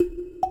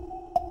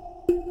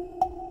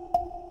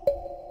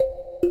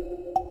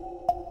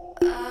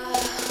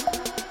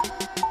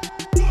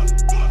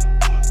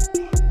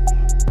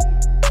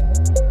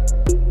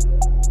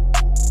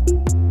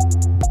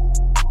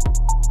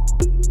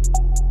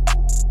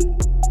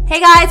Hey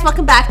guys,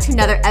 welcome back to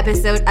another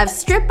episode of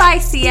Strip by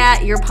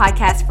Sia, your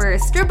podcast for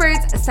strippers,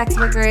 sex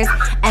workers,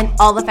 and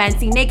all the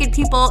fancy naked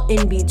people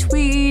in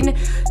between.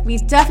 We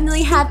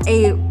definitely have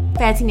a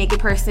fancy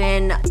naked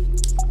person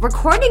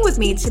recording with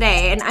me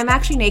today, and I'm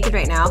actually naked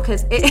right now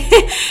because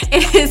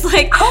it is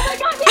like, oh my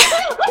god,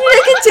 you're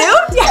naked too?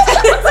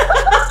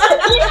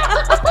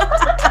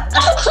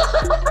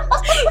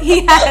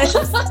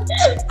 Yes.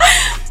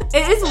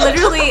 It is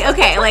literally,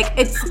 okay, like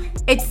it's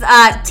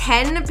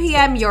 10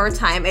 p.m. your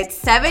time. It's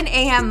 7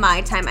 a.m.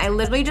 my time. I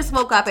literally just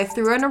woke up. I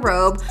threw on a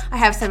robe. I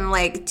have some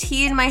like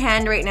tea in my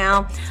hand right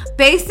now.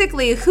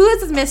 Basically, who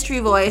is this mystery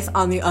voice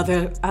on the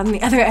other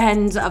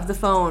end of the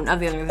phone, on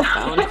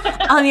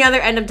the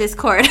other end of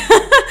Discord?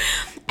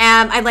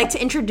 I'd like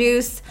to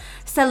introduce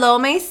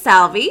Salome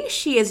Salvi.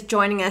 She is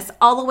joining us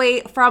all the way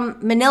from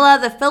Manila,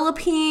 the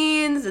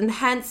Philippines, and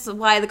hence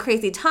why the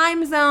crazy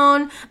time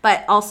zone.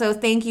 But also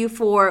thank you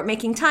for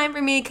making time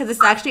for me, because this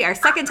is actually our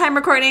second time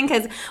recording,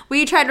 because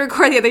we tried to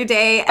record the other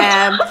day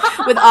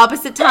with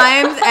opposite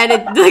times, and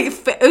it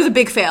was a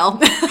big fail.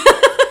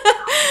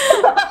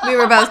 We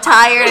were both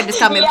tired. I just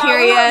got my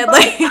period.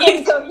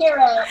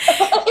 Incoherent.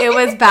 It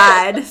was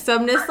bad. So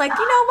I'm just like,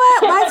 you know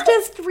what? Let's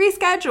just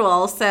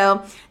reschedule.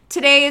 So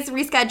today is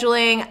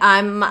rescheduling.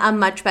 I'm a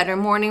much better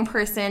morning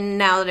person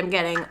now that I'm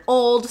getting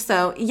old.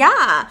 So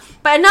yeah.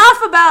 But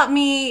enough about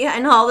me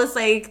and all this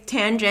like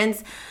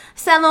tangents.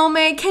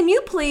 Salome, can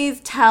you please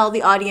tell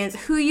the audience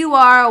who you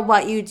are,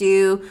 what you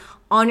do,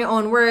 on your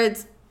own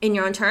words, in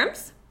your own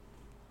terms?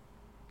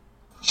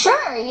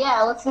 Sure,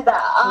 yeah, let's do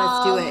that.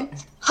 Let's do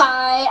it.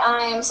 Hi,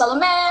 I'm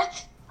Salome.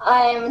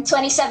 I'm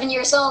 27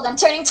 years old. I'm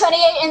turning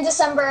 28 in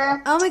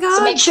December. Oh my god,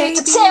 so make sure baby.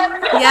 to tip.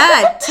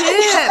 Yeah,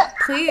 tip,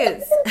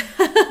 please.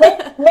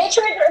 make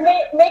sure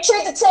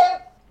to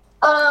tip.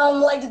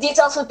 Like the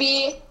details would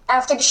be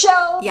after the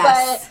show.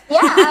 Yes. But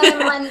yeah,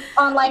 I'm an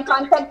online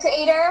content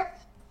creator.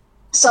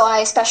 So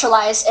I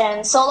specialize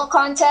in solo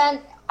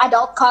content,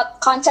 adult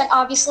content,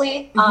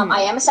 obviously.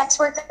 I am a sex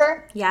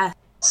worker. Yeah.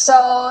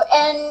 So,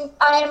 and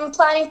I'm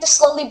planning to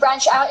slowly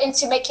branch out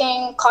into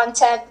making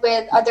content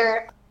with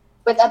other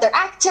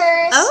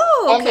actors.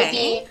 Oh, okay. And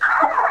maybe,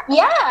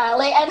 yeah,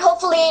 like, and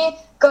hopefully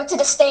go to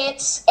the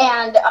States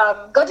and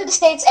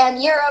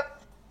Europe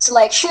to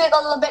like shoot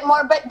a little bit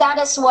more. But that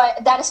is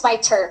my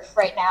turf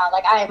right now.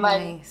 Like I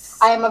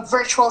am a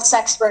virtual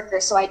sex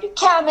worker. So I do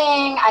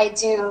camming, I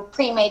do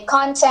pre-made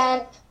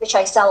content, which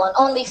I sell on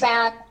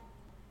OnlyFans.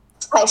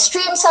 I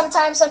stream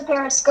sometimes on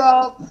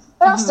Periscope.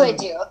 What else do I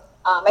do?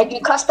 I do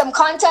custom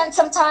content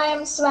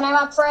sometimes when I'm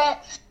up for it.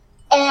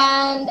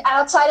 And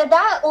outside of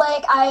that,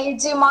 like I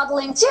do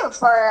modeling too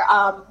for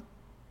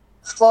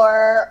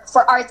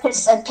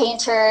artists and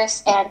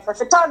painters and for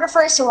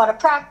photographers who want to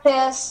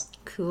practice.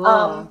 Cool.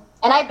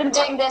 And I've been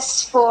doing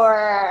this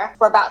for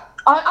about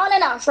on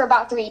and off for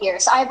about 3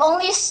 years. I've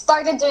only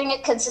started doing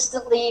it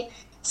consistently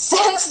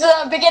since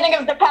the beginning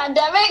of the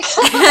pandemic.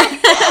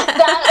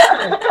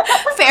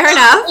 Fair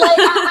enough. Like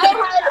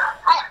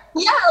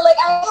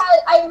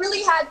I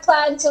really had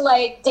planned to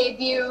like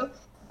debut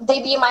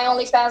my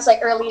OnlyFans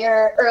like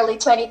early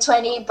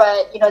 2020,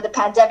 but you know the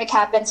pandemic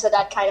happened, so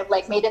that kind of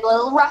like made it a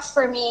little rough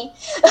for me.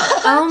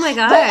 Oh my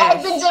gosh. But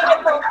I've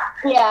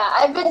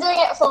been doing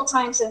it full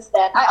time since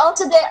then. I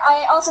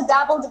also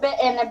dabbled a bit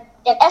in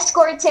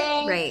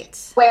escorting,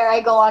 right, where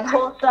I go on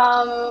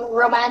wholesome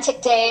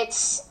romantic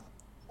dates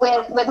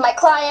with my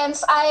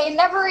clients. I've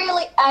never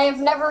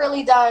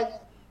really done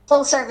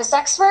full service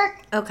sex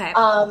work. Okay.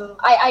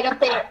 I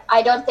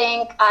don't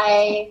think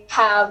I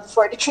have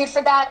fortitude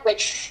for that,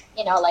 which,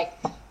 you know, like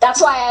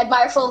that's why I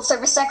admire full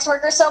service sex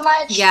workers so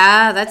much.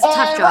 Yeah, that's a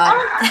tough job.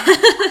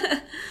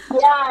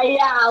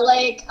 Yeah,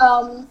 like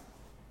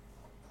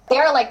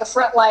they're like the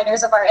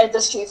frontliners of our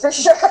industry for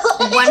sure.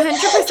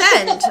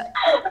 100%.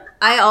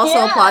 I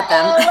also applaud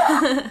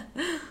them.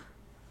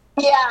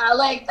 Yeah,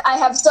 like I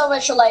have so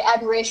much like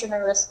admiration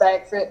and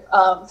respect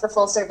for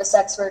full service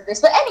sex workers.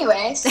 But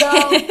anyway, so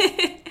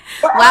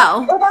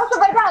wow. And also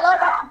by that,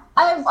 like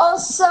I'm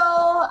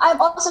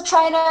also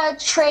trying to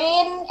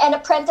train and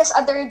apprentice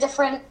other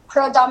different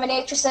pro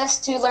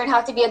dominatrices to learn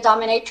how to be a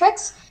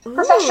dominatrix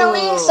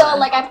professionally. So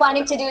like I'm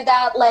planning to do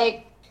that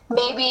like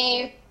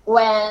maybe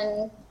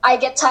when I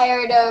get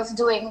tired of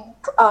doing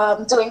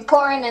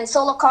porn and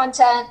solo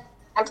content.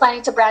 I'm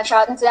planning to branch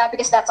out into that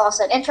because that's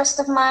also an interest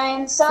of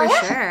mine. So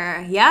for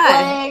sure,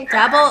 yeah, like,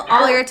 dabble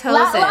all your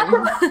toes in.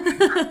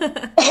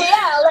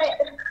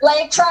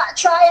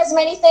 Try as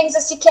many things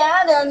as you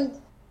can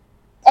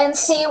and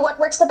see what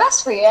works the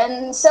best for you.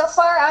 And so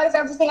far, out of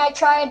everything I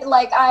tried,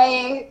 like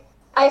I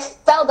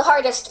fell the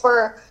hardest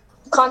for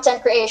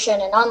content creation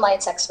and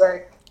online sex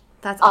work.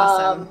 That's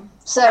awesome.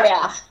 So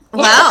yeah.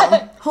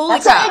 Wow. Holy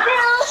That's crap. what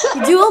I do.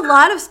 You do a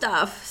lot of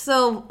stuff.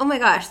 So, oh my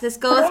gosh, this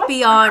goes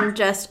beyond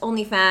just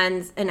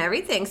OnlyFans and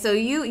everything. So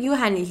you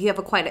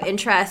have quite an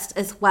interest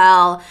as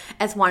well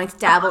as wanting to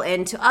dabble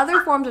into other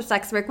forms of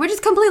sex work, which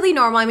is completely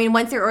normal. I mean,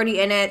 once you're already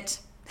in it,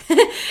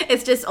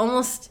 it's just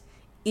almost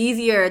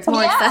easier, it's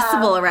more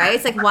accessible, right?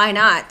 It's like, why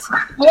not?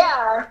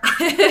 Yeah.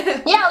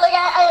 Yeah, like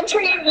I'm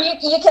sure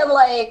you can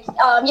like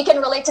you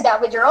can relate to that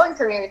with your own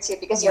career too,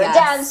 because you're a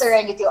dancer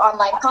and you do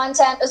online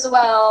content as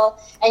well,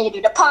 and you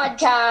do the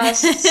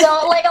podcast.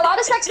 So like a lot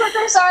of sex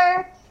workers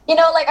are, you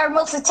know, like are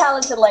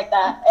multi-talented like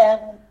that,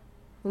 and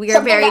we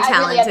are very talented.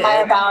 I really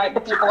admire about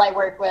the people I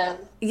work with.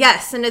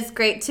 Yes, and it's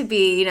great to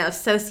be, you know,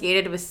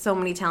 associated with so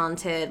many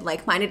talented,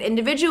 like-minded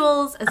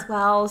individuals as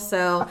well.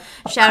 So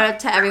shout out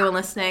to everyone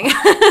listening.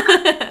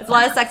 There's a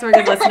lot of sex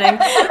workers listening.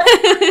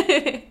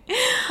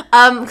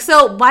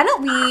 So why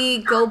don't we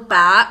go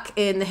back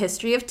in the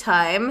history of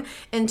time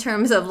in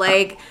terms of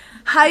like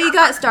how you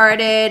got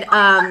started.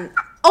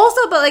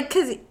 Also, but like,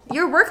 because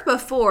your work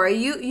before,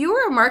 you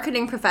were a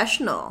marketing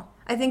professional.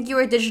 I think you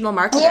were a digital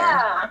marketer.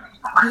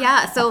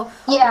 Yeah. So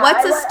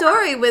what's the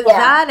story with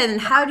that, and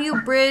how do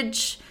you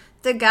bridge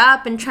the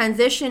gap and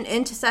transition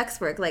into sex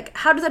work? Like,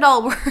 how does it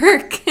all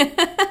work? Well,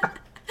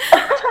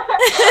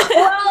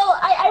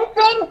 I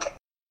think,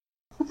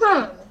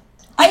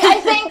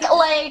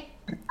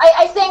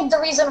 I think the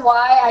reason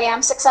why I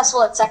am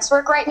successful at sex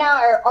work right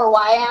now, or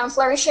why I am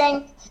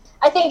flourishing,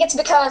 I think it's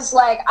because,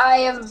 like, I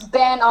have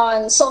been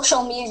on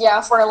social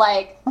media for,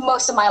 like,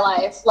 most of my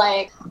life.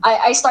 Like,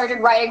 I started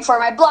writing for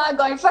my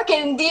blog on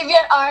fucking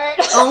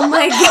DeviantArt. Oh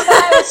my God. When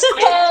I was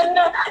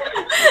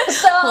 10.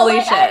 So, holy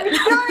like, shit. I'm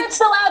sure it's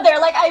still out there.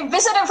 Like, I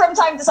visited from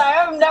time to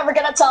time. I'm never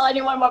gonna tell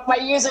anyone what my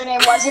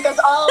username was, because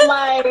all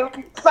my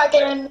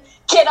fucking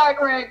kid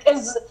artwork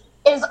is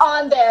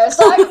on there.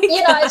 So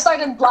I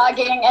started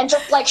blogging and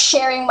just like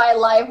sharing my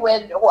life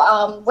with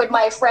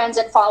my friends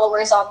and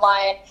followers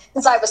online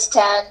since I was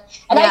 10.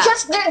 And I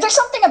just there's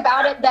something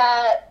about it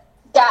that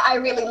I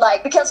really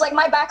like, because like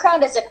my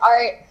background is in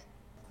art.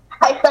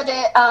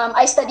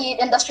 I studied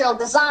industrial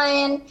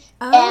design,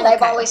 and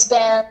I've always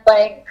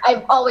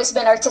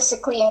been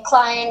artistically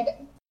inclined.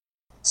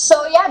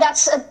 So yeah,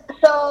 so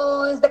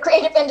the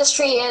creative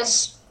industry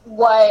is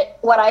what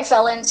I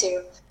fell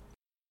into.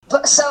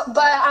 But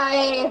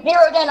I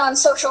zeroed in on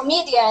social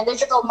media and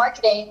digital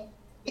marketing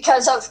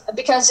because of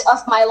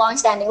my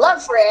long-standing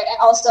love for it,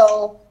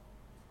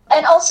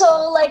 and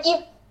also like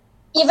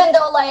even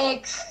though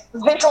like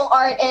visual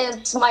art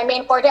is my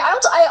main forte,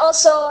 I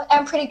also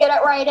am pretty good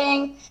at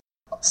writing.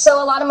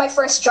 So a lot of my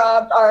first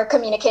jobs are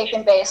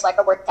communication based. Like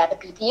I worked at a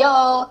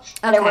BPO,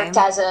 and I worked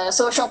as a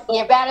social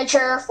media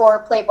manager for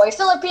Playboy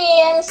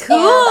Philippines.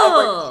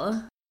 Cool.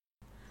 And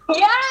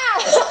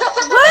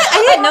What?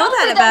 I didn't know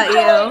that about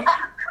you.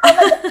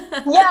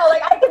 Yeah,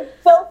 like I could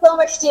spill so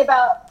much tea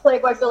about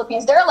Playboy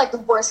Philippines. They're like the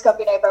worst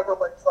company I've ever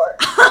worked for.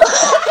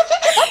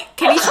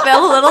 Can you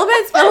spill a little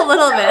bit? Spill a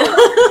little bit.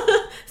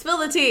 Spill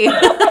the tea.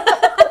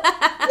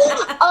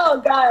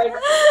 Oh God.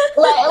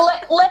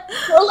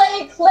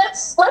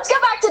 Let's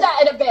get back to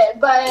that in a bit.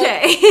 But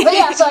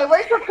yeah, so I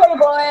worked for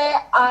Playboy.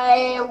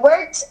 I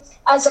worked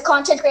as a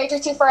content creator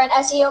too for an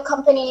SEO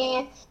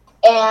company.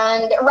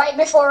 And right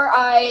before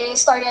I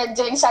started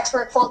doing sex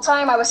work full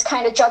time, I was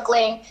kind of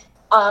juggling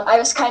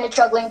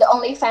the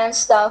OnlyFans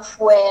stuff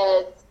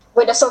with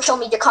a social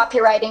media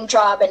copywriting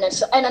job and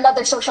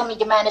another social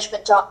media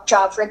management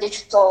job for a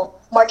digital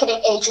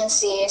marketing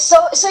agency.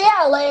 So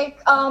yeah,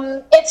 like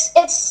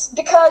it's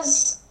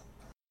because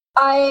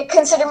I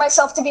consider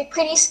myself to be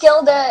pretty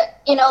skilled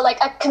at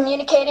at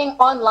communicating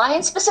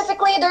online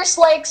specifically. There's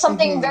like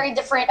something very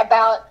different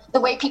about the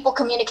way people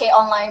communicate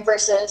online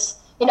versus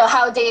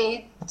how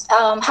they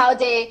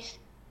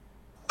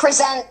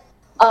present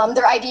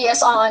their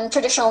ideas on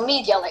traditional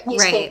media like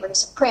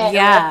newspapers, print, or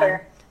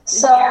whatever.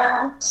 So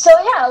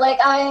yeah, like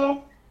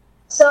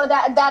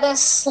that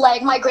is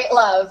like my great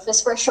love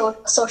is for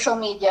social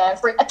media,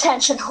 for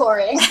attention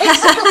whoring.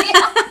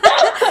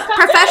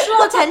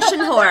 Professional attention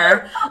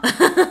whore.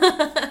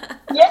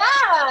 Yeah,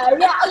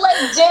 like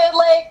dude,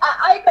 like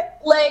I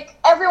like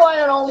everyone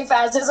on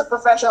OnlyFans is a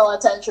professional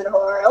attention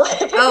whore.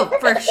 Like, oh,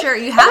 for sure,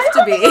 you have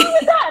to be.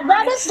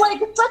 That is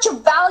like such a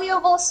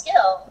valuable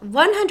skill.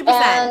 100%.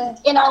 And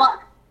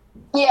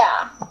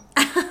yeah.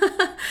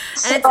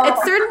 And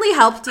it's certainly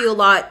helped you a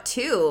lot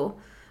too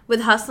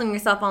with hustling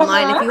yourself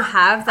online. If you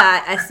have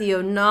that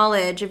SEO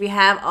knowledge, if you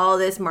have all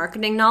this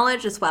marketing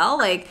knowledge as well,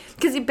 like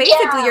because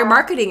you're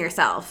marketing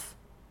yourself.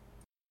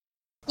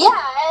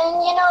 Yeah,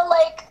 and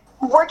like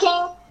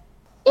working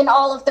in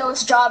all of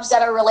those jobs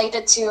that are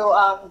related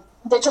to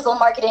digital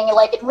marketing,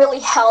 like it really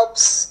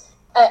helps.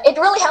 It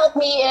really helped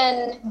me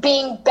in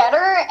being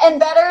better and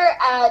better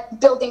at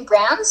building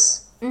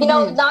brands.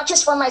 Not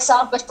just for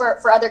myself, but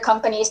for other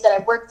companies that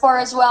I've worked for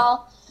as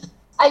well.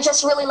 I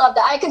just really love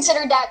that. I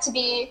consider that to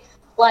be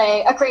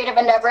like a creative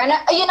endeavor. And,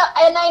 and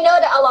I know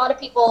that a lot of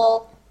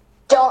people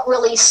don't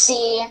really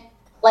see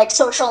like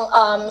social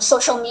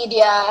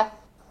media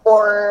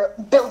or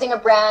building a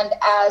brand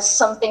as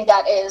something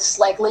that is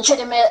like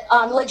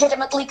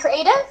legitimately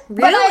creative.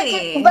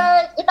 Really?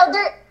 But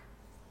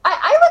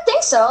I would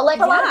think so.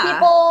 Like a lot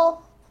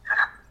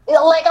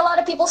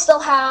of people still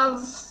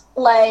have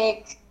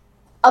like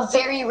a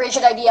very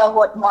rigid idea of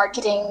what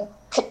marketing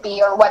could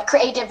be or what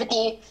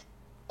creativity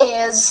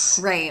is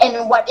Right.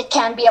 and what it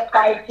can be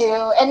applied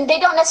to, and they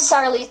don't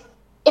necessarily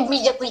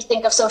immediately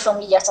think of social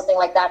media, something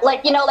like that.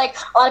 Like, you know, like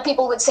a lot of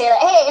people would say that,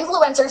 hey,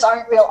 influencers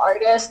aren't real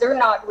artists, they're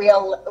not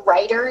real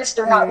writers,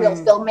 they're not real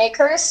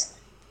filmmakers.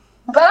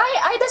 But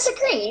I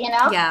disagree, you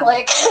know? Yeah.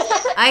 Like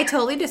I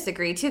totally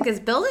disagree too, because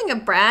building a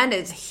brand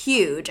is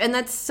huge, and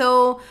it's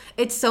so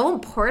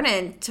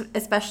important,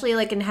 especially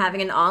like in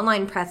having an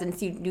online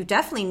presence. You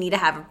definitely need to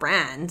have a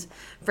brand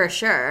for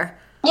sure.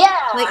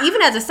 yeah. Like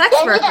even as a sex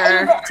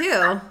worker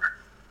too.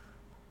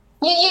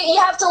 You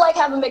have to like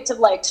have a mix of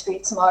like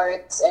street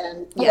smarts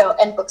and you know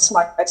and book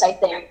smarts, I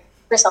think,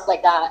 for stuff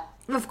like that.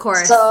 Of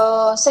course.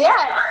 So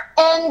yeah,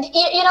 and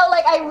you know,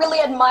 like I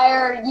really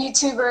admire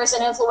YouTubers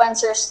and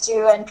influencers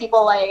too, and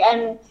people like,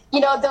 and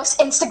you know, those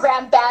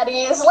Instagram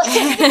baddies.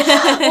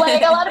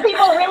 Like a lot of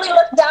people really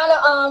look down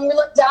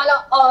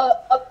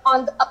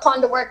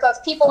upon the work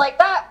of people like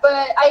that.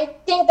 But I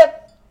think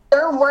that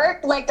their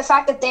work, like the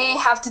fact that they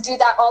have to do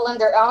that all on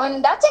their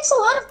own, that takes a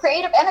lot of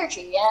creative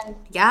energy. And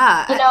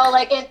yeah, you know,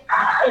 like it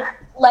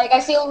like I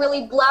feel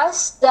really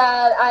blessed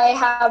that I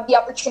have the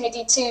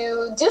opportunity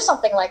to do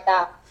something like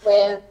that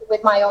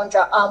with my own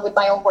job, with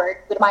my own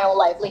work, with my own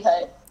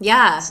livelihood.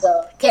 Yeah.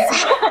 So,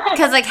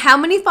 because like, how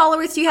many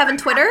followers do you have on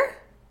Twitter?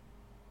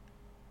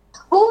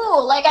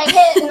 Ooh, like I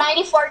hit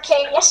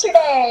 94K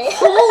yesterday.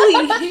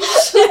 Holy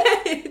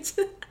shit!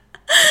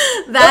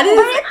 That is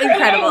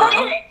incredible.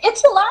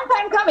 It's a long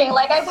time coming.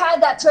 Like I've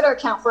had that Twitter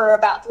account for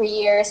about 3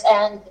 years,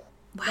 and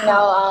you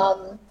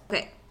know,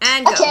 okay,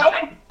 and go.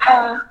 Okay,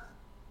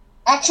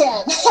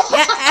 action.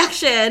 Yeah,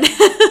 action.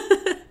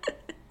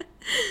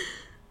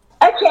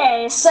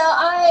 Okay, so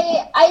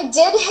I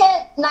did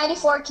hit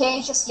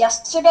 94K just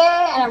yesterday,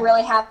 and I'm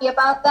really happy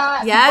about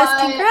that. Yes,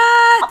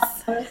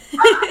 congrats!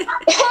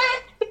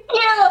 Thank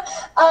you.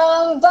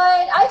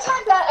 But I've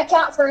had that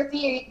account for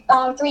 3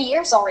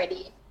 years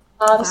already,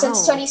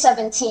 since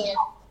 2017.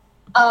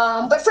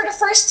 But for the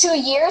first 2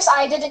 years,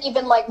 I didn't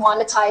even like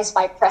monetize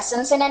my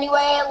presence in any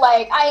way.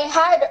 Like I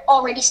had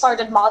already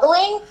started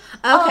modeling,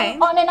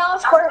 on and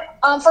off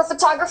for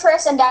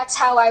photographers, and that's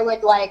how I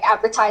would like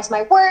advertise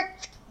my work.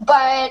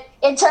 But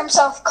in terms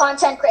of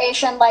content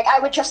creation, like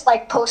I would just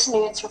like post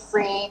nudes for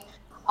free,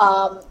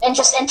 and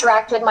just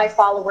interact with my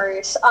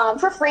followers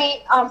for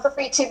free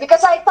too,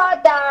 because I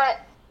thought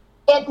that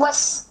it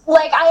was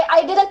like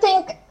I didn't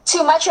think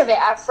too much of it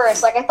at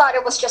first. Like I thought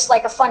it was just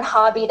like a fun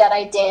hobby that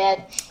I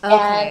did,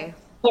 and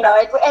you know,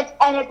 it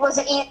was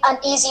an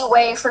easy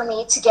way for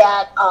me to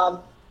get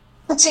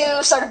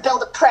to sort of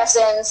build a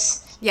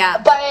presence. Yeah.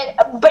 But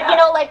you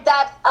know, like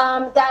that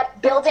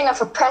building of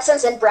a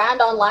presence and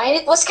brand online,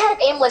 it was kind of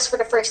aimless for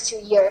the first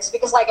 2 years,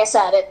 because like I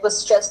said, it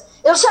was just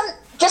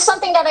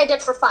something that I did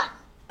for fun.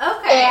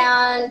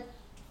 Okay.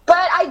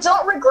 But I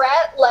don't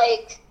regret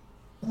like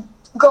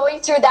going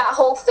through that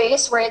whole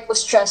phase where it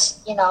was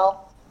just, you know,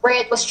 where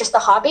it was just a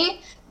hobby,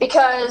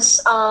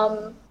 because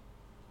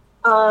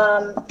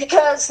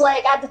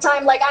like at the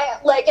time, like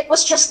it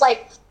was just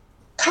like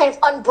kind of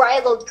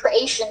unbridled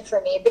creation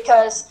for me,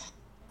 because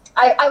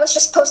I was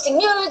just posting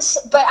nudes,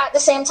 but at the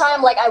same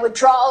time, like I would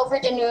draw over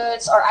the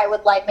nudes, or I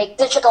would like make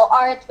digital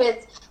art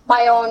with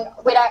my own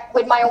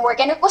work,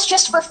 and it was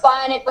just for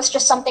fun. It was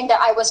just something that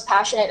I was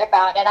passionate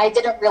about, and I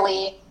didn't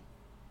really.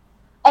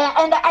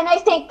 And I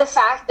think the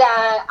fact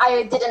that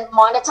I didn't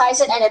monetize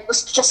it and it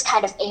was just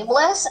kind of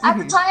aimless at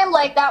the time,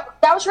 like that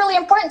was really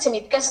important to me,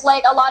 because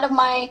like a lot of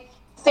my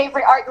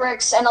favorite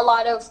artworks and a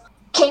lot of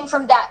came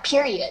from that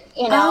period,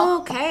 you know.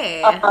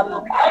 Okay.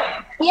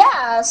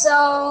 Yeah,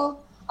 so.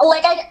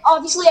 Like I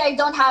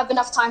don't have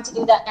enough time to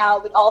do that now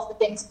with all of the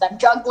things that I'm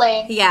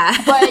juggling. Yeah.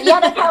 But yeah,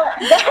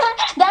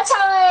 that's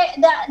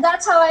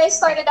how I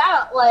started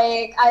out.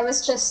 Like I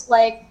was just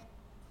like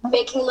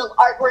making little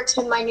artworks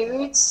with my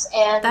nudes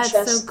and that's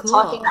just so cool.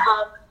 talking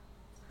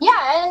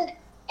and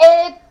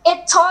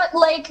it taught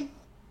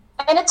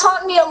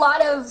me a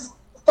lot of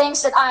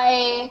things that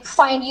I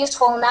find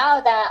useful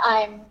now that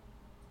I'm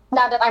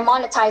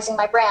monetizing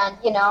my brand,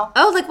 you know.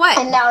 Oh, like what?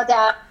 And now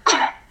that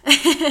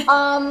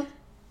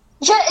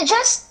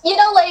just you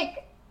know,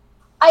 like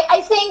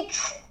I think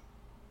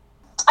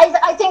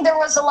there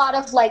was a lot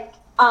of like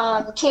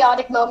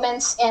chaotic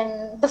moments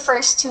in the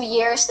first 2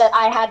 years that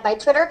I had my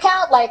Twitter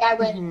account. Like I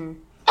would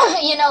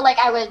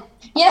I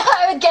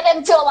would get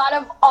into a lot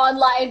of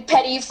online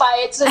petty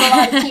fights with a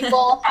lot of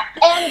people,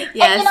 and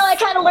you know, I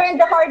kind of learned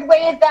the hard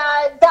way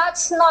that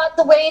that's not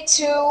the way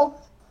to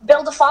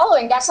build a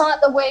following. That's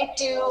not the way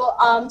to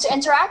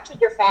interact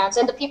with your fans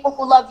and the people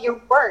who love your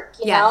work.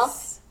 You know,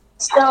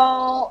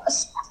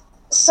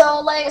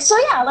 So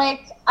yeah,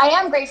 like I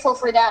am grateful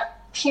for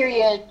that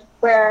period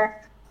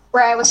where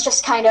I was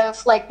just kind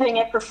of like doing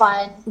it for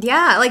fun.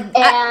 Yeah, like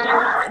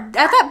at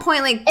that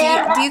point, like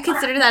do you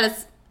consider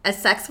that as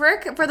sex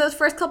work for those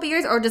first couple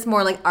years, or just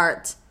more like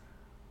art?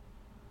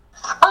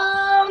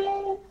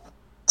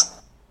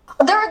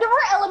 there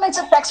were elements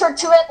of sex work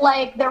to it.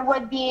 Like there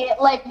would be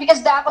like,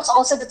 because that was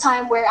also the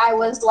time where I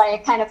was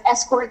like kind of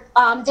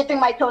dipping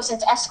my toes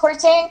into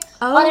escorting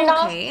on and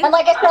off. And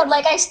like I said,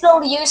 like I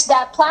still use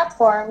that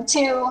platform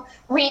to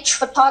reach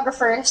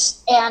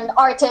photographers and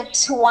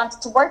artists who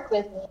wanted to work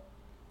with me.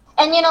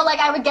 And you know, like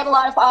I would get a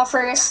lot of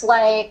offers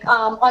like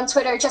on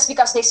Twitter just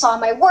because they saw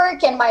my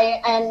work and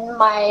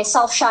my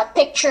self-shot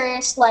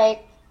pictures.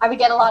 Like I would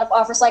get a lot of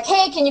offers like,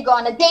 "Hey, can you go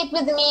on a date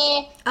with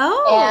me?"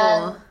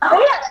 Oh.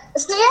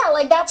 And so yeah,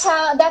 like that's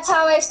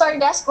how I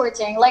started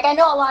escorting. Like I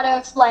know a lot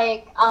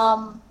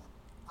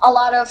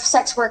of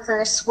sex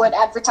workers would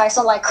advertise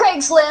on like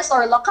Craigslist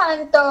or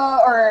Locanto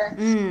or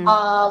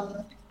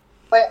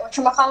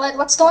whatchamacallit,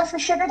 what's the word for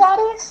sugar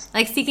daddies?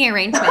 Like seeking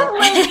arrangement.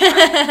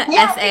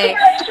 Yeah, SA.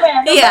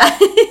 Arrangement. Yeah.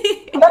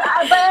 but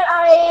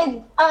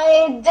I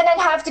didn't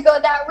have to go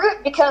that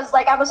route because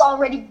like I was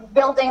already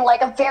building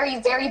like a very,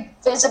 very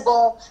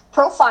visible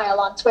profile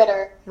on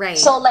Twitter. Right.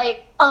 So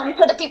like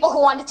for the people who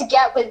wanted to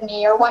get with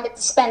me or wanted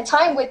to spend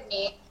time with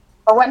me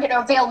or wanted to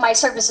avail my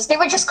services, they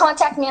would just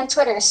contact me on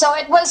Twitter. So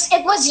it was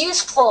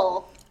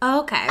useful.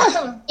 Okay.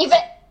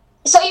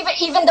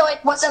 Even though it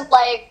wasn't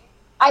like,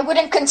 I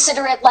wouldn't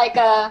consider it like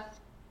a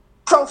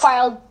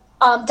profile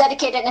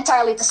dedicated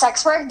entirely to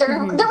sex work.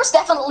 There was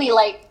definitely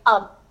like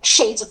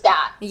shades of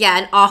that. Yeah,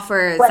 and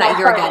offers that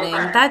you're getting.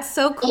 That's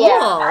so cool.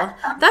 Yeah.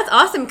 That's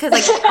awesome because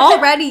like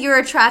already you're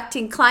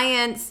attracting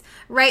clients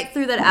right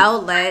through that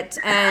outlet,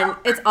 and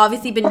it's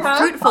obviously been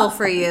fruitful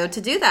for you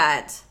to do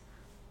that.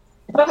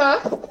 Yeah,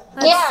 cool.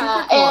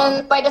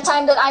 And by the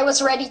time that I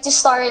was ready to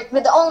start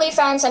with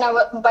OnlyFans, and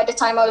by the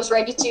time I was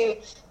ready to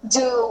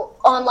do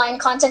online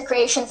content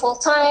creation full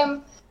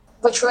time,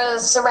 which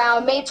was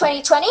around May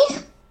 2020.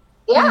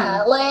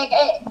 Yeah, like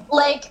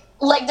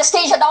the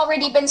stage had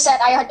already been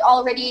set. I had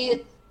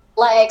already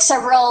like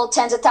several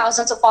tens of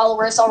thousands of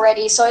followers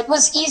already, so it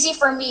was easy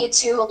for me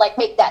to like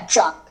make that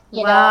jump,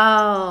 you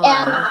know.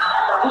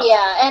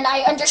 And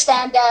I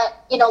understand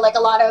that, you know, like a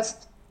lot of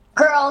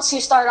girls who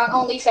start on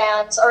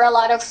OnlyFans or a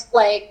lot of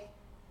like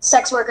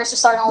sex workers who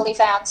start on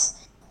OnlyFans,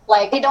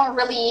 like they don't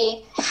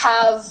really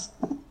have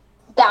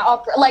that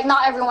like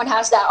not everyone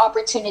has that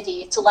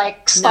opportunity to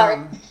like start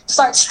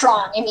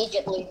strong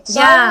immediately. So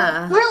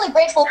yeah. I'm really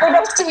grateful for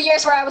those 2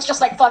 years where I was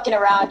just like fucking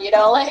around, you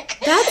know, like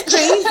that's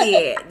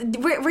crazy.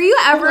 Were you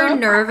ever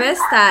nervous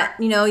that,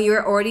 you know, you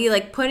were already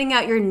like putting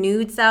out your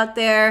nudes out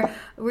there?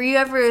 Were you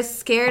ever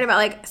scared about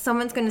like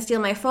someone's going to steal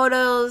my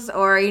photos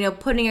or, you know,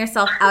 putting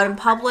yourself out in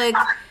public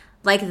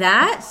like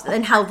that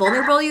and how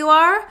vulnerable you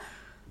are?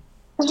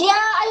 Yeah,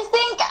 I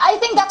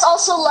think that's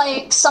also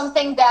like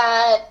something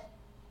that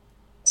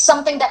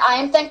I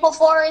am thankful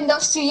for in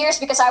those 2 years,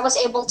 because I was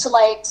able to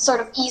like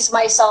sort of ease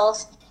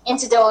myself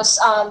into those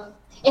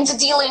into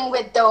dealing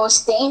with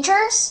those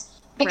dangers,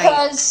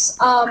 because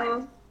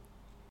like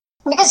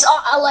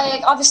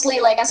obviously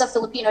like as a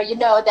Filipino, you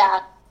know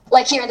that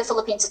like here in the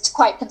Philippines it's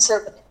quite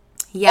conservative.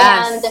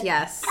 Yes.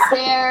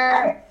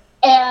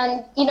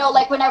 And you know,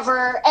 like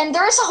whenever, and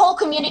there is a whole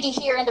community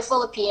here in the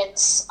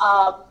Philippines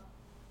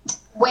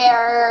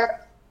where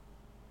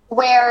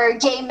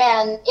gay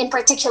men in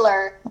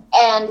particular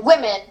and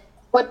women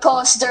would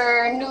post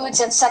their nudes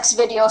and sex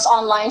videos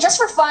online just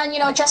for fun, you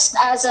know, just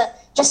as an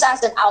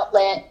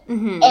outlet.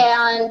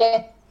 And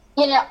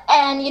you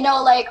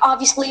know, like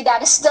obviously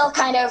that is still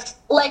kind of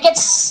like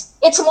it's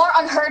more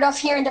unheard of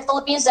here in the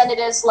Philippines than it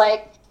is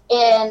like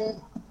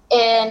in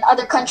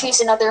other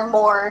countries, in other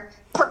more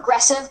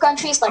progressive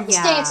countries like the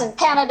States and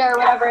Canada or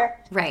whatever.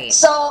 Right.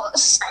 So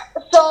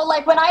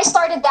like when I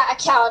started that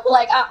account,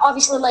 like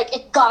obviously like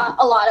it got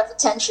a lot of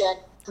attention.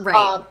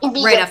 Right.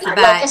 Immediately, right off the bat.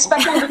 Like,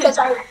 especially because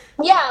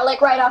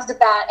like right off the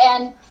bat,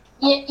 and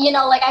you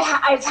know, like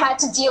I've had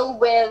to deal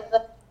with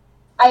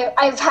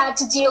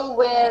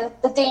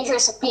the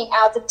dangers of being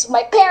outed to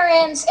my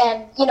parents,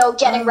 and you know,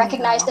 getting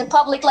recognized in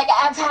public. Like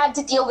I've had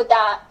to deal with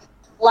that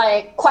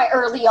like quite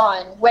early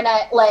on, when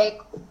I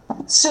like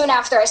soon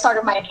after I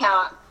started my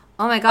account.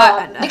 Oh my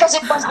god! Because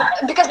it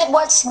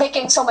was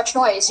making so much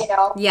noise, you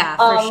know. Yeah,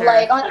 for sure.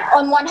 Like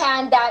on one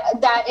hand,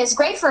 that is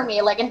great for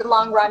me, like in the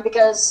long run,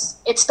 because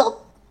it's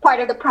still part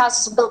of the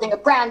process of building a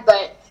brand.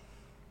 But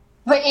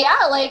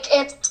yeah, like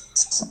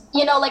it's,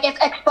 you know, like it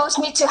exposed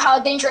me to how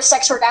dangerous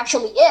sex work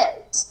actually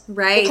is.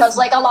 Right. Because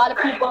like a lot of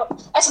people,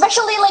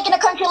 especially like in a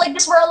country like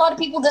this where a lot of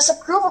people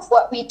disapprove of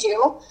what we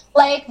do,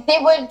 like they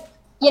would,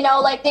 you know,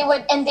 like they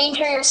would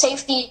endanger your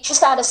safety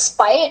just out of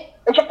spite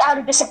or just out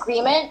of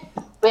disagreement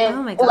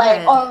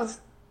with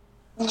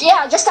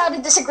just out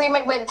of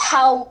disagreement with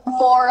how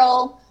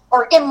moral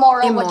or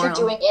immoral what you're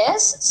doing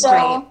is.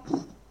 So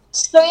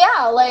so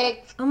yeah,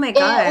 like oh my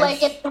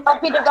gosh, it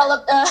helped me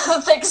develop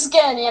thick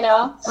skin, you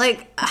know.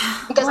 Like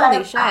because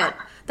holy shit,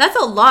 that's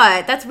a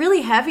lot. That's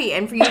really heavy,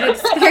 and for you to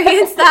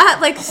experience that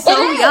like so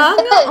young,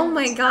 oh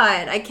my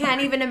god, I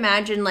can't even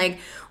imagine like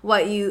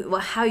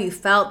how you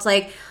felt.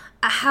 Like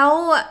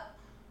how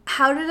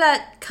did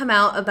that come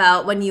out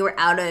about when you were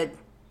outed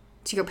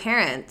to your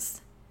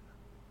parents?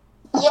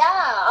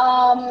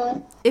 Yeah,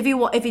 if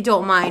you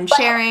don't mind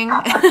sharing.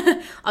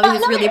 Obviously,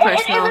 it's really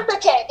personal. It's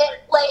okay.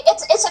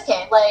 It's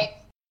okay. Like,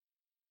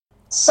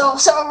 so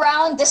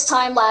around this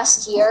time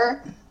last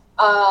year,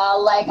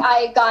 like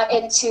I got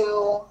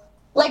into,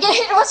 like,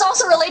 it was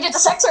also related to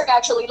sex work,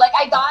 actually. Like,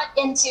 I got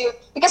into,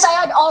 because I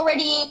had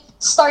already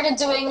started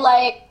doing,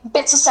 like,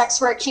 bits of sex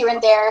work here and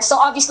there. So,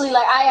 obviously,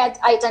 like, I had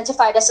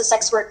identified as a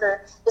sex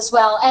worker as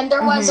well. And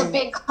there was a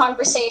big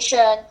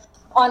conversation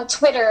on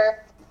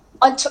Twitter,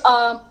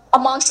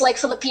 amongst, like,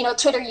 Filipino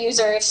Twitter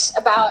users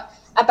about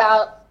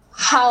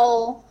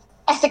how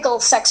ethical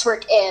sex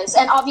work is.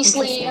 And,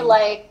 obviously,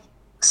 like,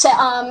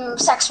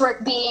 sex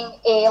work being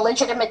a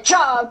legitimate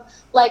job,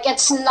 like,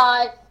 it's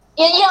not,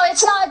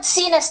 it's not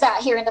seen as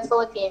that here in the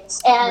Philippines.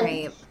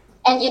 And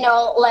and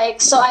like,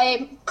 so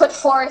I put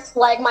forth,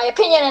 like, my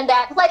opinion in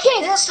that, like,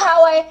 hey, this is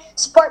how I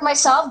support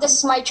myself, this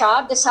is my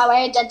job, this is how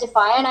I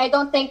identify. And I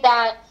don't think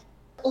that,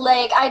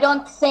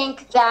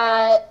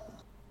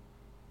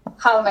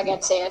 how am I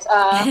gonna say it?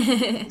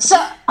 So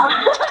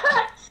I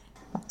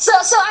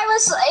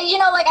was,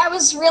 like, I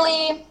was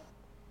really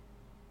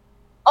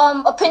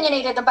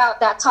opinionated about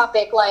that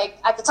topic, like,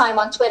 at the time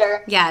on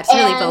Twitter. Yeah, it's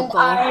really vocal.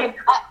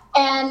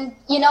 And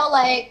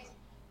like,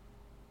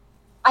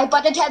 I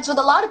butted heads with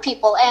a lot of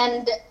people,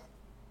 and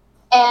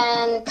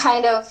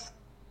kind of,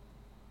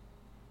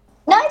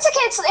 no, it's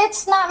okay.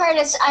 It's not hard.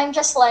 I'm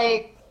just,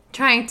 like,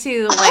 trying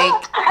to,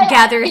 like,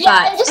 gather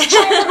thoughts. I'm just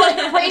trying to,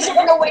 like, phrase it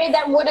in a way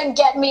that wouldn't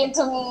get me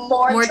into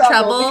more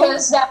trouble.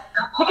 Because that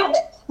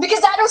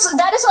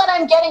is what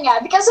I'm getting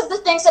at. Because of the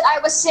things that I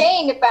was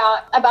saying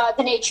about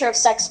the nature of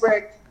sex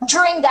work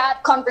during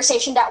that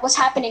conversation that was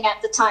happening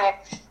at the time.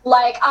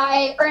 Like,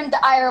 I earned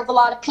the ire of a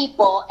lot of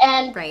people,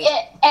 and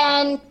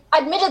and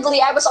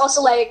admittedly, I was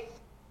also, like,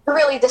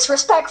 really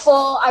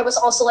disrespectful. I was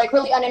also, like,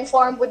 really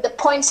uninformed with the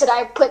points that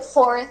I put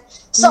forth.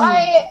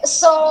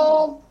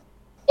 So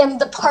in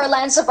the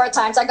parlance of our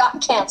times, I got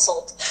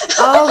canceled.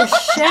 Oh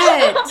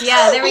shit!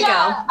 Yeah, there we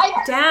go.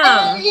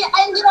 Damn.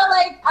 And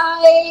like,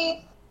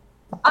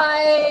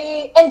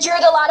 I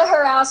endured a lot of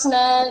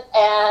harassment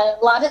and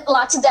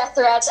lots of death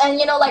threats, and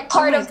like,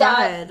 part of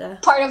that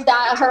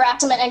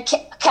harassment and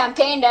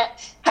campaign that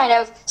kind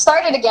of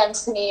started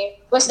against me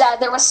was that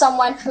there was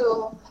someone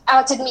who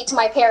outed me to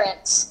my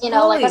parents,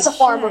 like, as a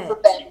form of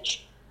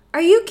revenge.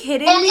 Are you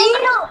kidding me?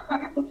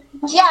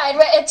 Yeah,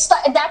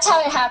 that's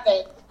how it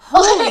happened.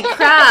 Holy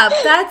crap,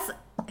 that's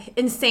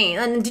insane.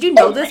 And did you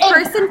know this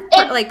person,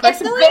 like,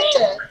 personally? It's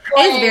vicious.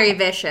 It is very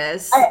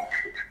vicious.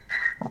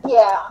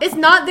 Yeah. It's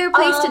not their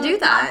place to do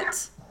that.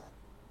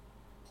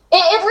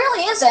 It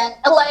really isn't.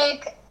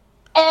 Like,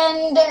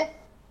 and,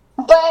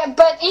 but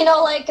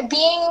like,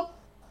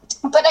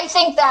 but I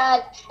think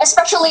that,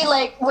 especially,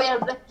 like,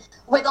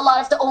 with a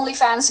lot of the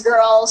OnlyFans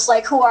girls,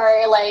 like, who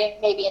are, like,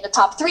 maybe in the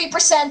top 3%,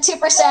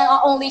 2%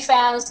 on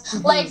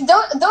OnlyFans, like,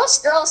 those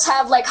girls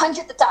have, like,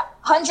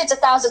 hundreds of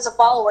thousands of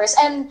followers,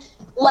 and,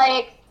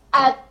 like,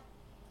 at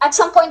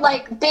some point,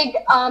 like, big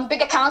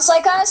accounts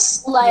like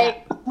us,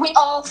 like, we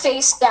all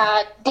face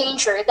that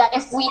danger that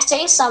if we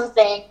say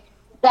something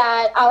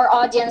that our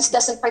audience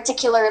doesn't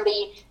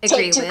particularly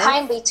take too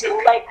kindly to,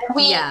 like,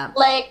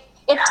 like,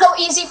 it's so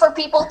easy for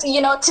people to,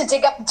 to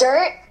dig up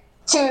dirt.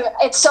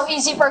 It's so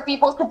easy for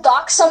people to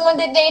dox someone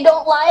that they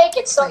don't like.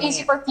 It's so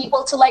easy for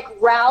people to, like,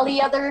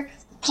 rally other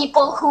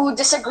people who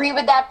disagree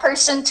with that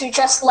person to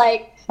just,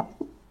 like,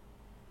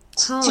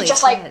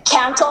 like,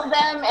 cancel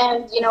them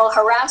and,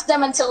 harass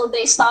them until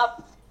they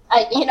stop,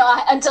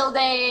 until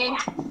they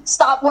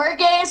stop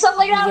working and stuff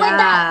like that. Like,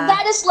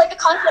 that is, like, a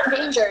constant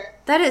danger.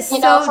 That is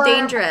so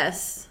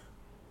dangerous.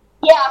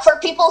 Yeah, for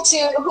people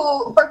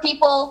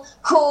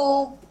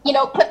who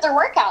put their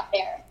work out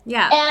there.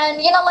 Yeah.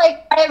 And,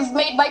 like, I've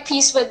made my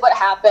peace with what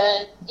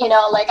happened.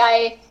 Like,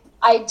 I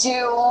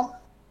do,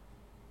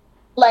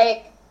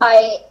 like,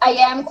 I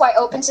am quite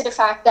open to the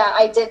fact that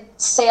I did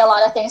say a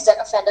lot of things that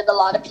offended a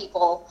lot of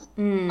people.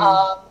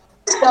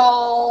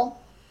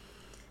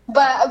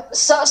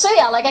 So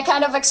yeah, like, I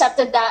kind of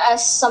accepted that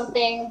as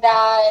something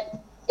that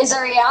is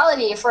a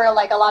reality for,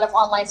 like, a lot of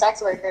online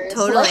sex workers.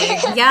 Totally.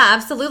 Yeah,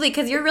 absolutely.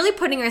 Because you're really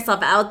putting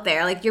yourself out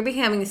there. Like, you're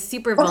becoming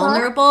super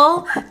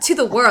vulnerable to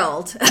the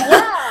world.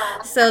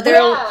 Yeah. So there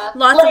are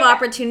lots of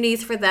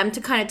opportunities for them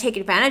to kind of take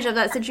advantage of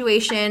that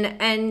situation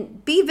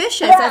and be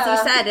vicious, as you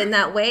said, in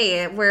that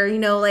way where,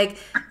 like,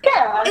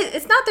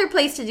 it's not their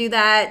place to do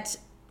that.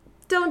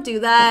 Don't do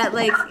that.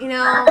 Like,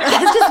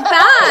 it's just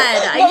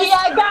bad.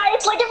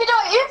 Guys, like, if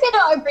you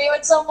don't agree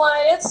with someone,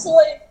 it's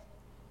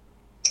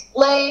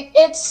like,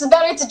 it's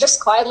better to just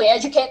quietly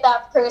educate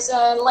that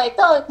person. Like,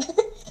 don't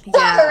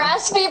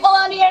harass people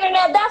on the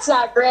internet. That's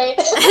not great.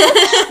 But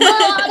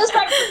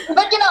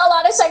a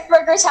lot of sex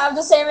workers have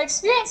the same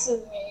experience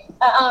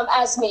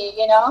as me.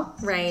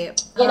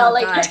 Right.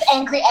 Like, just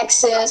angry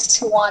exes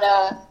who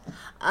wanna.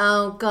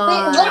 Oh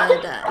God.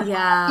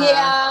 Yeah.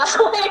 Yeah.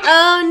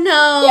 Oh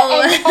no.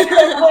 Yeah,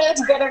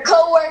 and bitter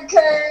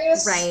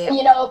coworkers. Right.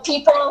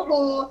 People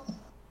who.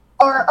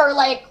 Or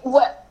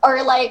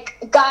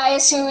like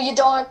guys who you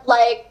don't,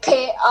 like,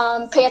 pay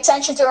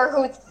attention to, or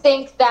who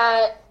think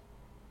that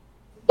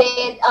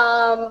they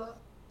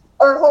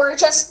or who are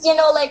just, you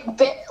know, like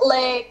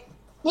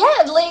yeah,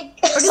 like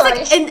or just sorry.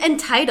 like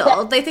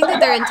entitled. They think that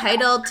they're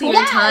entitled to your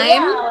Yeah, time.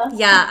 yeah.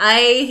 Yeah,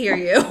 I hear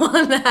you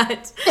on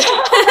that.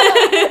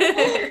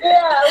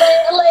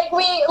 Yeah, like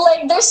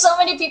there's so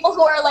many people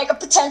who are like a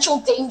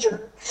potential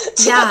danger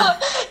to, Yeah.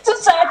 to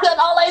sex and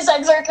online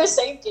sex worker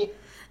safety.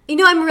 You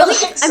know, I'm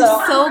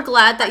So- so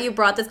glad that you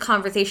brought this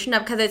conversation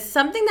up because it's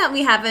something that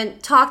we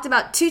haven't talked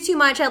about too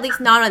much, at least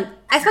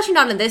especially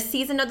not in this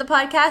season of the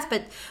podcast,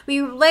 but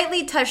we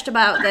lightly touched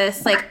about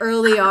this like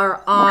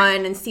earlier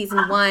on in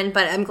season 1,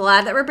 but I'm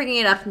glad that we're bringing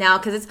it up now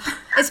because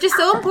it's just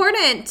so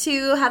important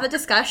to have a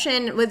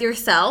discussion with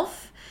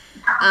yourself.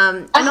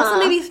 And also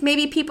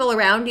maybe people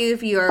around you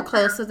if you are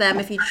close with them,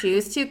 if you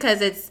choose to,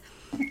 because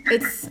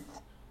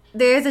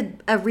there's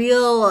a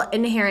real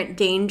inherent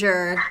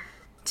danger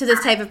to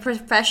this type of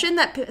profession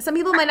that some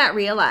people might not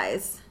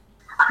realize,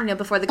 you know,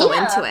 before they go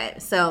into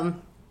it. So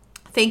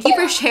thank you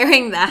for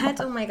sharing that.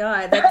 Oh my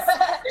God, that's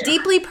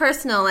deeply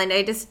personal, and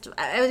it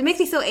makes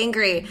me so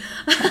angry.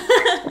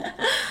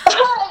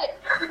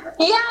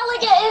 Yeah,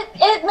 like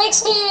it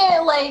makes me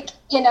like,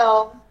 you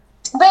know,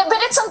 but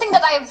it's something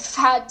that I've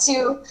had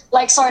to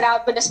like sort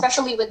out, but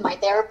especially with my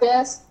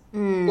therapist.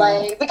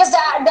 Like, because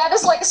that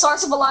is like a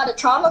source of a lot of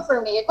trauma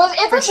for me. It was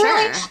sure.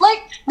 really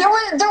like there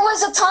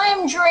was a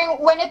time during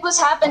when it was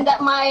happened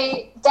that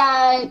my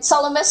dad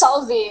Salome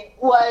Salvi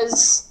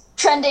was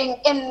trending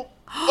in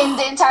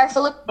the entire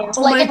Philippines.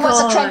 Oh Like my it was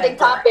God. a trending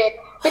topic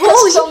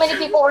because so many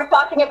people were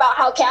talking about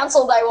how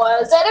canceled I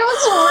was, and it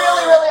was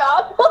really, really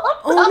awful.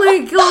 Oh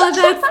my God,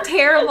 that's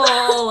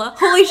terrible.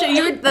 Holy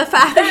shit, the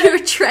fact that you were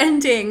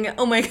trending.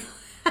 Oh my God.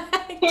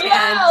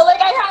 Yeah,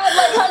 like I had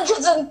like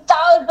hundreds and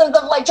thousands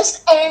of like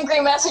just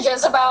angry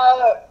messages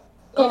about,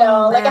 you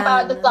know, like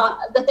about the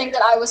thing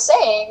that I was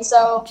saying.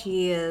 So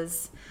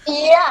Jeez.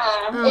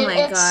 yeah, Oh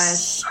my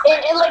gosh.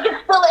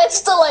 It's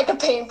still like a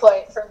pain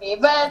point for me.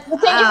 But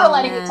thank you for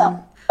letting me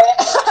tell.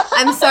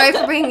 I'm sorry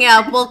for bringing it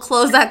up. We'll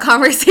close that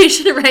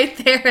conversation right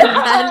there and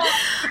then.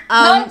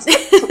 And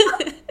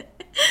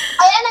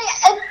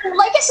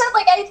like I said,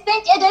 like I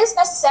think it is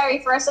necessary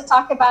for us to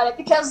talk about it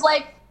because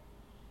like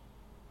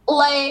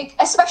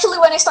especially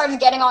when I started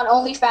getting on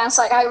OnlyFans,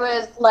 like I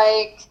would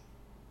like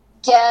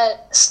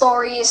get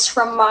stories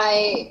from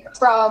the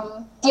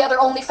other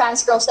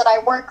OnlyFans girls that I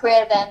work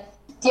with and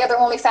the other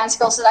OnlyFans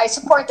girls that I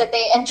support that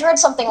they endured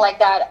something like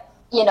that,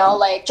 you know,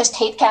 like just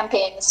hate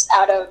campaigns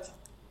out of,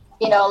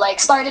 you know,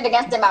 like started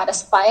against them out of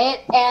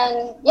spite.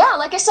 And yeah,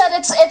 like I said,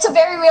 it's a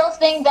very real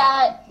thing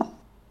that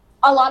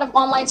a lot of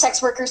online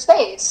sex workers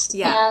face.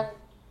 Yeah. And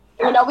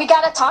you know, we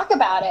gotta talk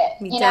about it.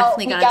 We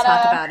definitely gotta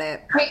talk about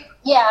it.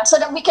 So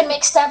that we can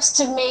make steps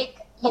to make,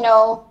 you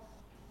know,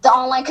 the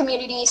online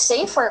community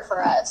safer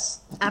for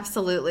us.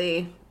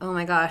 Absolutely. Oh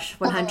my gosh,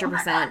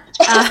 100%.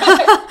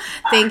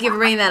 Thank you for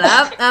bringing that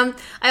up.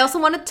 I also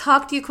want to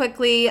talk to you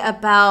quickly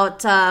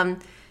about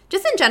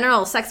just in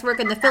general sex work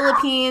in the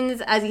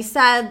Philippines. As you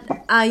said,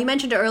 you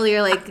mentioned it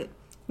earlier, like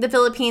the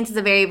Philippines is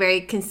a very,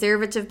 very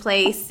conservative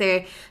place.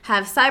 They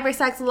have cyber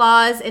sex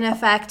laws in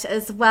effect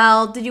as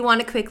well. Did you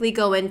want to quickly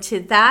go into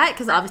that?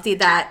 Because obviously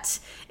that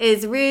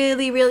is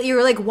really, really,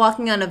 you're like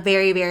walking on a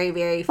very, very,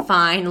 very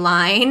fine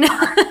line.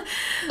 Yeah.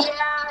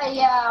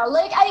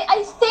 Like,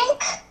 I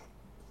think,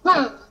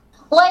 I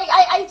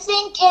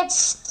think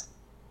it's,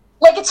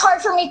 like, it's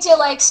hard for me to,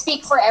 like,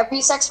 speak for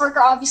every sex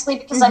worker, obviously,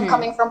 because I'm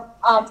coming from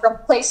a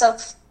place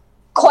of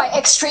quite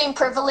extreme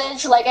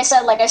privilege. Like I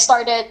said, like, I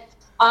started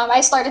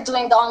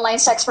doing the online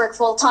sex work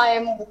full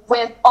time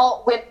with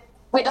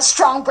a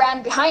strong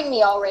brand behind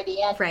me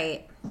already, and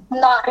right.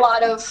 not a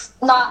lot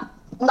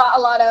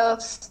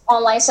of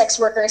online sex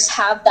workers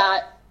have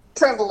that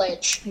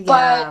privilege.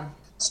 Yeah.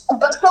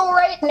 But so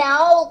right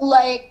now,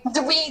 like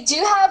we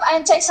do have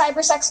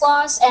anti-cyber sex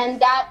laws, and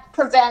that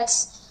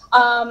prevents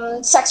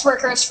sex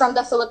workers from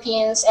the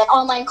Philippines and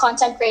online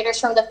content creators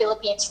from the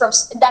Philippines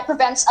that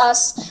prevents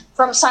us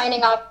from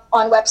signing up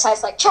on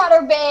websites like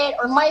Chatterbait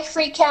or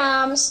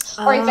MyFreeCams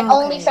or even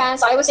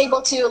OnlyFans. I was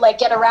able to like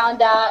get around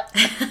that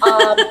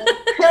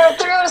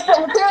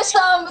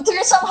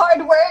through some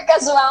hard work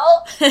as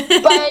well.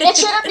 But it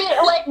shouldn't be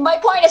like, my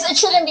point is it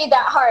shouldn't be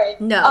that hard.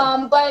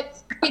 No. But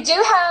we do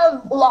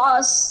have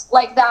laws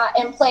like that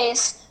in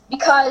place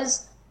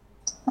because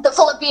the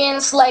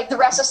Philippines, like the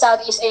rest of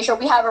Southeast Asia,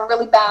 we have a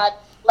really bad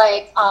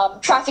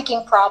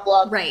trafficking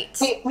problem. Right.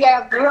 We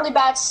have a really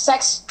bad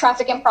sex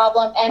trafficking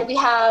problem, and we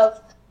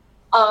have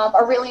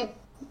a really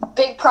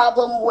big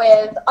problem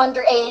with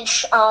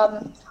underage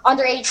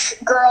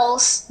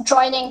girls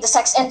joining the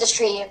sex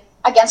industry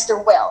against their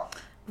will.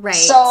 Right.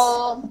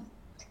 So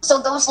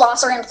those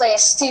laws are in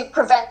place to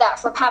prevent that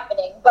from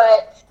happening.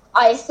 But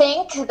I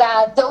think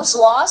that those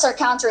laws are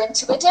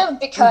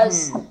counterintuitive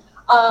because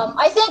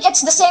I think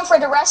it's the same for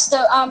the rest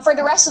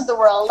of the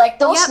world. Like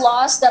those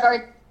laws that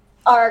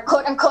are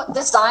quote unquote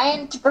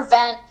designed to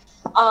prevent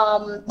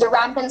the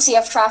rampancy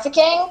of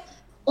trafficking,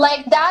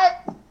 like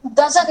that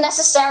doesn't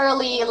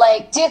necessarily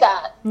like do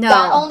that. No.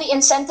 That only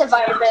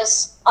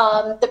incentivizes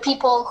the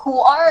people who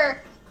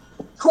are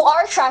who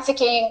are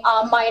trafficking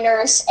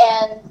minors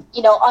and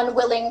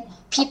unwilling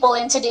people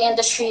into the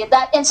industry,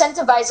 that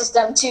incentivizes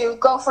them to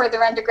go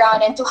further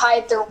underground and to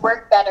hide their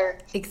work better.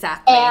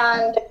 Exactly.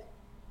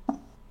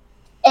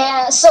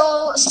 And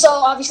so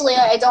obviously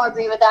I don't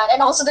agree with that.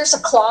 And also there's a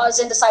clause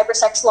in the cyber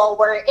sex law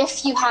where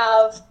if you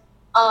have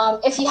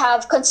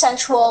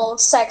consensual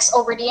sex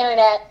over the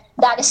internet,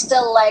 that is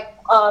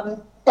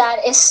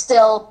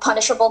still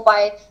punishable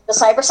by the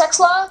cyber sex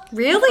law.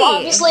 Really?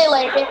 Obviously,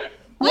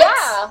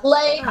 yeah,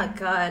 oh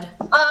god.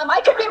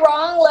 I could be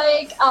wrong.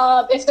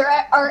 If there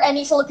are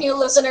any Filipino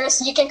listeners,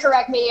 you can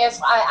correct me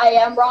if I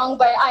am wrong.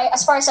 But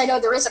as far as I know,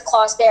 there is a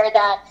clause there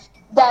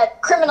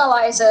that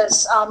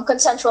criminalizes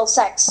consensual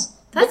sex.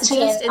 That's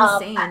just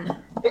insane.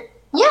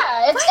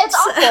 Yeah, it's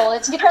awful.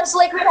 It's because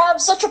we have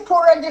such a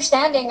poor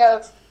understanding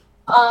of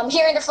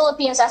here in the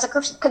Philippines, as a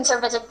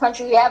conservative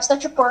country, we have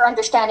such a poor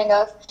understanding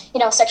of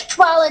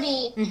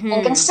sexuality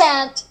and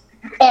consent,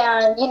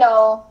 and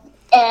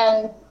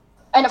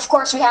and of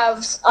course we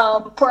have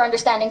poor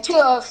understanding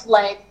too of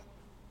the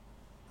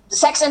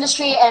sex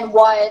industry and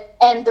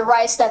the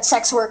rights that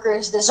sex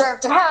workers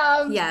deserve to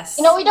have. Yes.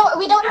 We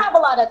don't have a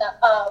lot of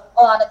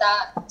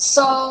that.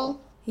 So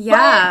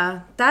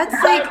yeah, that's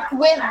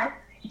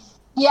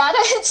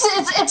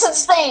it's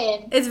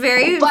insane. It's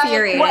very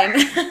infuriating.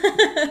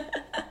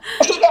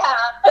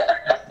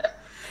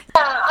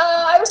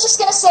 I was just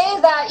gonna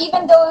say that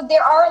even though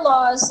there are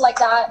laws like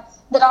that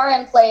are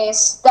in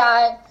place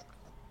that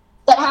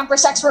hamper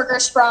sex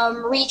workers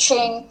from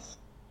reaching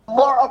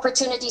more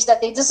opportunities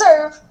that they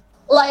deserve,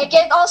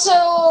 it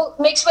also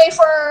makes way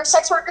for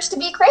sex workers to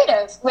be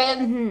creative with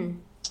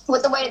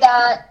the way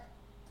that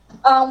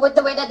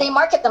they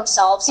market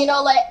themselves. It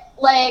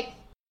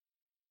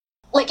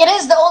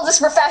is the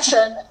oldest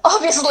profession,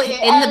 obviously.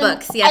 In the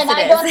books, yes, and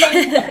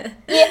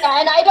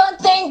I don't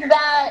think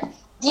that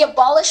the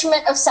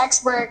abolishment of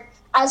sex work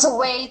as a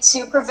way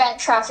to prevent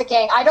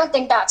trafficking, I don't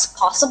think that's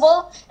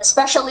possible,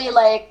 especially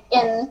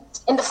in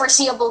the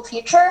foreseeable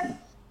future.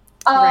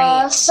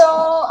 Right. So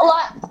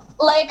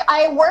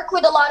I work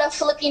with a lot of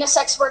Filipino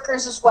sex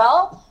workers as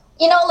well.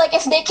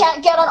 If they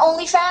can't get on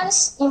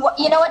OnlyFans,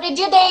 you know what they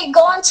do? They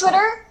go on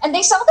Twitter and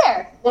they sell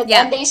there.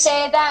 Yeah. And they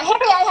say that, hey,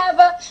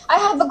 I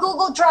have a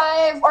Google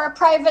Drive or a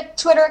private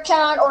Twitter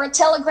account or a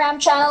Telegram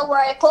channel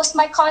where I post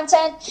my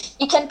content.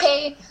 You can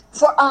pay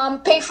for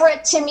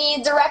it to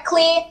me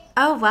directly.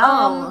 Oh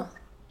wow.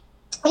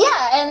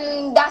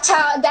 And that's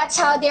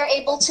how they're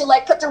able to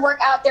put their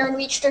work out there and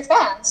reach their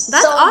fans.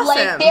 That's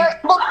awesome.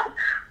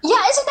 Yeah,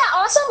 isn't that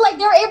awesome?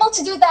 They're able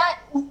to do that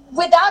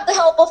without the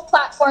help of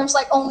platforms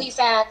like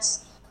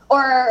OnlyFans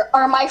or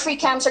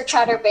MyFreeCams or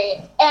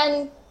Chatterbait.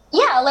 And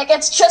yeah,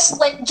 it's just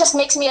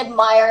makes me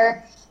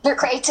admire their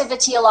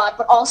creativity a lot,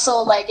 but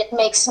also it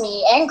makes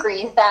me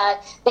angry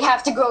that they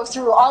have to go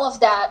through all of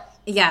that.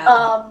 Yeah,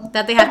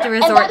 that they have to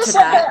resort to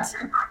that.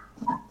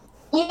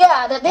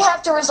 That they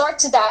have to resort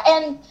to that.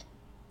 And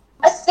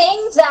a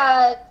thing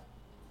that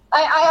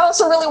I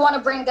also really want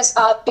to bring this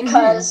up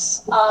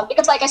because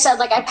like I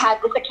said, I've had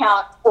this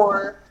account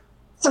for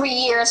 3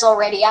 years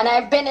already, and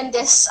I've been in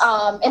this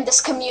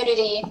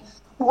community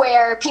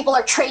where people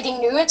are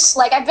trading nudes.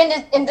 I've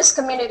been in this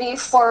community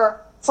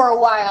for a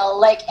while,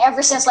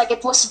 ever since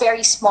it was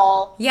very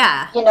small.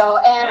 Yeah.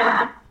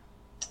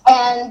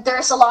 And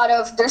there's a lot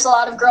of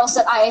girls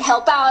that I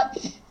help out,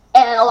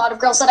 and a lot of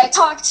girls that I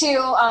talk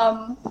to.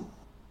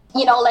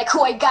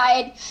 Who I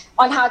guide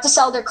on how to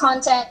sell their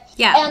content.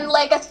 Yeah. And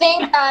a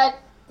thing that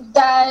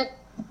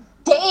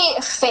they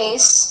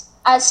face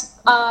as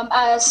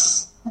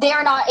they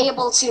are not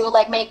able to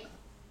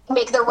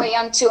make their way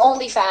onto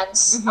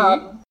OnlyFans.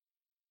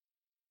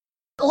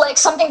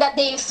 Something that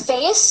they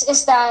face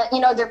is that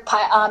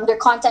their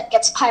content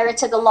gets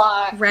pirated a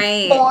lot.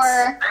 Right.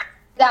 Or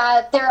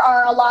that there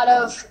are a lot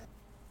of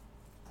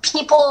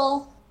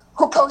people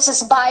who pose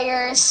as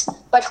buyers,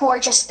 but who are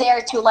just there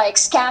to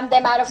scam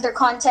them out of their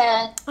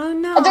content. Oh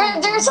no!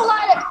 There's a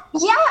lot of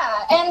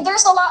and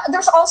there's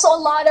also a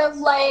lot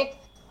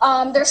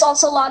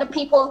of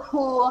people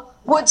who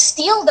would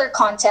steal their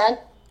content,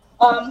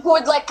 who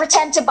would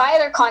pretend to buy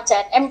their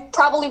content and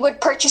probably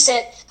would purchase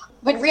it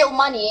with real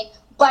money,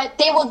 but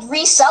they would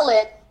resell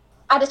it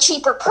at a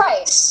cheaper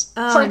price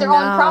for their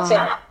own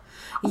profit.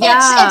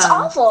 Yeah, it's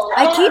awful.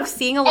 I keep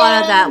seeing a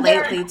lot of that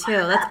lately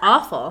too. That's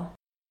awful.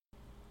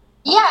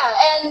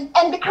 Yeah,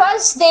 and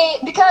because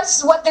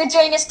what they're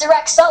doing is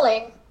direct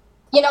selling,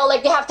 they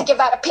have to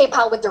give out a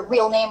PayPal with their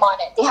real name on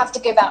it. They have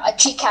to give out a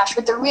GCash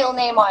with their real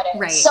name on it.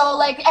 Right.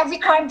 So every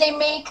time they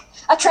make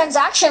a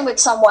transaction with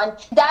someone,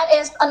 that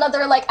is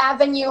another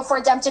avenue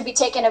for them to be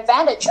taken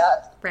advantage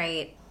of.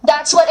 Right.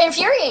 That's what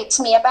infuriates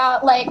me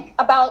about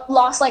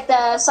laws like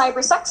the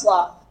cyber sex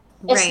law.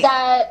 Is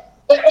that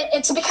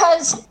it's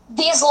because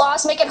these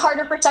laws make it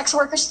harder for sex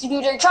workers to do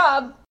their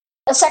job.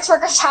 The sex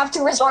workers have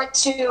to resort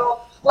to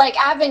like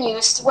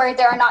avenues where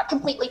they are not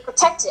completely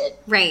protected.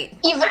 Right.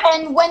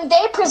 And when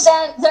they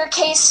present their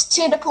case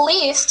to the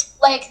police,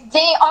 like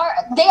they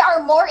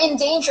are more in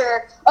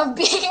danger of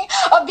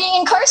being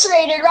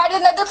incarcerated rather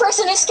than the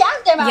person who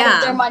scammed them out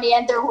of their money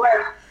and their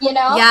work. You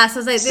know? Yeah. So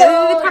it's like they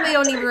probably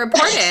don't even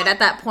report it at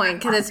that point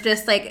because it's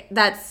just like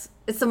it's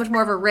so much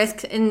more of a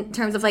risk in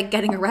terms of like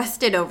getting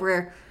arrested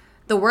over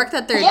the work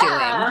that they're doing.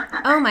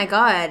 Oh my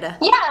god.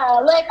 Yeah,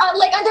 like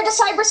under the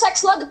cyber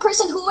sex law, the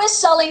person who is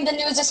selling the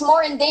nudes is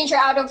more in danger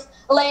out of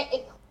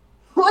like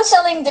who is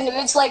selling the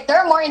nudes. Like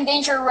they're more in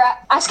danger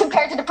as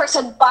compared to the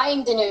person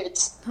buying the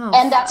nudes,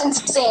 and that's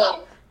insane.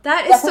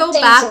 That's so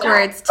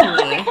backwards to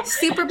me.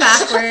 Super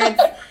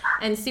backwards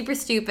and super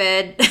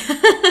stupid.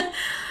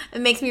 It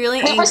makes me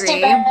really angry.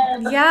 Stupid.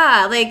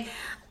 Yeah, like.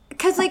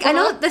 Because, like, I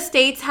know the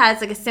States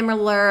has, like, a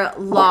similar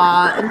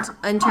law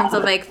in terms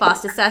of, like,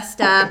 FOSTA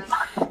SESTA,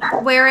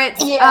 where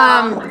it's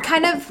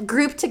kind of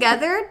grouped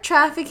together,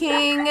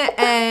 trafficking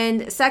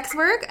and sex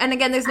work. And,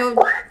 again, there's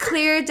no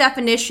clear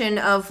definition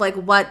of, like,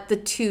 what the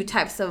two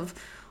types of,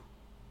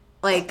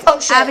 like,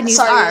 avenues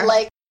are.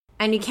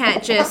 And you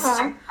can't just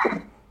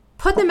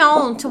put them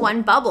all into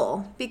one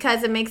bubble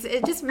because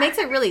it just makes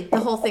it really, the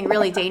whole thing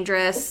really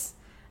dangerous.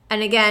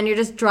 And again, you're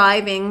just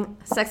driving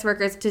sex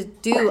workers to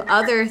do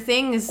other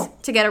things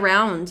to get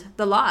around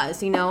the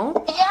laws, you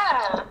know?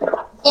 Yeah.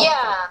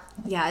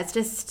 Yeah, it's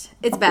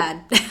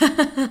bad.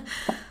 There's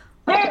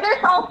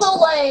also,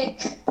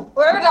 like,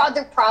 what are the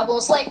other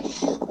problems? Like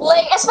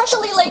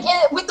especially, like,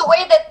 with the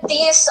way that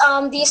these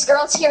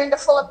girls here in the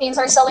Philippines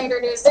are selling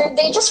their nudes,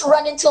 they just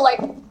run into,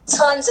 like,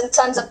 tons and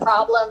tons of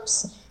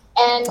problems.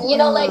 And, you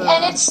know, like,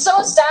 and it's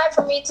so sad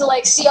for me to,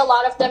 like, see a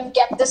lot of them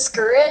get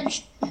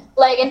discouraged,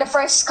 like, in the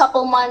first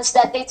couple months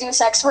that they do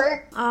sex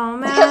work. Oh,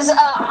 man. Because, and,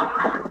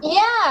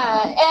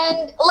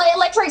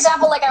 like, for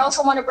example, like, I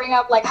also want to bring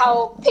up, like,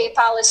 how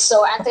PayPal is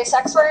so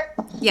anti-sex work.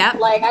 Yeah.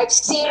 Like, I've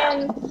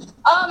seen,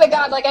 oh, my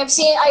God, like, I've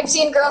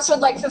seen girls with,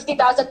 like,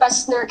 50,000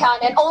 pesos in their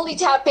account, and only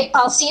to have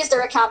PayPal seize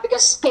their account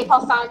because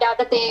PayPal found out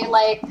that they,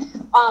 like,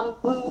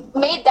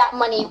 made that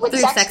money with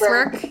sex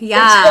work.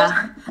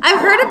 Yeah. I've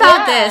heard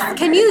about this.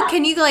 Can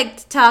you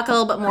like talk a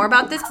little bit more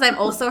about this? Because I've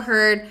also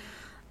heard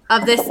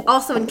of this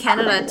also in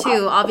Canada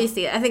too.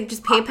 Obviously, I think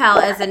just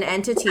PayPal as an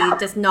entity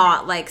does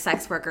not like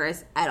sex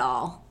workers at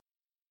all.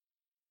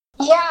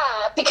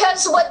 Yeah,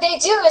 because what they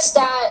do is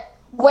that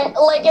when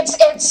like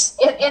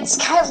it's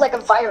kind of like a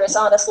virus,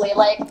 honestly.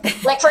 Like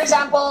for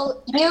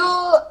example,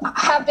 you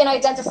have been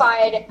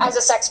identified as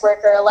a sex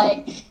worker.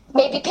 Like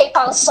maybe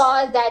PayPal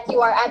saw that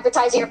you are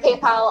advertising your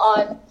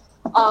PayPal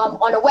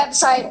on a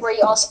website where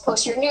you also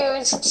post your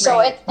nudes, so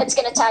it's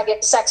going to tag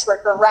it sex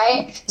worker,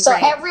 right? So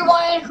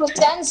everyone who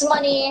sends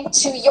money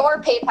to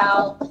your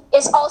PayPal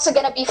is also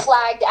going to be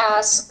flagged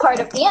as part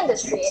of the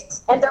industry,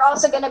 and they're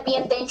also going to be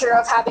in danger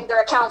of having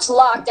their accounts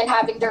locked and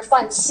having their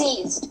funds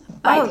seized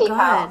by PayPal.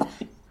 God.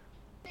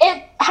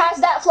 It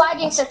has that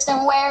flagging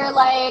system where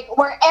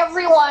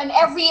every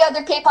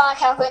other PayPal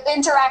account that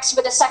interacts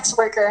with a sex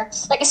worker,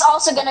 like, is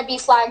also going to be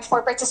flagged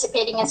for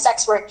participating in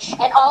sex work,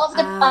 and all of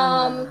the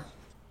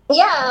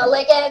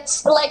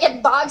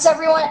it bogs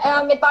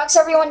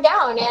everyone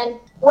down. And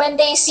when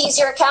they seize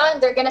your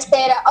account, they're gonna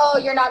say that, oh,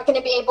 you're not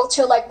gonna be able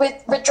to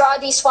withdraw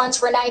these funds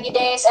for 90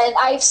 days. And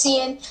I've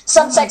seen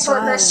some sex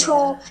workers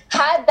who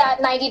had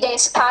that 90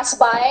 days pass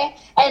by,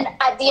 and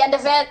at the end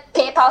of it,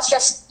 PayPal's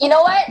just, you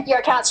know what, your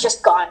account's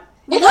just gone.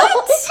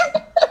 What?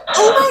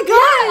 Oh my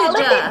god!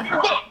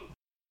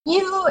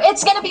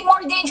 It's going to be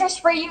more dangerous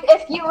for you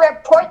if you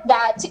report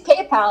that to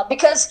PayPal,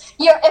 because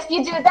if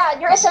you do that,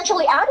 you're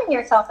essentially outing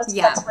yourself as a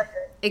sex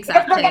worker. Exactly.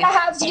 Because they're going to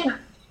have you,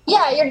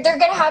 they're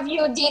going to have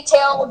you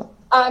detail.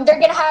 They're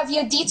going to have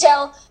you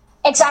detail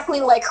exactly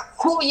like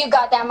who you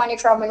got that money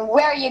from and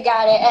where you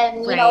got it,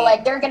 and you know,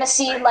 like, they're going to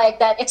see like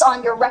that it's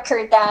on your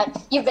record that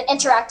you've been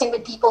interacting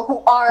with people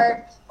who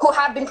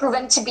have been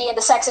proven to be in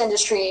the sex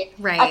industry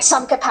at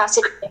some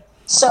capacity.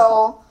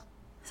 So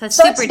that's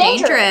super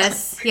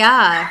dangerous.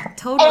 Yeah,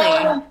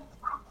 totally.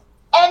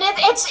 And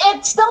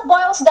it still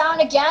boils down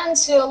again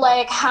to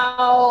like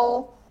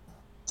how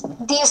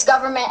these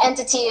government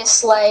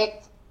entities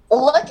like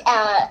look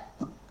at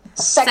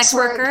sex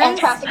work and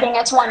trafficking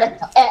as one and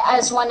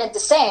the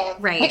same.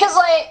 Right. Because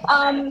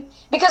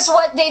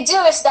what they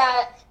do is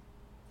that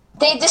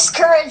they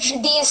discourage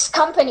these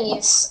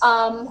companies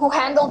who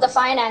handle the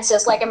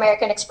finances, like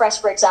American Express,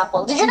 for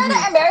example. Did you know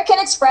that American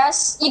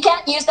Express, you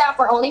can't use that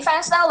for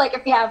OnlyFans now? Like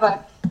if you have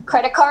a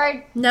credit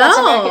card, that's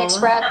American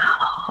Express.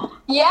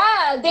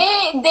 Yeah,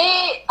 they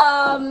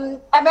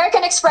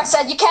American Express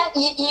said you can't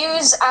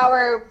use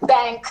our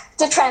bank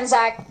to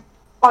transact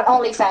on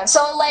OnlyFans.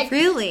 So like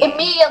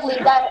immediately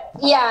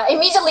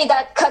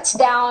that cuts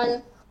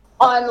down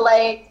on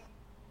like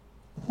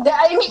the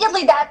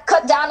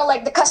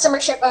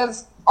customership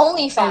of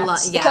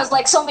OnlyFans because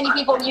like so many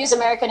people use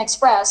American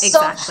Express.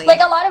 Exactly. So like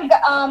a lot of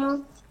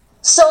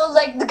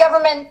the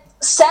government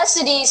says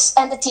to these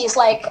entities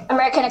like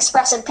American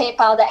Express and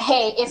PayPal that,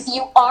 hey, if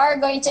you are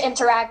going to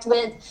interact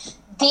with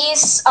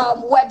these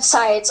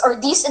websites or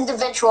these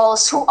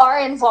individuals who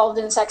are involved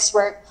in sex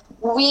work,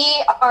 we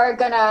are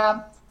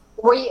gonna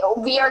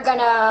we are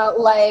gonna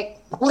like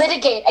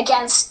litigate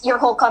against your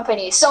whole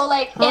company. So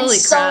like Holy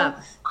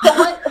crap.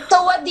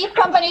 So what these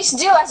companies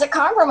do as a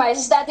compromise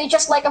is that they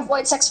just like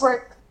avoid sex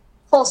work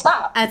full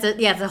stop. As a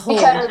whole.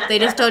 Because- They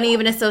just don't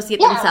even associate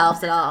Yeah.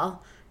 themselves at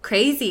all.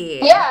 Crazy.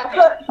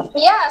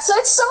 So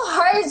it's so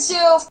hard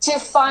to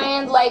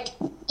find like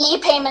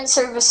e-payment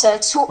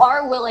services who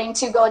are willing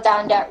to go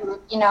down that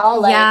route, you know?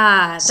 Like,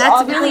 Yeah, so that's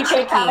obviously really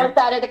tricky. PayPal is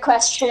out of the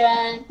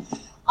question.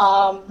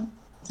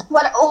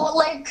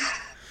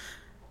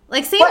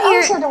 Like same What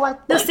here. else are the ones-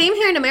 No, same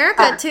here in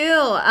America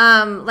too.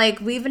 Like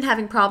we've been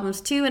having problems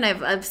too, and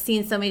I've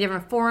seen so many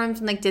different forums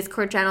and like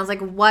Discord channels.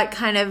 Like, what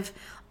kind of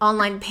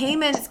online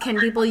payments can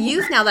people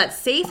use now that's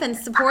safe and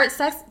support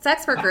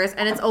sex workers?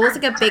 And it's always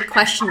like a big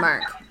question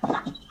mark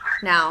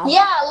now.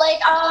 Yeah, like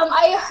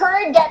I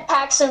heard that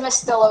Paxum is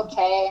still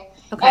okay.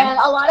 And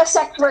a lot of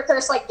sex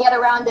workers like get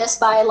around this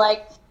by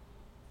like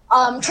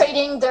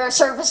trading their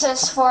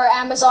services for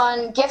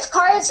Amazon gift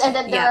cards, and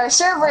then there are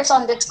servers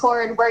on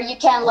Discord where you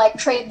can like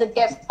trade the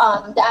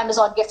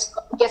Amazon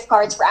gift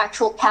cards for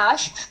actual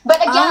cash.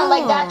 But again,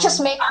 like that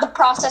just makes the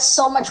process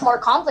so much more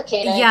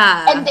complicated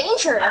and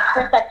dangerous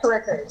for sex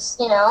workers,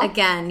 you know?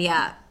 Again,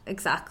 yeah,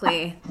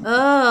 exactly.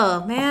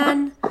 Oh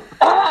man.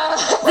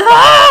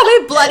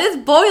 My blood is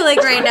boiling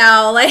right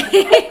now. Like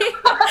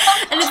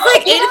and it's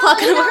like 8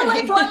 o'clock in the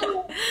morning.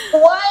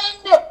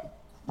 Like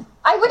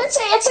I wouldn't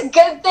say it's a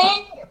good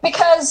thing,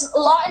 because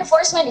law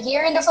enforcement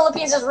here in the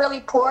Philippines is really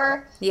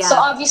poor. Yeah. So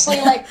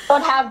obviously, like,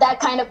 don't have that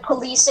kind of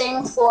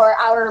policing for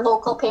our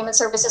local payment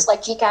services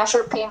like GCash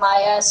or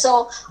PayMaya.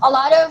 So a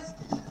lot of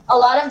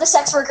the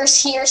sex workers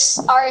here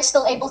are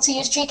still able to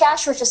use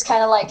GCash, which is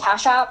kind of like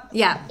Cash App.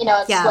 Yeah. You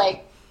know, it's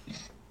like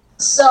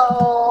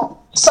so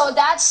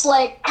that's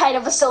like kind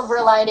of a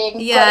silver lining.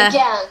 Yeah. But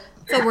again,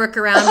 it's a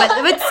workaround,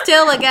 but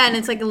still, again,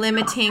 it's like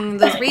limiting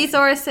those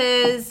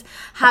resources,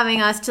 having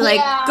us to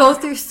like go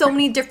through so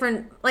many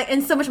different, like,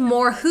 and so much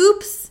more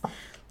hoops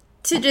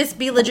to just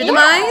be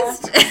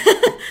legitimized.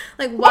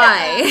 Like,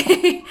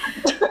 why?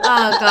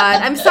 Oh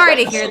God, I'm sorry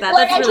to hear that.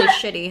 Like, that's really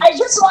shitty. I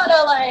just want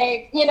to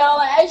like, you know,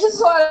 like, I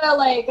just want to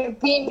like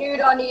be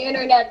nude on the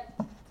internet.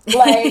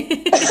 Like,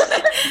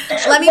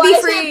 let me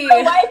be free.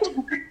 Why is it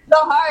so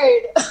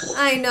hard?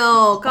 I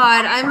know,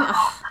 God,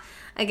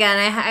 again,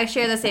 I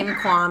share the same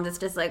qualms. It's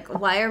just like,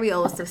 why are we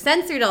always so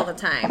censored all the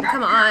time?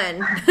 Come on.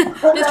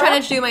 Just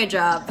trying to do my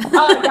job.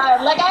 Oh,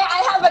 God. Like,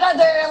 I have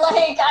another,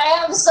 like, I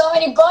have so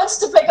many bones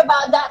to pick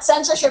about that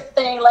censorship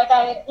thing. Like,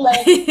 I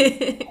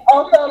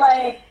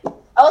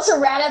also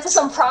ran into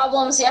some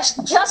problems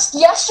just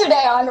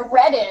yesterday on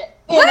Reddit.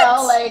 You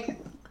know, like.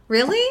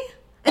 Really?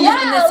 In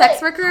the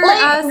sex worker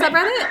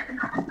subreddit?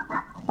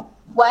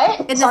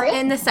 What? Sorry?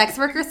 In the sex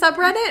worker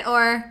subreddit,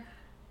 or?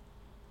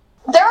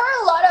 There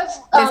are a lot of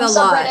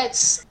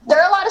subreddits. Lot. There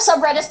are a lot of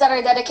subreddits that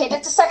are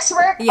dedicated to sex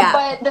work. Yeah.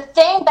 But the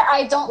thing that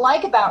I don't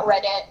like about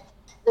Reddit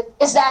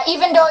is that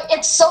even though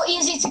it's so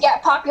easy to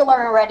get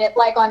popular on Reddit,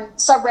 like on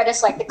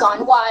subreddits like the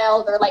Gone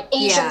Wild or like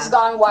Asians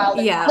Gone Wild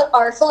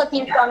or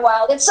Philippines Gone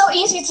Wild, it's so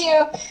easy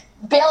to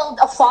build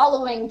a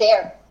following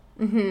there.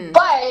 Mm-hmm.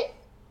 But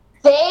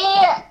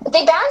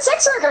they ban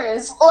sex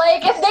workers.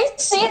 Like, if they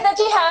see that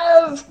you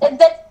have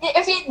that,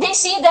 they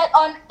see that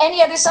on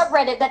any other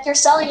subreddit that you're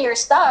selling your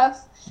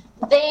stuff,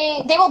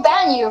 they will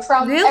ban you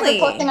from ever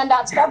posting on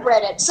that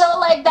subreddit. So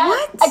like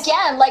that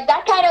again, like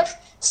that kind of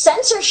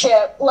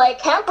censorship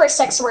like hampers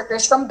sex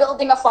workers from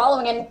building a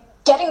following and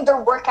getting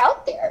their work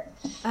out there.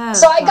 Oh,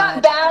 so I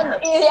got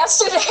banned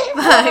yesterday.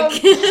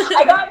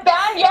 I got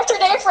banned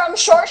yesterday from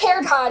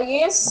short-haired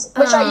hotties,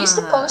 which I used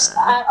to post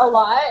at a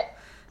lot.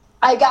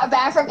 I got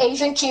banned from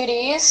Asian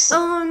cuties.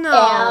 Oh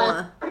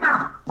no.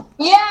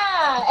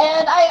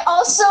 And I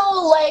also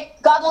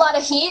like got a lot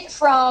of heat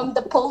from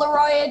the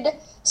Polaroid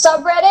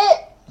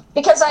subreddit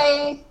because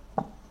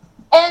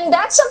and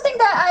that's something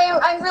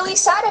that I'm really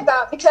sad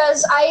about,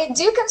 because I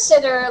do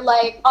consider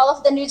like all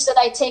of the nudes that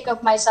I take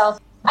of myself.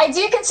 I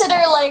do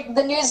consider like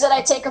the nudes that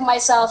I take of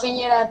myself and,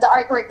 you know, the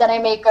artwork that I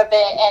make of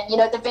it and, you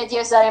know, the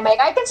videos that I make.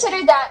 I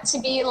consider that to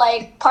be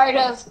like part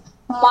of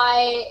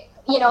my,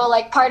 you know,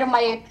 like part of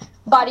my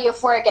body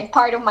of work and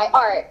part of my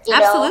art, you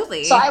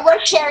Absolutely. know? So I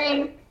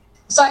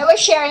was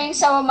sharing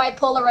some of my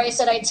Polaroids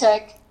that I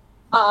took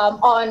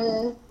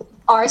on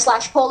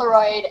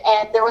r/Polaroid,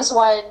 and there was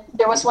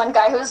one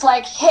guy who was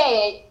like,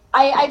 hey,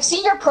 I've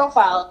seen your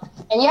profile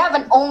and you have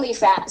an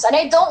OnlyFans and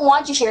I don't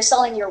want you here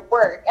selling your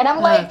work. And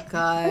I'm like,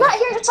 God. I'm not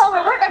here to sell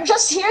my work, I'm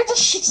just here to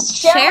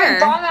share my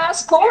bomb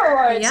ass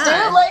Polaroids,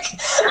 dude. Like,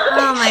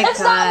 oh my it's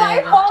not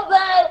my fault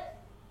that,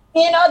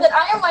 you know, that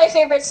I am my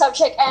favorite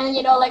subject, and,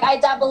 you know, like, I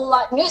dabble a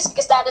lot in news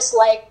because that is,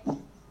 like,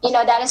 you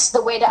know, that is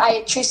the way that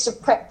I choose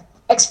to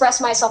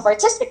express myself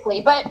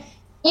artistically. But,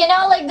 you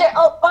know, like,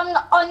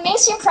 on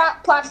mainstream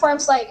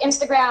platforms like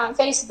Instagram,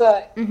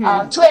 Facebook,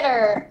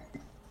 Twitter,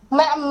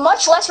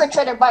 much less for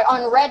Twitter, but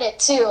on Reddit,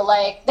 too,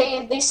 like,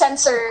 they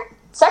censor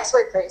sex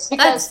workers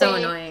because that's so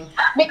annoying.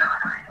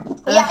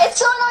 Yeah, it's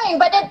so annoying,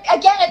 but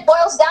it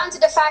boils down to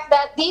the fact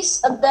that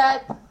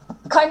the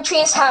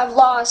countries have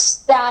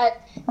laws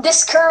that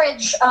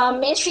discourage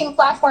mainstream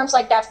platforms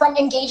like that from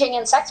engaging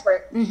in sex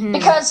work.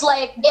 Because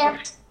like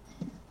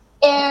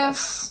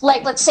if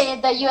like let's say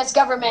the U.S.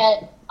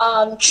 government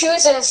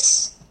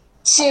chooses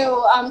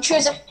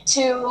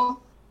to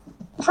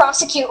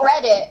prosecute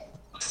Reddit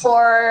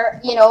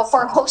for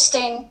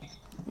hosting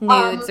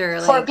nudes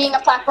or like, for being a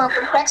platform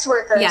for sex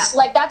workers,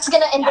 like that's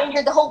gonna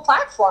endanger the whole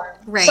platform.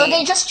 Right. So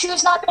they just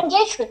choose not to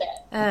engage with it.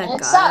 And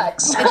it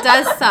sucks. It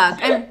does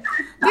suck. And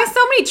there's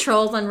so many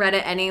trolls on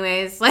Reddit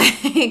anyways.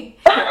 Like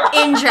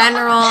in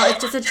general, it's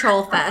just a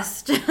troll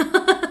fest.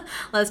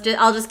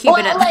 I'll just keep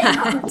it at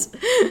that.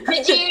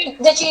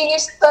 Did you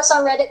used to post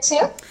on Reddit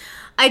too?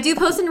 I do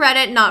post in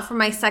Reddit, not for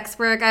my sex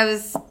work.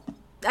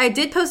 I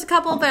did post a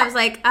couple, but I was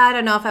like, I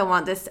don't know if I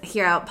want this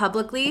here out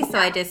publicly. So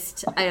I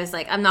was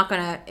like, I'm not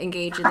going to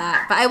engage in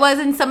that. But I was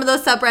in some of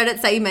those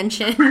subreddits that you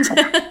mentioned. So,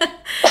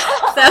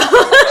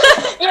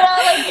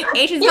 like,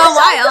 Asians Gone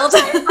Wild.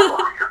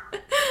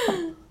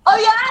 Oh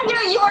yeah,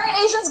 you were in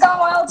Asians Gone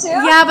Wild too?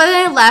 Yeah, but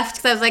then I left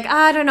because I was like,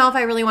 I don't know if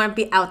I really want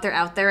to be out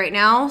there right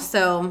now.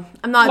 So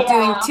I'm not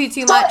doing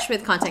too much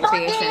with content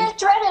creation. What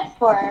do you Reddit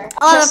for?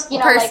 A lot of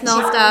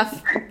personal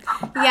stuff.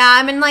 Yeah,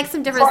 I'm in like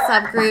some different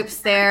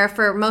subgroups there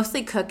for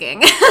mostly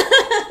cooking.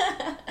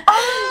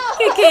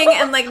 Cooking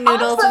and like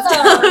noodles and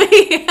stuff.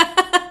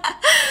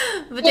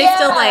 But they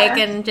still like,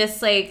 and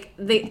just like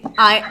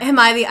am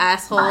I the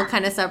asshole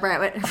kind of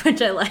subreddit,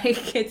 which I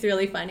like. It's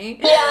really funny.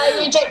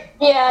 You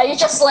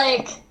just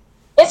like,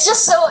 it's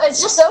just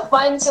so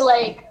fun to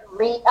like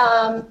read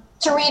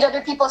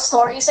other people's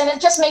stories, and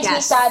it just makes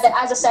me sad that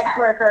as a sex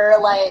worker,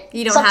 like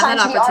you don't have that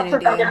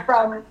opportunity.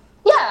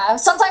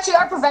 Sometimes we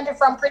are prevented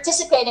from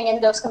participating in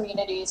those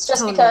communities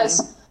just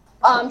because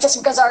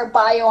our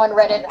bio on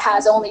Reddit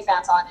has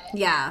OnlyFans on it.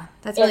 Yeah,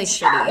 that's really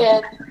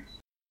shitty.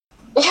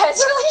 It's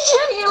really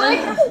shitty.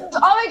 Like, oh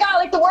my god,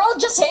 like the world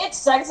just hates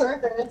sex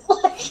workers.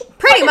 Like,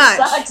 pretty much.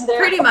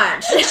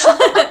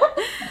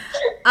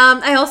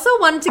 I also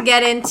wanted to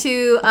get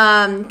into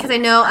because I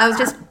know I was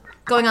just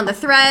going on the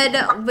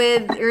thread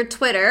with your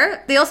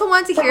Twitter. They also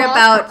wanted to hear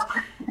about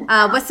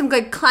what's some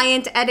good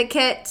client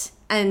etiquette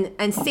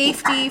and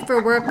safety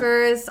for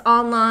workers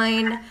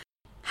online.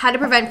 How to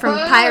prevent from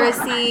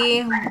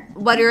piracy.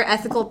 What are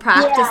ethical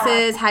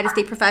practices? How to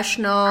stay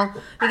professional.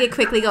 We could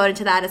quickly go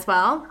into that as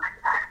well.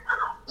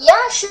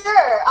 Yeah,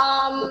 sure.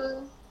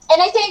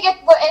 And I think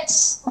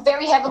it's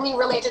very heavily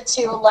related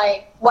to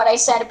like what I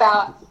said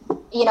about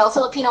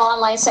Filipino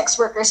online sex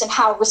workers and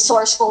how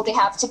resourceful they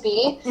have to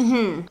be.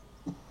 Mm-hmm.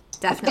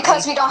 Definitely.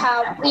 Because we don't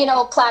have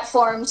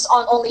platforms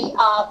on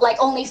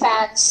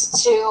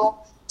OnlyFans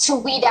to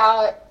weed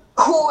out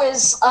who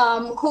is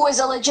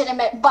a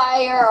legitimate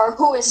buyer or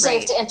who is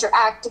safe to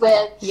interact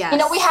with. Yes.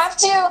 We have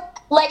to,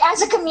 like,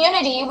 as a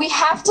community, we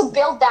have to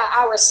build that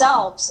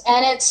ourselves,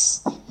 and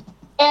it's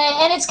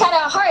kind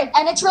of hard,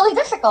 and it's really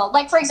difficult.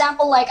 Like, for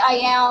example, like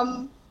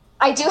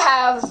I do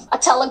have a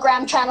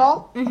Telegram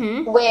channel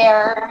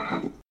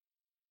where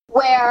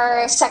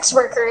sex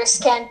workers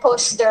can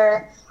post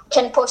their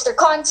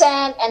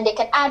content and they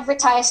can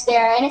advertise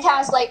there, and it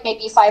has like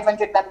maybe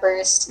 500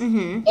 members,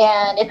 and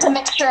it's a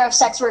mixture of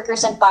sex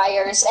workers and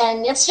buyers,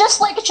 and it's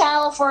just like a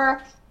channel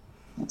for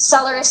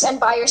sellers and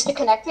buyers to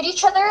connect with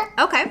each other.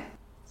 Okay.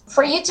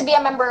 For you to be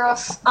a member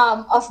of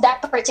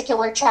that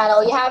particular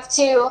channel, you have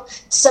to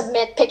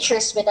submit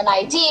pictures with an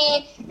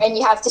ID, and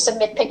you have to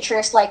submit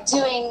pictures like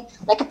doing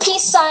like a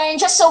peace sign,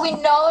 just so we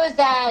know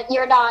that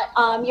you're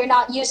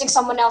not using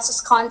someone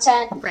else's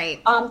content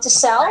to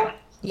sell.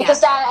 Yeah.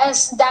 Because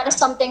that is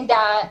something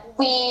that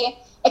we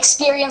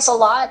experience a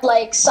lot.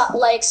 Like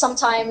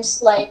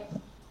sometimes like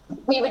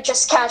we would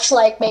just catch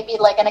like maybe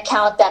like an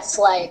account that's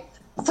like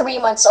 3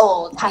 months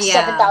old, has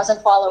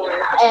 7,000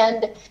 followers,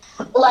 and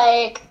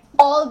like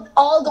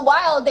all the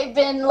while they've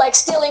been like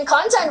stealing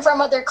content from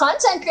other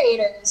content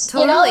creators.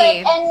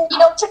 Totally.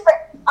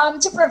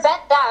 To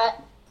prevent that,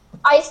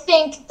 I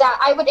think that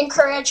I would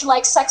encourage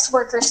like sex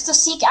workers to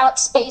seek out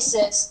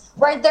spaces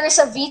where there's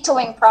a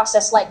vetoing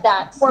process like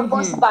that for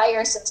both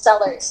buyers and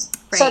sellers,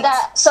 so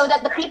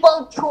that the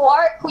people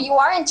who you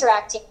are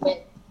interacting with,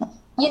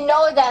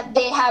 that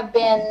they have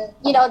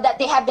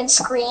been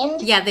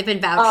screened. Yeah, they've been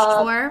vouched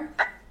for.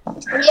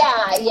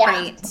 Yeah.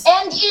 Right.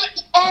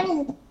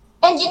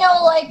 And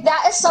like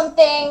that is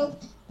something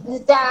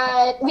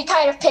that we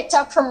kind of picked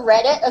up from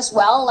Reddit as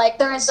well. Like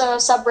there is a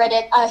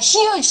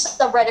huge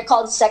subreddit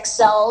called Sex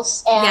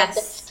Cells, and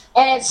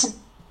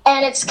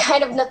it's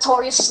kind of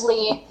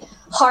notoriously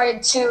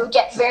hard to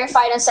get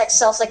verified on Sex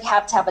Cells. Like you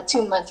have to have a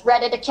 2-month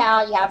Reddit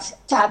account, you have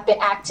to have been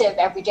active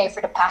every day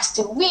for the past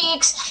 2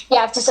 weeks, you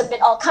have to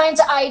submit all kinds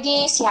of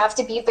IDs, you have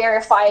to be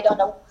verified on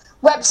a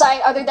website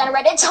other than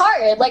Reddit. It's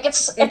hard. Like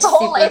it's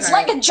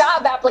like a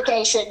job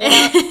application.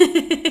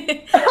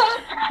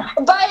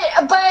 But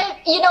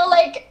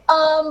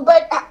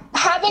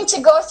having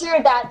to go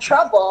through that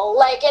trouble,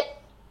 like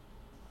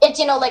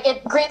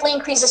it greatly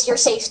increases your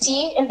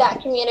safety in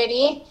that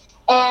community,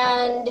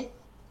 and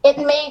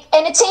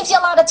it saves you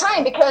a lot of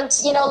time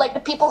because, you know, like the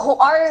people who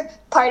are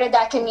part of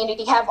that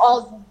community have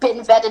all been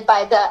vetted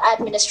by the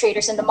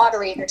administrators and the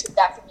moderators of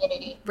that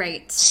community.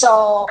 Right.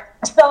 So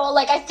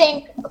like I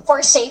think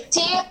for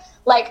safety,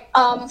 like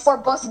for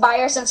both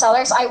buyers and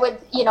sellers, I would,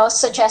 you know,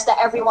 suggest that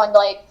everyone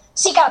like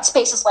seek out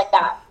spaces like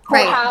that who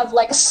have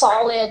like a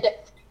solid,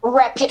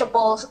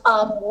 reputable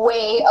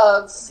way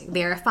of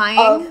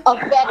verifying, of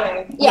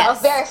vetting,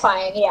 of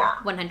verifying,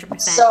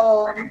 100%.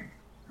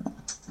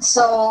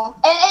 So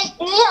and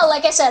you know,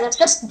 like I said, it's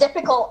just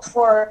difficult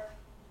for,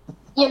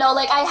 you know,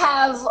 like I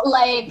have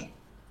like,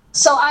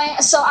 so I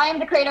am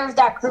the creator of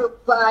that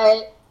group,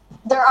 but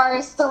there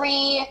are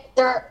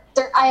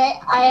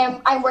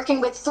I'm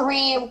working with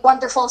 3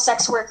 wonderful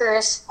sex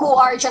workers who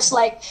are just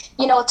like,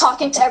 you know,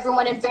 talking to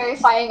everyone and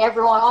verifying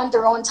everyone on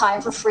their own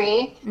time for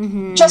free,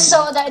 just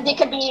so that they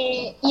can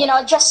be, you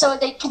know, just so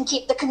they can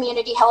keep the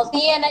community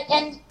healthy and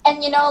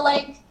you know,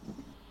 like,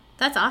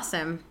 that's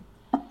awesome.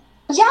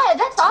 Yeah,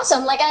 that's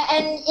awesome. Like,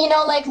 and you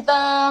know, like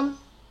the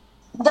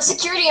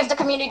security of the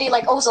community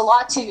like owes a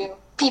lot to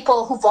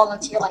people who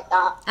volunteer like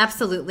that.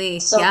 Absolutely.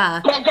 So,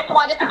 yeah. I just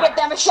wanted to give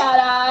them a shout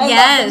out.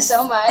 Yes. I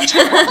love them so much.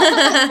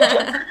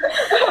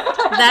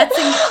 That's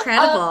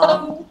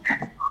incredible.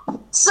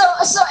 So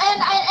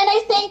and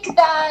I think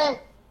that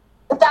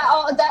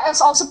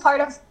is also part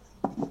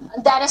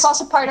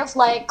of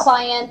like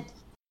client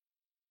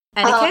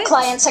etiquette.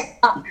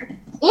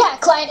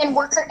 Client and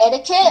worker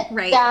etiquette.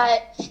 Right.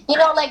 That, you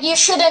know, like you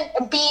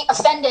shouldn't be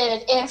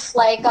offended if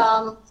like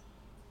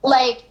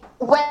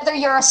whether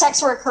you're a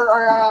sex worker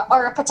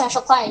or a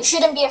potential client, you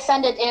shouldn't be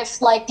offended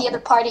if like the other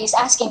party is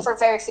asking for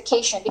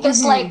verification,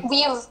 because like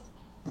we've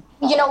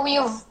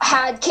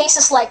had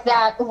cases like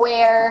that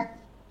where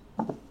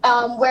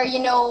you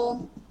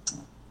know,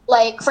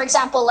 like for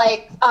example,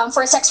 like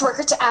for a sex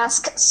worker to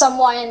ask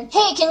someone,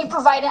 hey, can you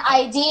provide an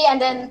ID, and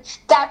then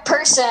that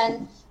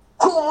person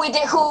who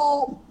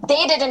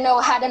they didn't know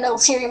had an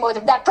ulterior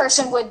motive, that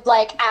person would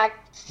like act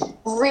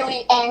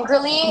really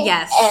angrily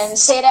and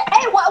say that,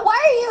 hey,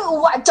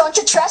 don't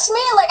you trust me?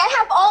 Like, I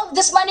have all of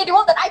this money in the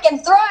world that I can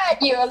throw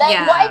at you.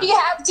 Like, why do you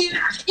have to,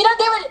 you know,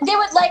 they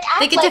would like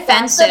act like that. They get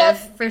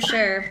defensive, for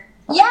sure.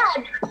 Yeah,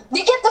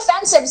 they get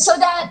defensive, so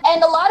that,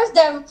 and a lot of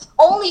them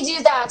only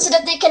do that so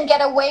that they can get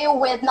away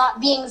with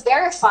not being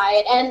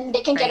verified, and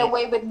they can get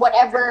away with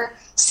whatever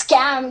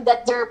scam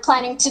that they're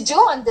planning to do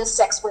on this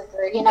sex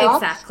worker, you know?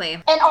 Exactly.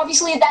 And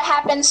obviously that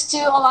happens to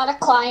a lot of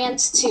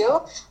clients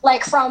too,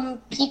 like from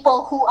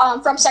people who,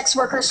 from sex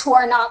workers who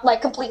are not like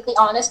completely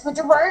honest with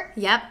their work.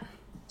 Yep.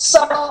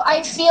 So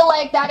I feel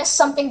like that is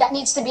something that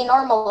needs to be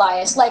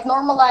normalized, like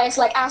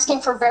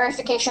asking for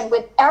verification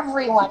with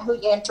everyone who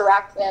you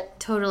interact with.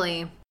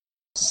 Totally.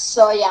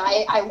 So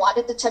yeah, I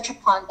wanted to touch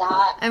upon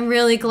that. I'm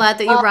really glad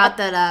that you brought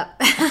that up.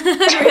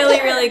 I'm really,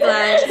 really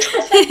glad.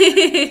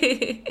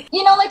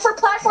 You know, like for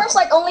platforms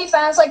like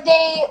OnlyFans, like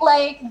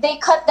they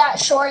cut that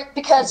short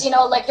because, you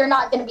know, like you're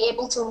not going to be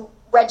able to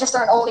register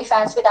on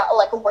OnlyFans without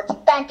like a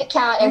working bank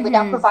account and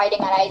without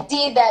providing an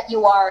ID that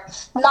you are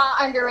not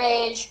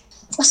underage.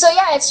 So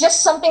yeah, it's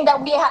just something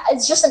that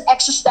it's just an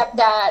extra step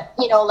that,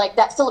 you know, like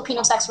that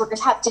Filipino sex workers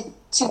have to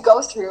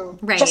go through,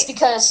 just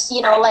because, you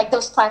know, like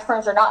those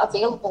platforms are not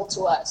available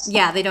to us.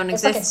 Yeah, they don't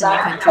exist in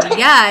the country.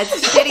 Yeah,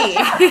 it's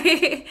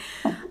shitty.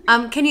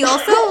 Can you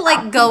also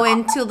like go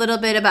into a little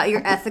bit about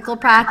your ethical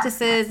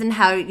practices and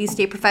how you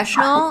stay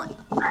professional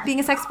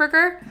being a sex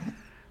worker?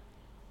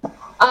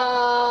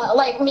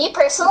 Like me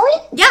personally?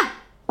 Yeah.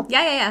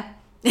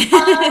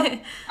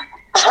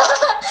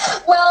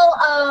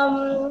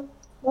 Well,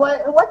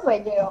 what do I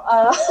do?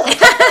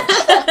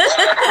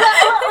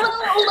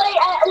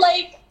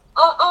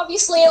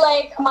 Obviously,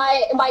 like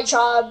my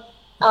job,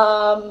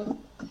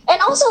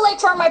 and also like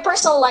for my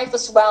personal life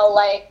as well.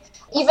 Like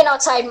even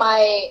outside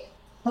my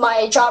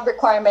job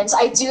requirements,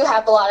 I do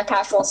have a lot of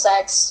casual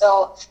sex.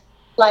 So,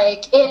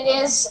 like it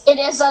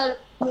is a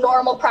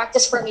normal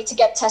practice for me to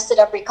get tested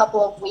every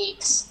couple of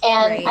weeks,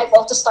 and I've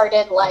also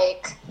started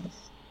like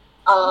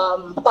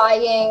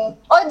buying.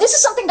 Oh, this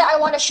is something that I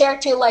want to share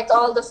to like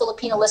all the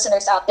Filipino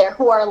listeners out there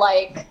who are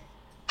like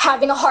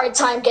having a hard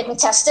time getting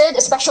tested,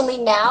 especially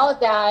now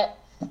that,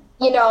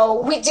 you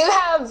know, we do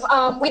have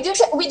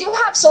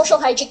social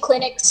hygiene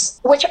clinics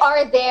which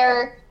are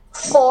there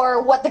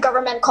for what the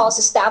government calls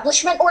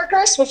establishment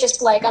workers, which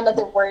is like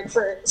another word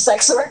for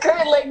sex worker.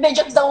 Like they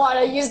just don't want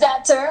to use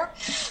that term,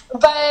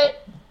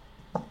 but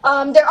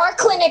there are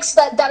clinics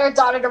that are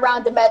dotted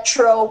around the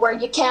metro where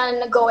you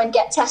can go and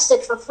get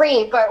tested for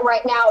free. But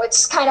right now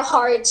it's kind of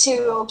hard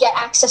to get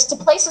access to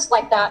places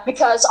like that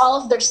because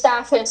all of their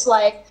staff is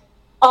like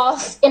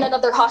off in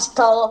another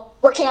hospital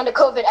working on the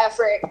COVID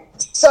effort.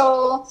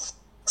 So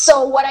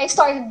what I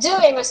started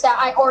doing was that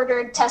I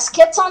ordered test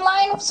kits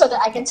online so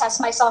that I can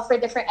test myself for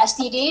different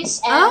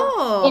STDs.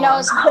 And, you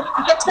know,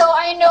 just so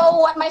I know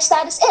what my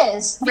status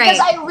is.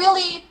 Because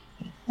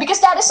because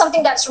that is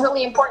something that's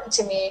really important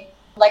to me.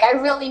 Like I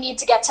really need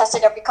to get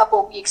tested every couple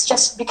of weeks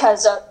just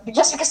because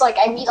like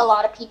I meet a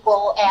lot of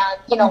people and,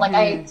 you know, like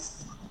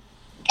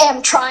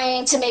am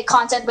trying to make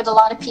content with a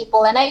lot of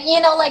people, and I,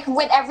 like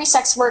with every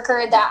sex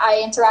worker that I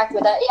interact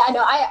with, I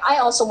know I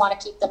also want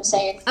to keep them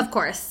safe. Of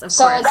course.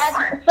 So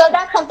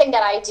that's something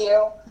that I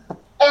do.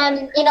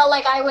 And,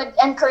 like, I would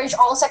encourage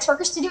all sex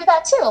workers to do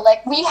that too.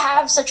 Like, we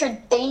have such a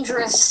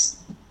dangerous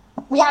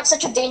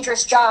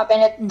job,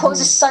 and it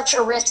poses such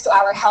a risk to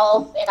our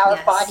health and our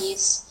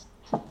bodies.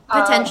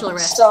 Potential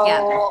risk.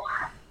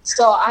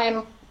 So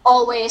I'm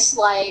always,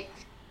 like,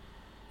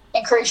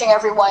 encouraging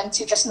everyone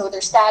to just know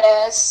their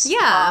status.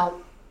 Yeah.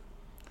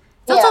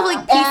 It's also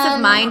like peace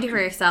of mind for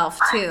yourself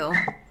too.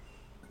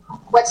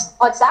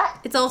 What's that?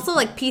 It's also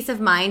like peace of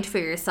mind for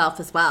yourself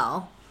as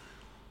well.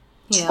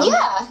 Yeah.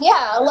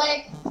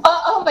 Like,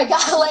 oh my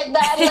god, like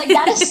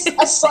that is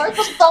a source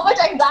of so much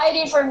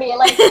anxiety for me.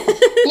 Like,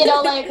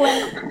 like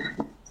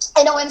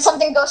when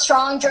something goes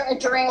wrong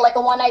during like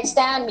a one night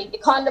stand, maybe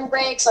condom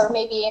breaks, or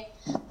maybe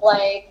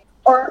like.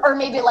 Or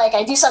maybe like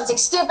I do something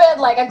stupid,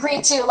 like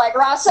agree to like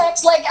raw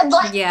sex, like oh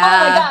my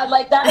god,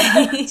 like that.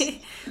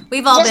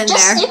 We've all been there.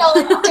 Just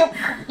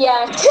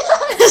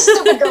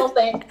stupid girl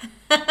thing.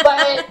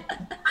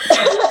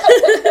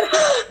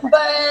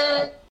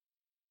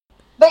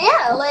 But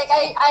yeah, like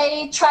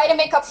I try to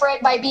make up for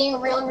it by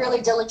being really, really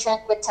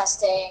diligent with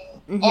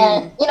testing,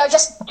 and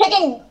just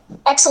taking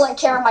excellent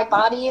care of my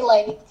body.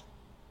 Like,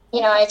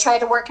 I try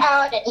to work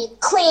out and eat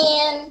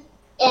clean,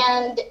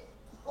 and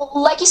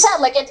like you said,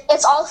 like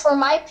it's all for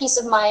my peace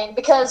of mind,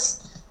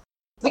 because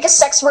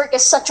sex work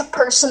is such a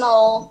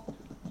personal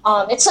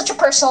it's such a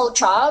personal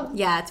job.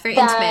 Yeah, it's very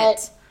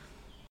intimate.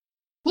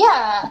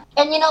 Yeah,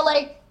 and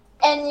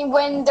and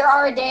when there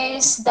are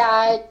days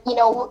that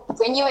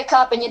when you wake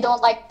up and you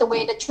don't like the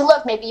way that you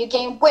look, maybe you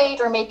gain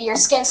weight, or maybe your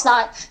skin's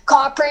not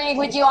cooperating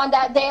with you on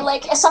that day,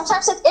 like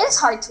sometimes it is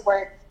hard to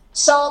work.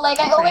 So, like,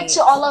 I owe it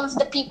to all of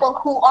the people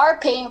who are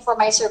paying for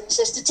my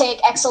services to take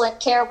excellent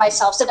care of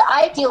myself, so that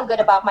I feel good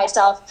about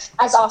myself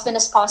as often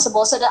as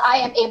possible, so that I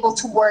am able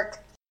to work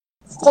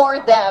for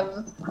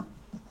them.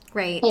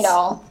 Right.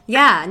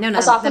 Yeah, no,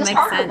 that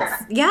makes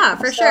sense. Yeah,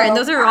 for sure. And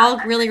those are all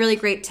really, really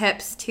great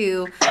tips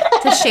to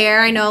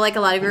share. I know, like,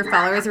 a lot of your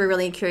followers were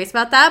really curious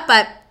about that,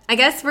 but I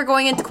guess we're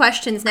going into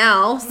questions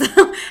now,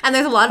 and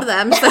there's a lot of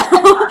them, so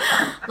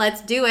let's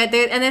do it.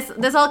 And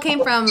this all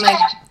came from, like,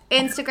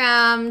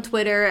 Instagram,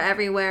 Twitter,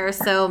 everywhere.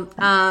 So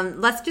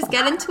let's just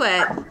get into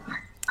it.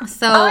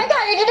 So, oh my god,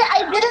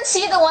 I didn't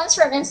see the ones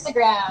from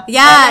Instagram.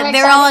 Yeah,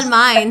 they're all on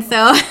mine.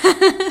 So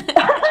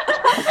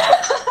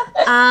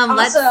awesome.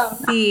 Let's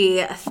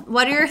see.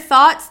 What are your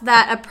thoughts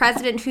that a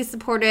president who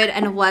supported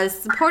and was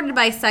supported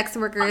by sex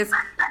workers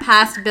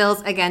passed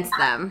bills against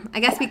them? I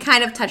guess we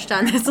kind of touched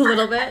on this a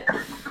little bit.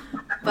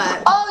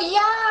 But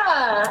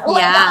I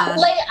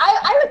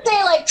would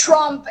say like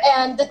Trump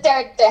and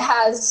Duterte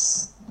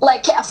has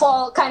like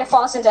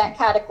falls into that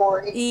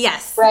category.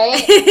 Yes.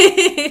 Right?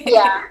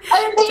 Yeah.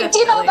 Do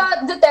you know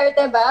about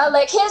Duterte ba?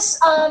 Like his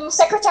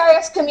Secretary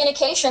of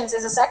Communications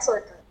is a sex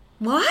worker.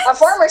 What? A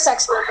former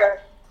sex worker.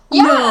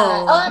 Yeah.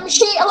 No.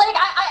 She like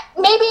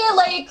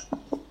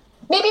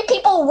maybe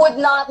people would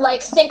not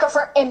like think of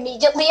her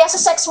immediately as a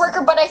sex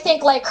worker, but I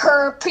think like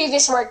her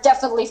previous work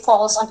definitely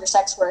falls under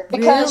sex work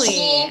because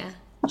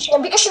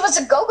because she was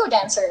a go-go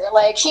dancer.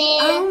 Like she.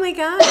 Oh my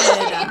god!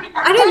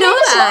 I didn't know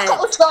that.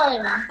 Maka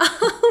Uson.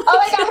 Oh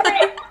my god!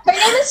 Her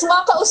name is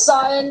Maka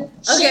Uson.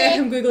 Okay,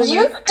 I'm googling. She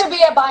used to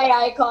be a bi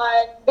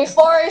icon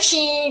before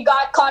she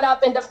got caught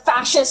up in the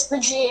fascist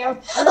regime.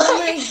 Oh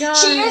my god!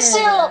 She used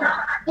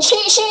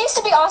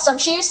to be awesome.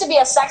 She used to be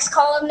a sex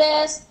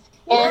columnist,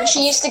 and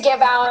she used to give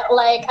out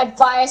like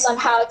advice on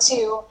how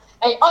to.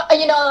 Like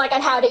on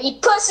how to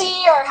eat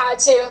pussy, or how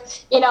to,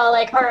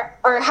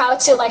 or how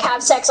to like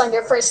have sex on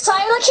your first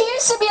time. Like she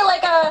used to be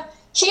like a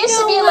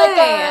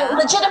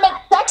legitimate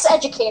sex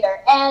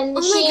educator, and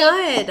she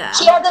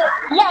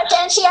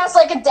has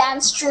like a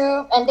dance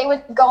troupe, and they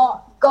would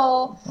go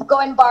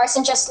in bars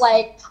and just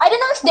like I don't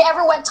know if they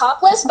ever went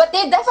topless, but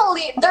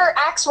their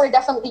acts were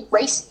definitely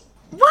racy.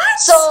 What?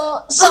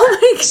 So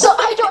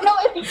I don't know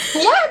if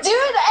dude,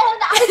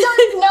 and I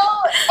don't know.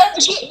 And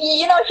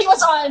she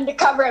was on the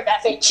cover of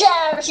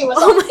FHM. She was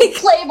on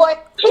Playboy.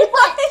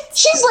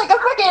 She's like a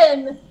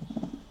freaking.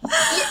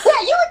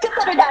 Yeah, you would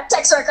consider that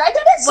sex worker. I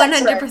think it's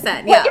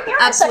 100%. Yeah,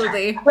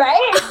 absolutely.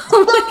 Right.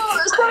 So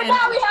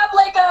now we have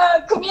like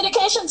a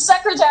communications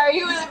secretary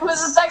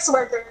who's a sex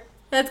worker.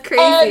 That's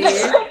crazy.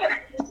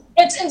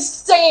 It's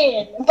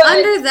insane. But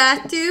under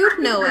that dude,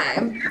 no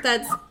way.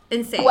 That's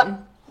insane.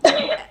 What?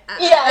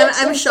 Yeah,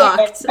 I'm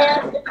shocked.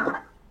 And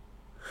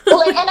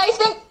I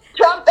think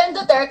Trump and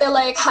Duterte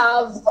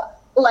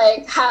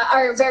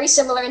are very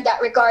similar in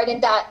that regard,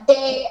 in that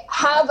they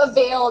have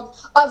availed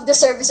of the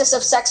services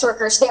of sex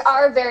workers. They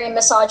are very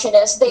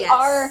misogynist. They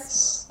are,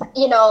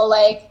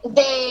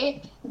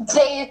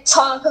 they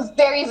talk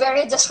very,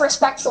 very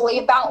disrespectfully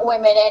about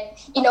women and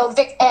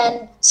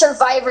and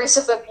survivors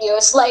of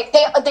abuse. Like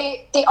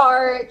they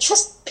are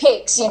just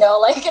pigs,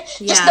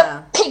 just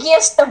the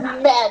piggiest of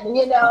men,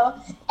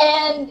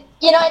 And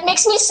it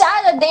makes me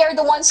sad that they are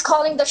the ones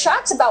calling the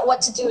shots about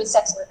what to do with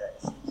sex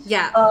workers.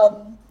 Yeah.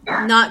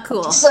 Not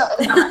cool. So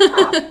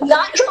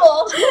not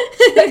cool.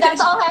 But that's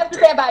all I have to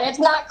say about it. It's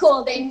not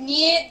cool. They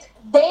need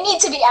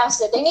to be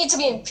ousted. They need to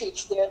be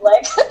impeached, dude.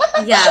 Like,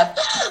 yeah,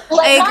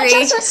 like I not agree.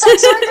 just for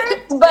sex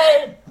workers,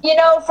 but you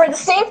know, for the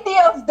safety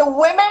of the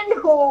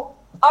women who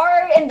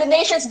are in the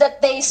nations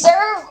that they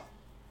serve.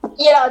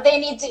 You know, they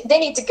need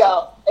to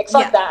go. Like,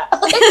 fuck that.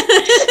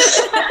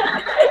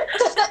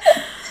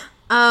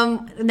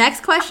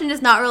 Next question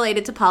is not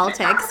related to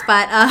politics,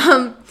 but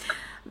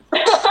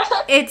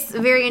it's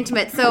very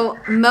intimate. So,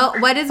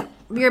 what is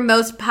your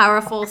most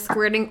powerful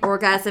squirting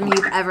orgasm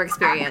you've ever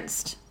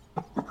experienced?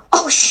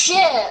 Oh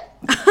shit!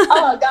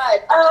 Oh god.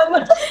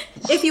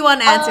 If you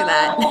want to answer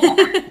that.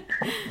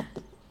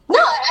 No,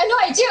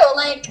 I do.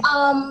 Like,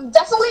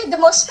 definitely the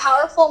most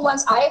powerful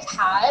ones I've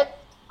had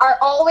are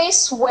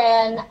always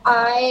when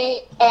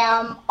I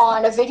am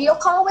on a video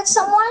call with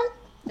someone.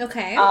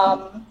 Okay.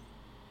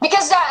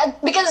 Because I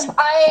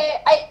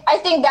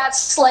think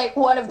that's like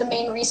one of the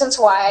main reasons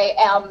why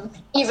I am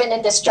even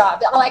in this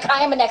job. Like,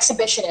 I am an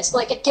exhibitionist.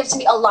 Like, it gives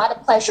me a lot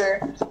of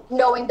pleasure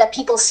knowing that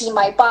people see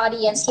my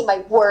body and see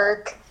my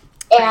work,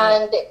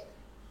 and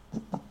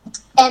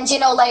you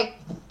know, like,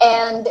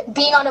 and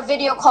being on a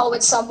video call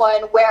with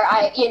someone where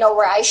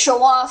I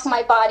show off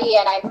my body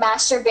and I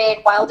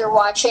masturbate while they're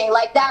watching,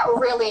 like, that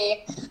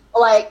really,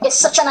 like, is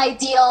such an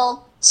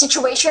ideal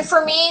situation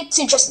for me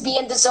to just be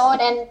in the zone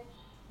and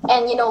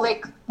you know,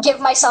 like, give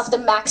myself the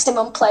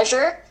maximum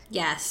pleasure.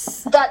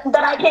 Yes. That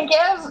I can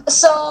give.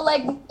 So,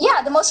 like,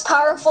 yeah, the most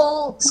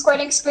powerful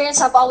squirting experience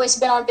have always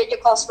been on video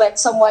calls when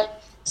someone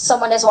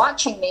is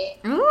watching me.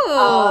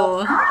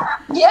 Ooh.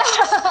 Yeah.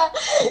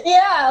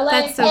 Yeah,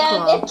 like, that's so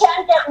and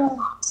cool.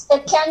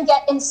 it can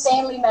get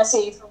insanely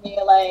messy for me,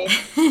 like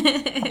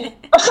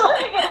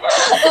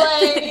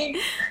like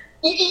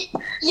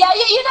yeah,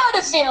 you know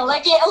the feel.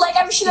 Like, yeah, like,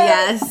 I'm sure.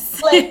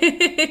 Yes. Like,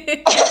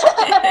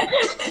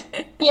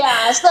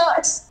 yeah, so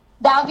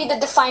that would be the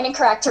defining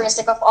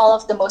characteristic of all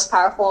of the most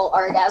powerful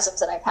orgasms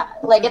that I've had.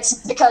 Like, it's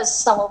because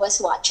someone was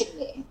watching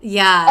me.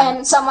 Yeah.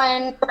 And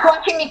someone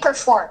watching me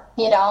perform,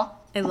 you know?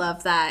 I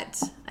love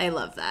that.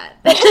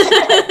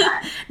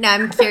 Now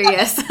I'm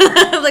curious.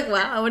 I'm like,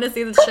 wow, I want to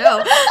see the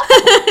show.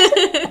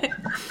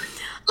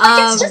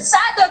 Like, it's just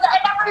sad though that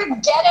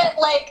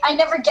I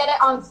never get it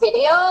on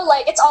video.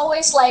 Like, it's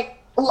always like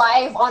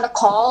live on a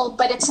call,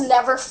 but it's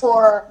never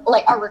for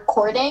like a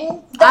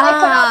recording that I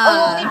put out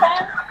on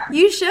OnlyFans.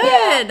 You should.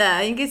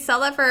 Yeah. You can sell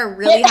that for a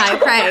really high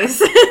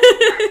price.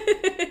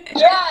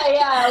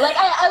 Yeah.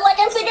 Like,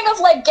 I'm thinking of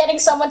like getting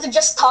someone to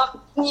just talk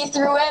me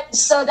through it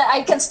so that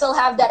I can still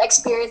have that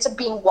experience of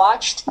being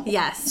watched.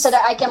 Yes. So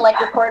that I can like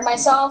record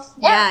myself.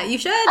 Yeah, you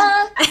should.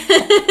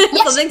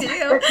 Yes. Something to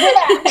do.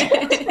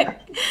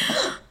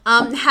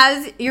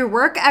 Has your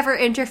work ever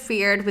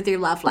interfered with your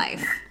love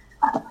life?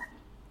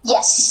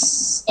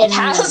 Yes, it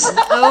has.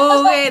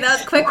 Okay,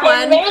 that's a quick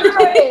one. In major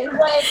ways.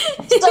 Like,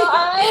 so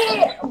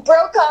I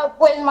broke up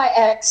with my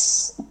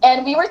ex,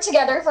 and we were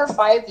together for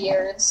 5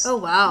 years. Oh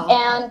wow.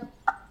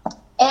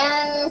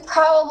 And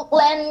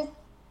probably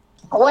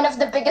one of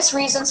the biggest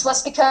reasons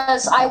was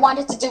because I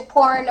wanted to do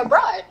porn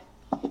abroad.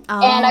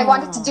 And I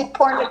wanted to do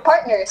porn with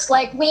partners.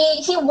 Like,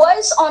 he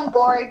was on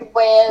board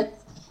with,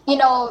 you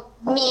know,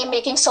 me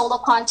making solo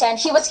content.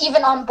 He was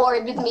even on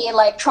board with me,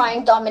 like,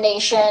 trying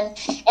domination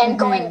and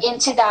going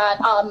into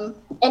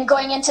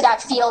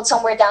that field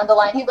somewhere down the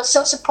line. He was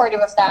so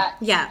supportive of that.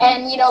 Yeah.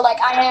 And, you know, like,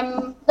 I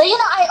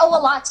owe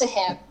a lot to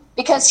him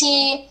because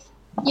he,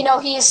 you know,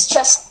 he's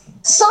just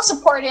so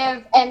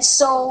supportive and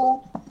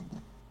so,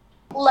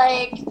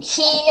 like,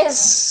 he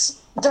is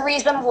the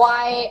reason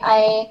why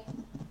I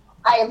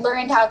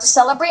learned how to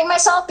celebrate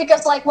myself,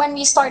 because like when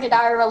we started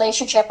our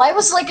relationship, I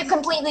was like a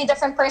completely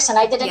different person.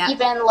 I didn't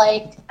even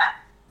like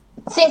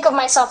think of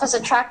myself as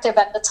attractive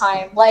at the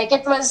time. Like,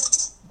 it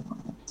was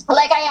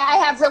like I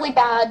have really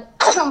bad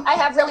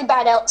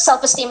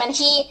self-esteem, and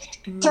he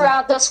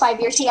throughout those 5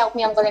 years he helped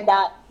me unlearn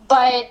that.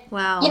 But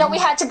you know, we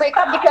had to break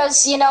up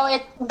because, you know,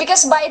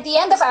 because by the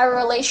end of our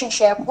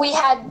relationship we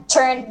had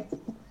turned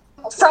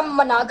from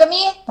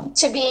monogamy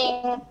to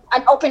being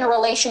an open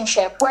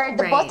relationship where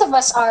the both of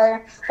us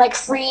are like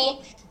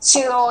free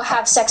to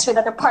have sex with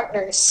other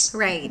partners.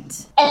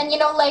 Right. And, you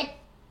know, like,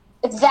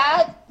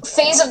 that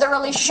phase of the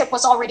relationship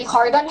was already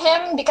hard on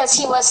him because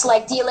he was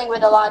like dealing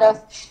with a lot of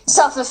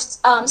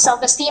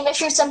self-esteem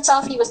issues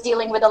himself. He was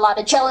dealing with a lot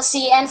of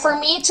jealousy. And for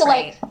me to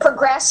like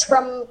progress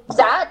from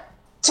that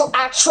to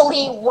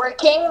actually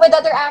working with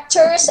other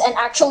actors and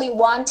actually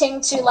wanting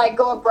to like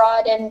go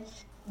abroad and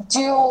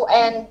do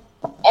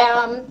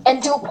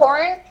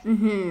porn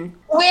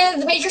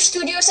with major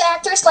studios and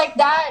actors, like,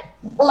 that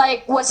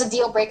like was a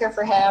deal breaker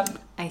for him.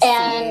 I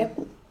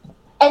see.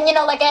 And you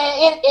know, like,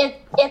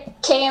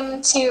 it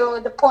came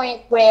to the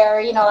point where,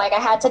 you know, like, I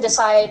had to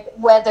decide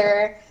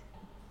whether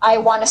I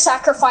want to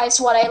sacrifice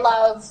what I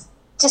love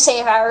to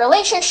save our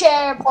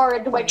relationship, or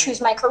do I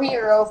choose my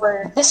career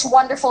over this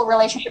wonderful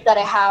relationship that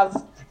I have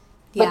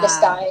with this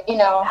guy, you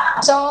know.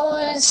 So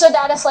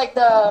that is like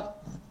the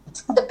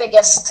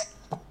biggest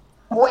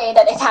way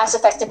that it has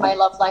affected my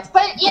love life.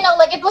 But you know,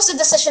 like it was a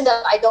decision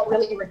that I don't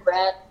really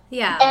regret.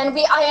 Yeah. And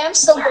I am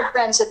still good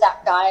friends with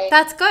that guy.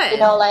 That's good. You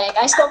know, like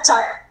I still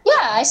talk.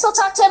 Yeah, I still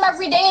talk to him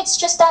every day. It's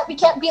just that we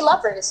can't be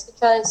lovers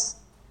because,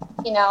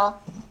 you know,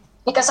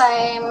 because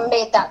I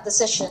made that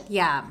decision.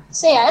 Yeah.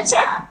 So yeah,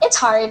 it's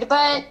hard,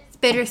 but it's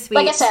bittersweet.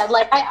 Like I said,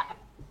 like I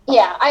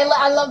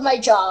love my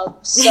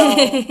job, so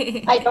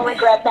I don't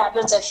regret that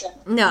decision.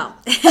 No.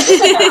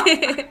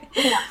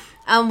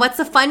 What's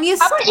the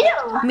funniest? How about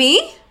you?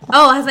 Me?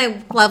 Oh, has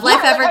my love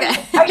life ever got?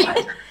 Are you?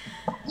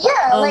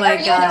 Yeah, oh like my are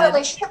you God. in a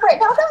relationship right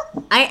now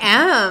though? I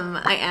am.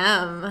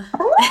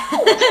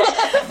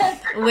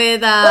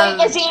 With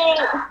like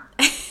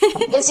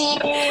is he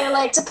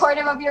like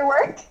supportive of your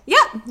work?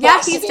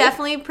 Yeah, he's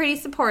definitely pretty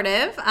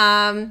supportive.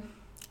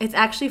 It's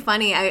actually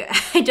funny. I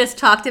just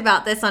talked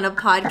about this on a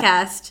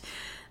podcast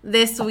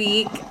this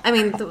week. I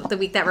mean, the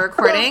week that we're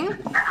recording.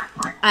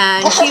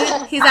 And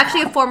he's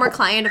actually a former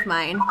client of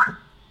mine.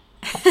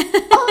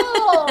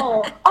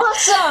 Oh,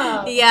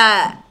 awesome.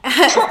 Yeah.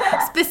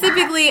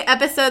 Specifically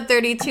episode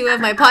 32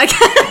 of my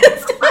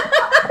podcast.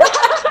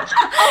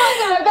 Oh my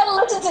God, I've got to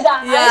listen to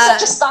that. Yeah. I'm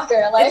such a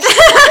stalker. Like,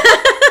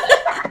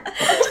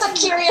 I'm just a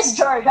curious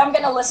George. I'm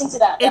going to listen to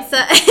that.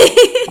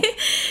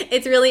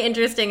 It's really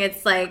interesting.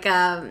 It's like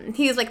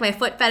he's like my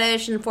foot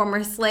fetish and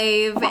former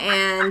slave,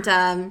 and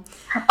oh,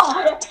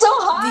 that's so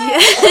hot.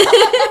 Yeah.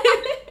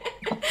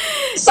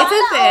 It's a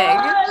thing.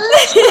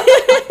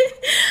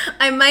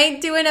 I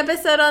might do an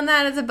episode on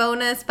that as a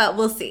bonus, but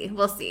we'll see.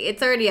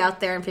 It's already out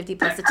there in 50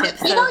 plus the tips.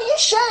 So. You know, you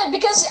should,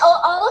 because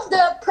all of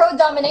the pro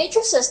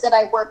dominatrices that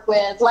I work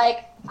with,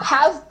 like,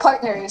 have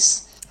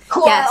partners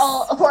who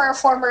are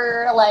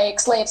former like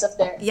slaves of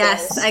theirs.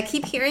 Yes, I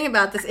keep hearing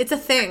about this. It's a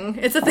thing.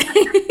 It's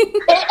definitely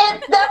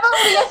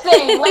a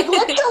thing. Like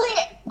literally,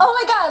 oh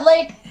my God,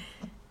 like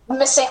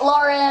Miss St.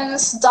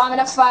 Lawrence,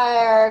 Domina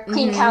Fire,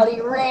 Queen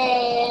Callie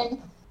Rain,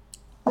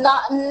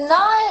 not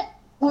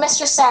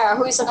Mr. Sarah,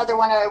 who is another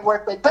one I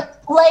work with,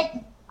 but like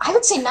I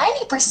would say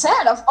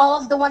 90% of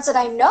all of the ones that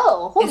I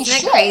know. Holy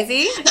shit! Isn't it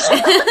crazy?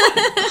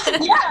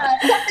 Yeah,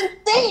 that's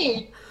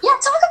insane. Yeah,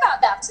 talk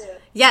about that too.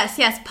 Yes,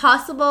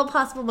 possible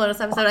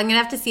bonus episode. I'm gonna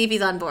have to see if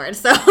he's on board,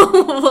 so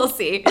we'll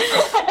see.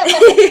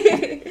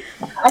 Okay.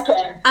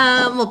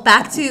 Well,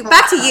 back to you.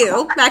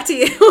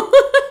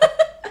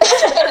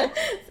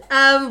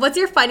 What's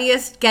your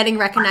funniest getting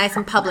recognized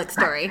in public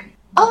story?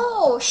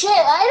 Oh shit!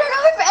 I don't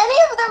know if any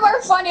of them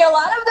are funny. A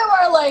lot of them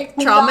are like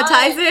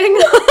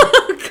traumatizing.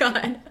 Oh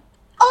God.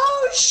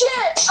 Oh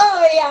shit!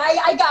 Oh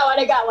yeah, I got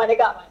one.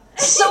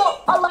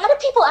 So a lot of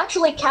people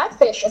actually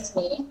catfish as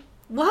me.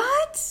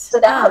 What? So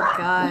that, oh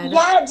God.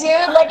 Yeah,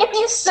 dude. Like if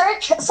you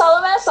search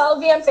Salome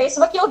Salvi on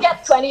Facebook, you'll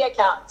get 20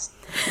 accounts.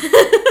 and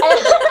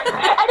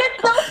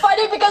it's so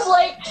funny because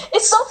like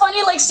it's so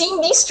funny like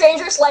seeing these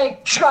strangers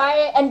like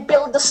try and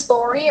build the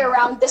story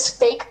around this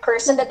fake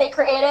person that they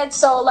created.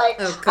 So like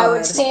I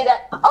would say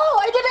that, oh,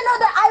 I didn't know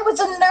that I was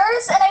a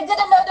nurse, and I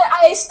didn't know that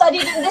I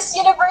studied in this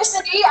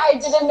university. I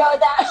didn't know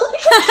that.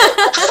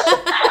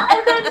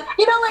 And then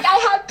you know, like I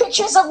have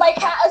pictures of my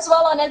cat as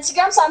well on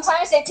Instagram.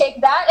 Sometimes they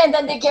take that and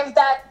then they give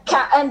that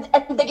cat and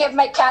they give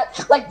my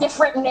cat like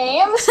different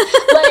names.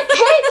 Like,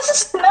 hey, this is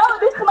Snow.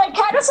 This is my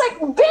cat. It's like,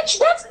 bitch.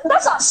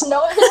 That's not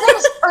Snow. His name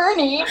is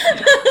Ernie.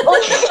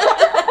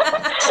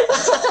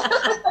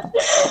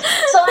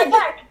 So a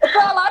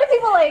lot of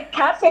people like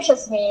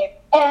catfishes me,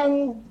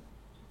 and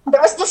there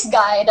was this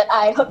guy that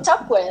I hooked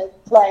up with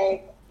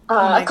like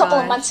a couple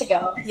of months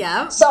ago.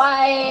 Yeah. So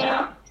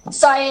I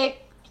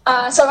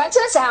went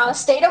to his house,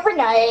 stayed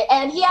overnight,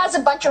 and he has a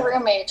bunch of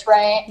roommates,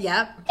 right?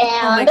 Yep.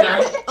 And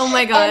oh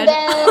my God. And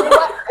then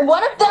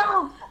one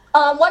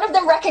of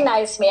them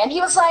recognized me, and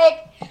he was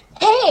like,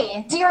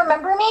 hey, do you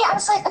remember me? I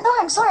was like, no,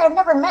 I'm sorry, I've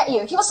never met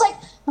you. He was like,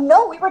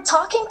 no, we were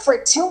talking for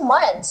 2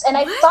 months, and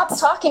I stopped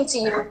talking to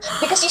you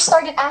because you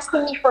started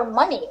asking me for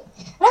money.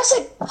 And I was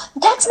like,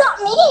 that's not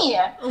me.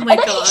 Oh my and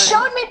then God. he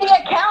showed me the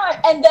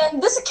account, and then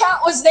this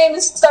account was named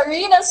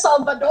Sarina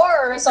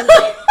Salvador or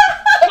something.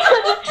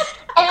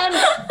 and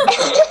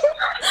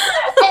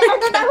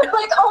then I was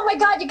like, oh my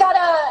God, you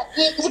gotta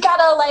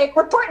like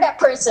report that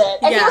person.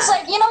 And he was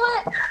like, you know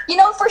what? You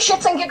know, for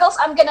shits and giggles,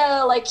 I'm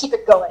gonna like keep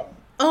it going.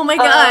 Oh my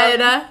God.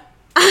 And I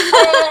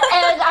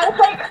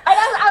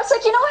was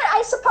like, you know what?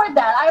 I support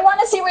that. I want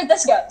to see where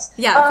this goes.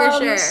 Yeah, for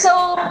sure.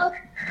 So a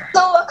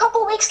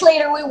couple weeks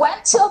later, we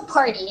went to a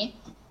party,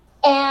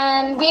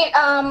 and he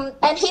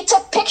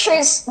took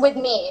pictures with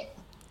me,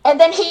 and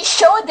then he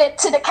showed it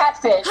to the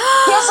catfish.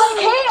 He was like,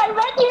 "Hey, I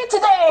met you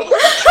today."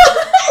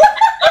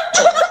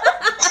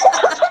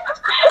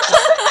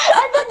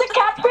 And then the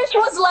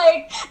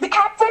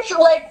catfish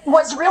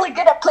was really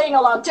good at playing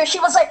along too. She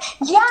was like,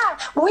 "Yeah,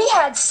 we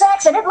had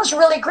sex and it was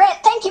really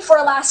great. Thank you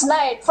for last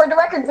night. For the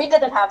record, we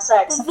didn't have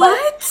sex." What?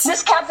 But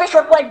this catfish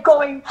was like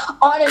going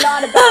on and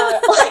on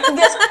about like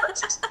this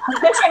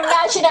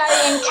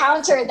imaginary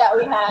encounter that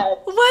we had.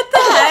 What the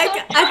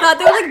heck? I thought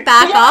they would like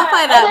back off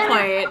by that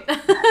point.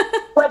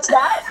 What's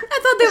that? I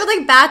thought they would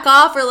like back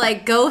off or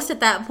like ghost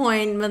at that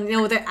point when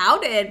they're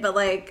outed, but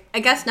like I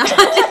guess not.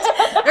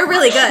 They're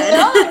really good.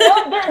 No,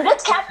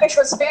 this catfish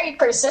was very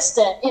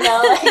persistent,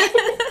 Like,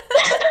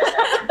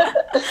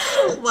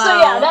 wow. So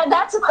yeah,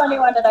 that's a funny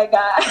one that I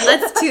got.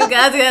 That's too good.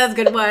 That's a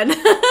good one.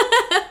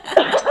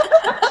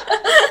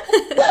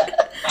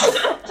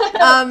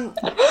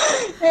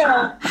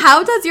 Yeah.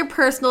 How does your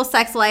personal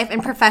sex life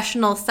and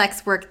professional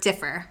sex work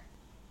differ?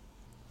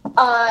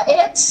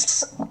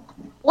 It's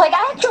like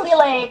I actually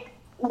like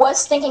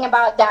was thinking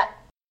about that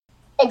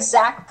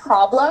exact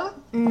problem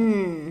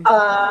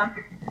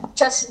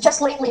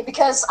just lately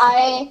because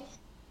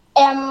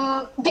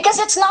because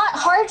it's not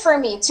hard for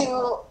me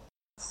to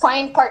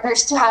find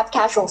partners to have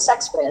casual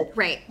sex with.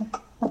 Right.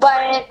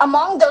 But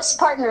among those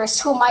partners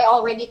whom I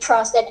already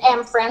trust and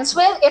am friends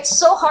with, it's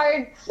so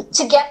hard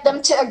to get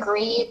them to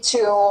agree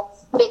to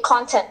make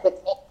content with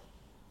me.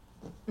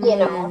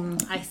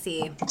 I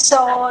see.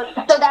 So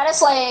that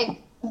is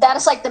like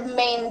the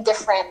main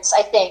difference,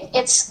 I think.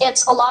 It's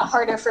a lot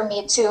harder for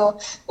me to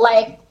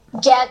like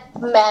get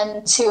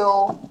men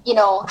to,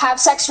 have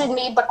sex with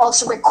me but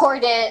also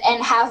record it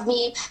and have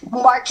me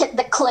market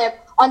the clip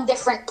on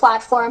different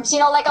platforms.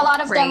 Like a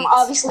lot of them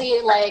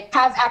obviously like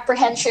have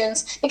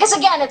apprehensions because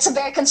again, it's a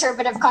very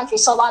conservative country.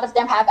 So a lot of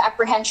them have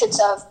apprehensions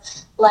of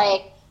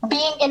like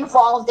being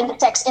involved in the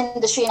sex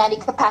industry in any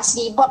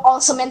capacity, but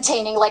also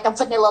maintaining like a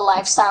vanilla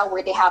lifestyle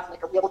where they have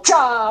like a real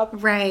job.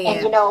 Right.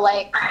 And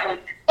like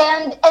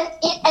and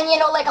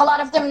like a lot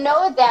of them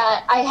know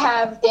that I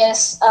have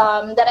this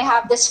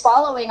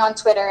following on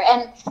Twitter,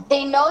 and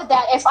they know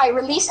that if I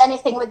release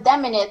anything with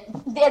them in it,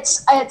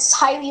 it's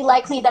highly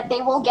likely that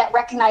they will get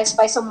recognized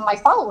by some of my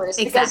followers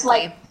because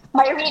like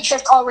my reach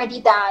is already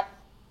that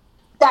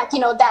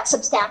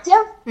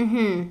substantive.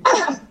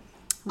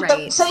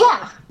 Right. So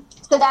yeah.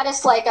 So that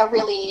is like a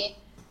really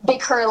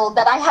big hurdle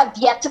that I have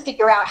yet to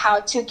figure out how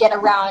to get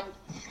around.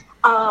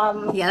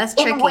 That's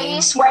tricky. In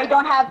ways where I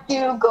don't have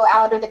to go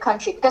out of the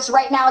country, because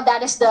right now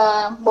that is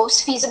the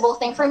most feasible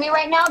thing for me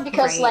right now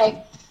because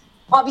like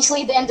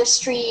obviously the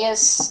industry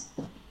is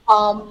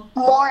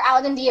more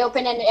out in the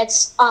open and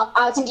it's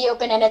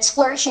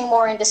flourishing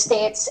more in the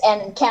States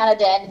and in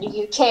Canada and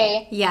the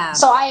UK. Yeah.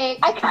 So I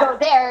could go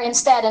there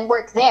instead and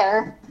work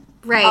there.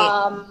 Right.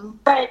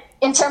 But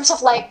in terms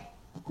of like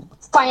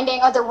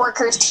finding other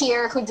workers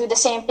here who do the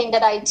same thing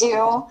that I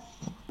do,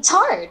 it's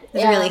hard.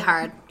 It's really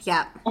hard.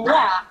 Yeah.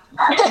 Yeah.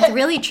 It's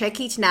really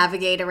tricky to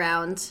navigate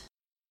around.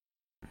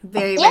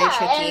 Very, very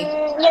tricky.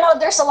 And,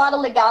 there's a lot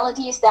of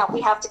legalities that we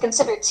have to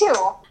consider too.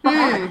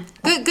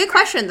 Good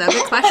question, though.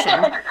 Good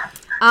question.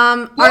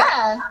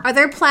 Are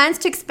there plans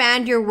to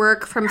expand your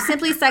work from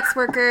simply sex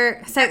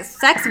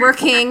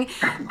working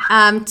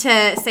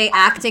to, say,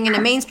 acting in a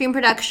mainstream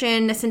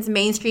production, since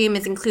mainstream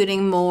is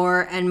including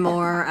more and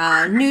more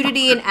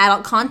nudity and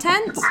adult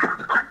content?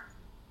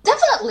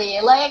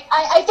 Definitely. Like,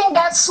 I think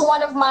that's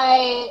one of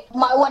my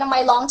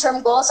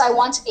long-term goals. I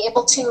want to be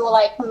able to,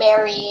 like,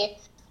 marry,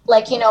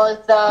 like,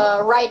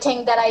 the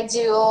writing that I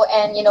do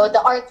and,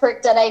 the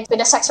artwork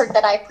the sex work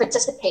that I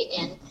participate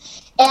in.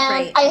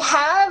 And I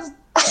have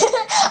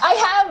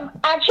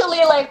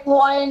actually, like,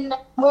 one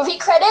movie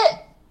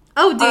credit.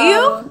 Oh, do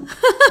you?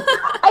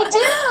 I do,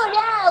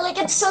 yeah. Like,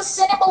 it's a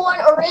Cinema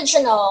One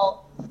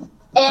original.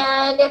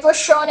 And it was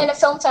shown in a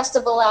film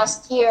festival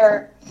last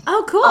year.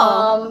 Oh,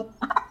 cool.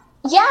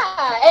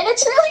 Yeah, and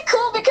it's really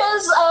cool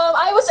because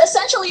I was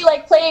essentially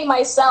like playing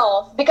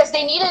myself because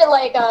they needed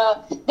like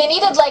a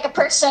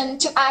person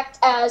to act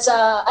as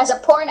a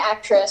porn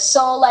actress.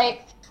 So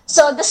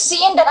the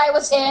scene that I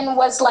was in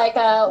was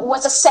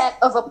a set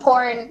of a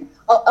porn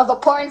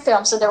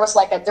film. So there was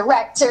like a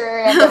director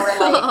and there were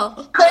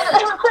like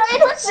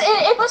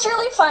it was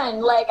really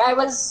fun. Like I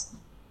was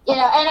and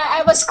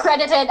I was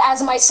credited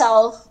as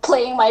myself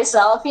playing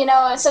myself.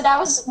 So that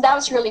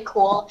was really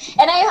cool.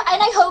 And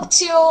I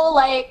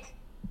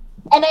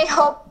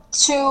hope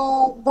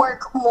to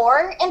work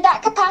more in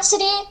that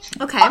capacity.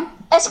 Okay.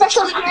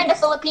 Especially here in the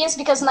Philippines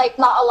because like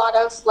not a lot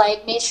of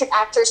like mainstream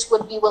actors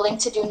would be willing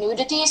to do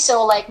nudity.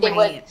 So like they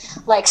would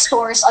like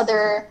source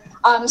other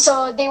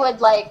so they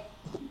would like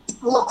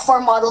look for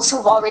models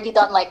who've already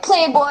done like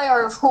Playboy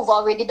or who've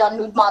already done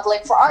nude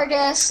modeling for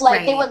artists.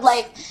 Like they would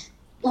like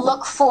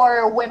look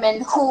for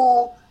women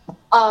who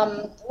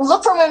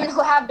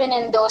have been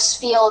in those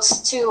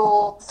fields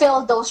to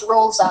fill those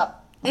roles up.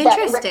 That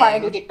require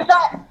nudity.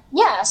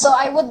 So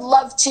I would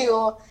love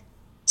to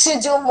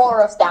do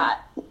more of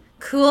that.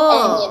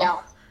 Cool. And,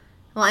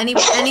 well, any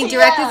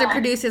directors or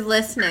producers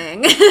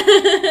listening,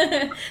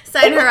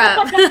 sign her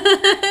up.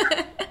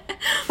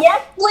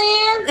 Yes,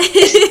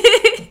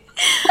 please.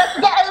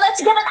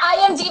 Let's get an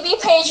IMDb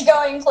page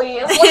going,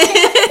 please.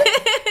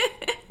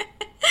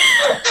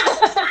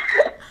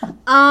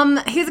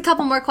 Here's a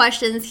couple more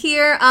questions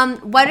here.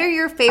 What are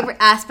your favorite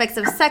aspects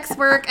of sex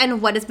work,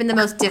 and what has been the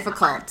most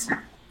difficult?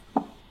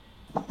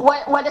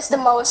 What is the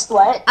most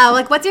what?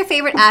 Like, what's your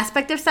favorite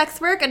aspect of sex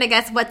work, and I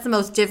guess what's the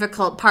most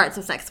difficult parts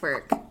of sex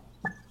work?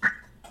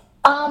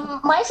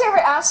 My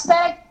favorite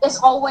aspect is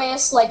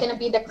always like gonna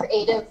be the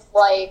creative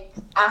like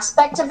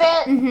aspect of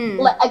it.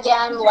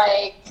 Again,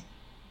 like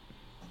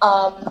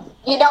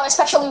you know,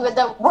 especially with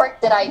the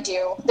work that I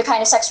do, the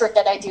kind of sex work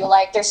that I do,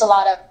 like there's a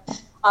lot of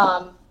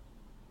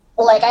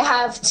like I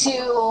have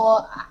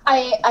to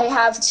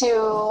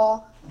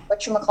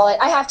whatchamacallit,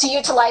 I have to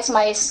utilize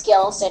my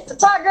skills in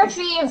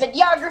photography,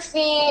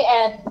 videography,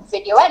 and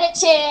video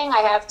editing.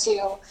 I have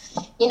to,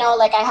 you know,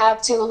 like I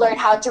have to learn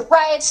how to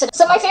write. So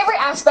my favorite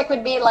aspect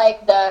would be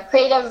like the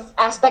creative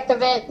aspect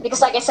of it,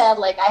 because like I said,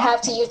 like I have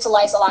to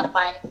utilize a lot of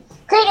my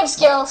creative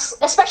skills,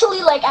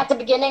 especially like at the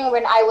beginning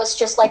when I was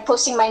just like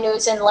posting my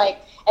nudes and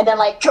then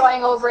like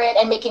drawing over it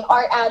and making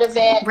art out of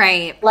it.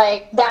 Right.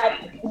 Like that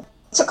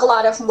took a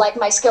lot of like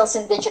my skills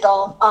in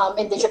digital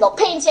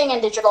painting and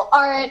digital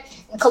art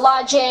and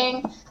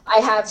collaging. I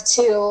have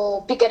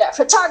to be good at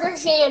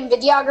photography and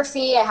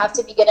videography. I have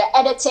to be good at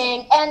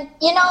editing. And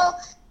you know,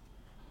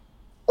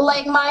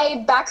 like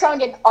my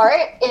background in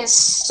art is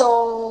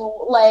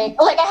so like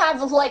I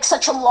have like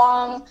such a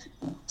long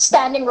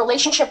standing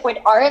relationship with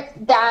art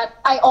that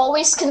I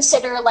always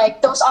consider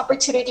like those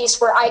opportunities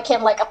where I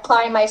can like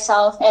apply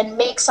myself and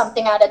make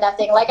something out of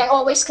nothing. Like I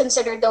always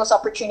consider those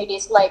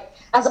opportunities like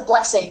as a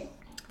blessing.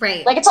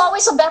 Right. Like it's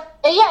always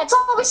it's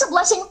always a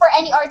blessing for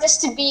any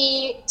artist to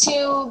be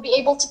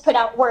able to put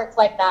out work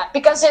like that,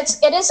 because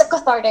it is a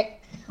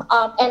cathartic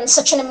and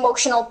such an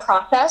emotional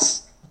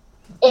process.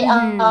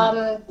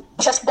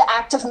 Just the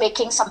act of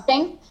making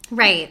something.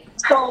 Right.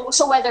 So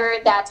whether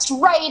that's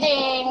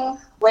writing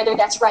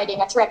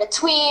a thread of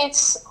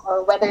tweets,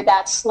 or whether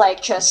that's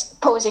like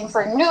just posing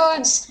for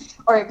nudes,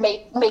 or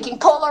making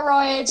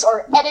Polaroids,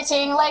 or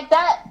editing like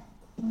that,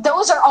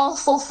 those are all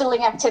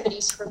fulfilling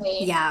activities for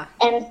me. Yeah.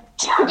 And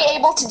to be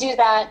able to do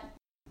that,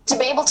 to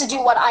be able to do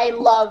what I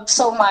love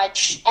so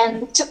much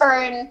and to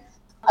earn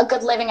a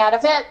good living out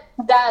of it,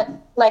 that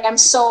like I'm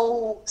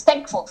so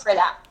thankful for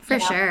that. For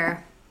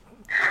sure.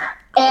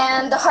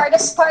 And the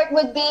hardest part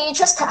would be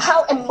just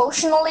how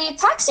emotionally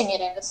taxing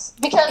it is.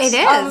 Because, it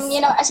is.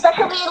 You know,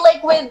 especially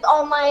like with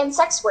online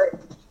sex work,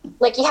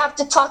 like you have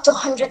to talk to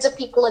hundreds of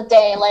people a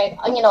day, like,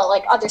 you know,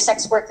 like other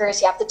sex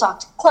workers, you have to talk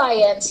to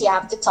clients, you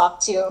have to talk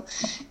to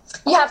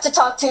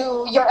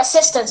your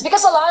assistants,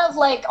 because a lot of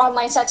like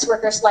online sex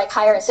workers like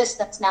hire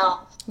assistants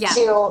now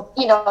to,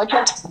 you know,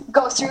 just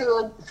go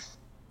through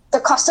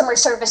the customer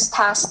service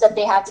tasks that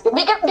they have to do.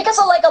 Because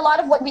like a lot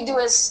of what we do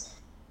is,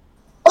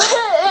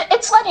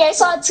 it's funny, I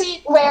saw a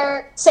tweet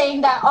where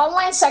saying that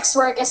online sex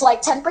work is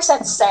like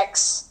 10%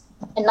 sex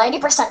and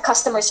 90%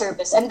 customer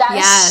service, and that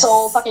is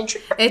so fucking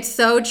true. It's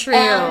so true.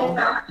 And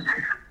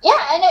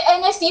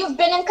if you've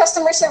been in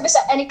customer service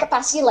at any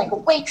capacity, like a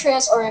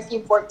waitress, or if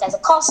you've worked as a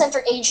call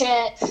center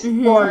agent,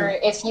 or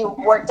if you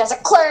worked as a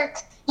clerk,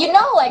 you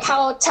know like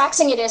how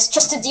taxing it is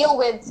just to deal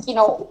with, you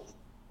know,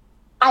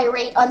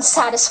 irate,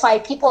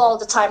 unsatisfied people all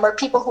the time, or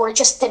people who are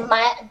just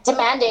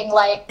demanding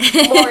like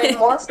more and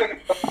more from you.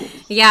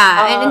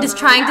 Yeah, and just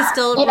trying to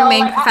still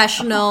remain like,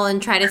 professional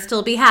and try to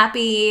still be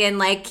happy and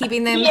like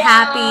keeping them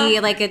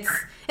happy. Like it's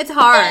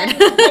hard.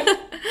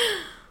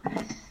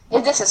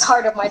 This is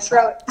hard on my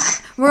throat.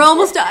 We're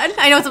almost done.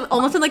 I know it's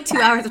almost been like 2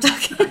 hours of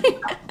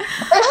talking.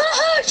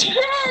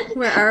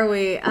 Where are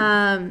we?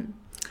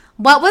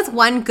 What was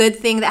one good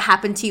thing that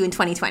happened to you in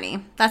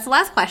 2020? That's the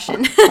last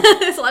question.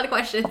 There's a lot of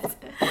questions.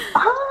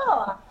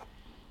 Oh.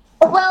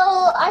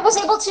 Well, I was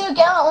able to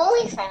get on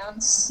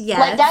OnlyFans. Yes.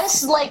 Like that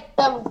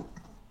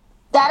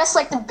is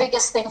like the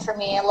biggest thing for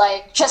me.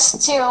 Like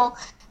just to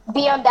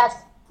be on that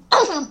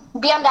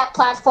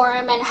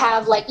platform and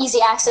have like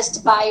easy access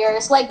to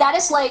buyers. Like that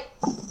is like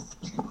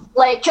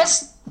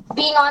just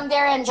being on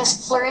there and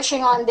just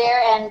flourishing on there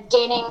and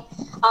gaining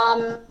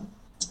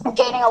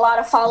a lot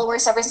of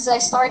followers ever since I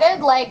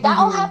started. Like that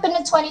all happened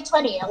in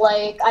 2020.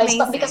 Like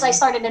because I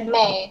started in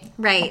May.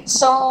 Right.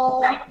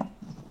 So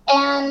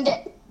and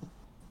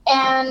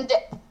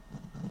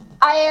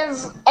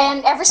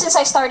ever since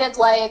I started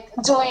like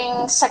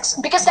doing sex,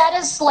 because that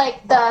is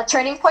like the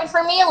turning point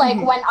for me. Like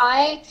when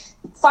I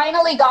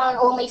finally got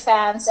on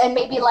OnlyFans and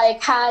maybe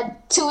like had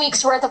 2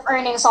 weeks worth of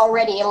earnings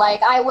already,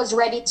 like I was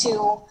ready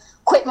to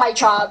quit my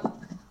job.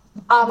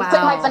 Quit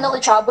my vanilla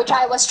job, which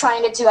I was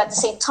trying to do at the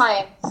same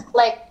time.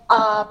 Like,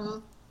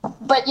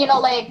 but you know,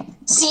 like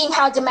seeing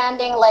how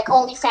demanding like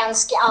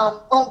OnlyFans,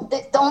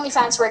 the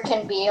OnlyFans work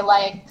can be.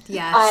 Like,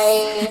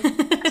 I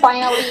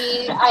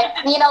finally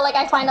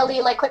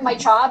like quit my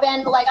job,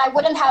 and like I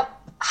wouldn't have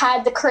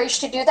had the courage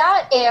to do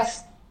that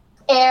if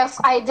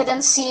I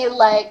didn't see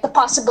like the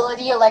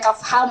possibility like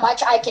of how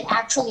much I can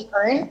actually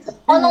earn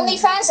on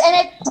OnlyFans,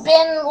 and it's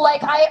been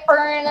like I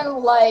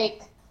earn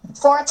like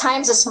 4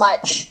 times as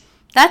much.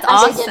 That's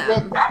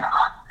awesome.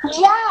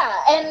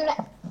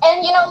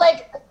 And you know,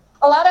 like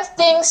a lot of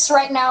things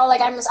right now,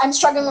 like I'm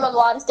struggling with a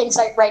lot of things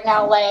like right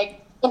now,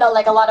 like, you know,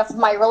 like a lot of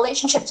my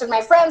relationships with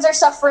my friends are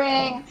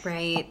suffering.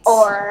 Right.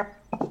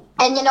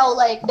 And you know,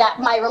 like that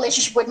my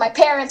relationship with my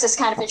parents is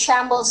kind of in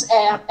shambles,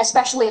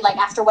 especially like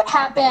after what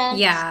happened.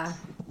 Yeah.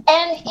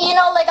 And, you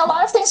know, like, a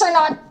lot of things are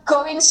not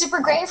going super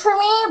great for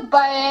me,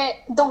 but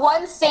the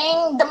one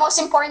thing, the most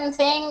important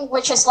thing,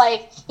 which is,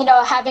 like, you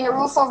know, having a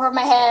roof over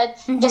my head,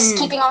 just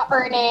keeping on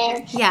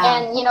earning,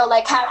 and, you know,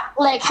 like,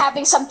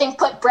 having something,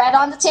 put bread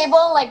on the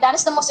table, like, that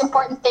is the most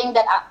important thing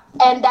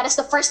and that is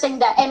the first thing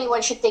that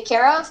anyone should take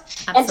care of.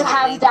 Absolutely. And to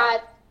have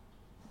that,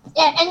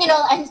 and, you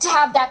know, and to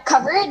have that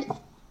covered,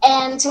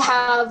 and to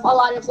have a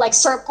lot of, like,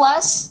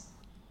 surplus.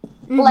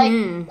 Like,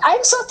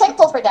 I'm so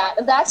thankful for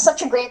that. That's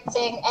such a great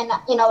thing. And,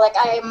 you know, like,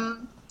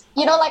 I'm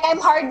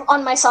hard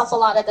on myself a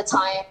lot at the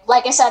time.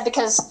 Like I said,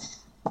 because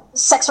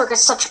sex work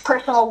is such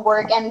personal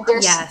work. And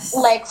there's,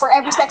 like, for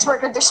every sex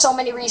worker, there's so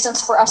many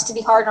reasons for us to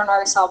be hard on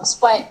ourselves.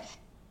 But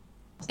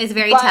it's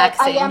very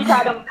taxing. I am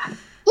proud of,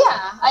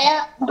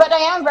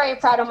 I am very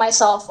proud of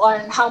myself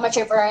on how much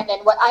I've earned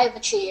and what I've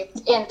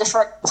achieved in the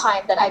short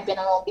time that I've been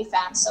on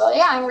OnlyFans. So,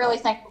 yeah, I'm really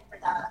thankful.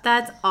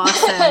 That's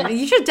awesome.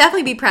 You should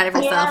definitely be proud of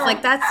yourself. Yeah.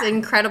 Like, that's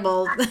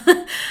incredible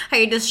how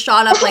you just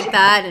shot up like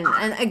that.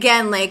 And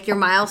again, like, your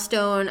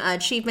milestone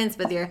achievements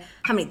with your,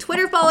 how many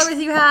Twitter followers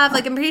you have.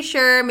 Like, I'm pretty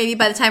sure maybe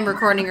by the time we're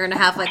recording, you're going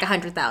to have like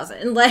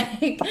 100,000.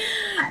 Like,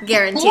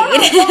 guaranteed.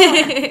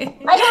 Yeah.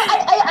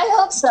 I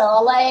hope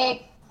so.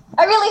 Like,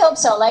 I really hope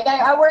so. Like,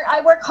 I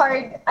work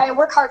hard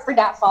for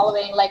that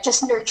following, like,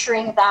 just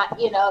nurturing that,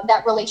 you know,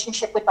 that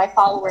relationship with my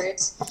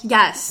followers.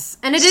 Yes.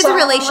 And it is a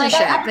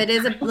relationship. Like, it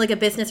is a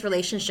business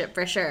relationship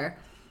for sure.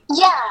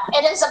 Yeah,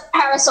 it is a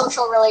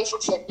parasocial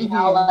relationship, you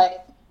know,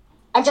 like,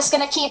 I'm just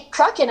going to keep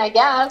trucking, I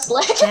guess.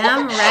 Like,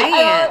 damn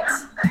right.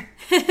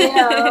 You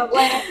know,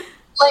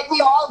 like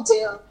we all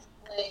do.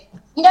 Like,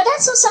 you know,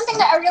 that's something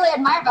that I really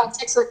admire about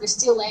sex workers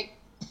too. Like,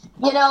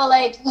 you know,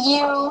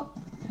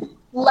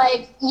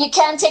 like, you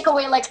can take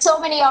away, like, so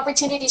many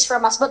opportunities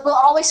from us, but we'll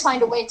always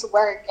find a way to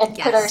work and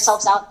put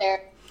ourselves out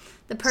there.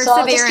 The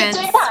perseverance. So just keep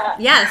doing that.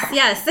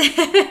 Yes.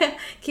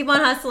 Keep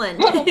on hustling.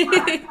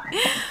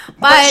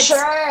 But for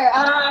sure.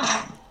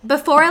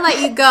 Before I let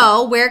you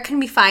go, where can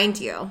we find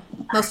you?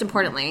 Most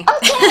importantly.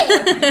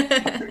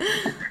 Okay.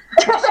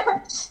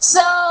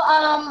 So,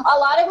 a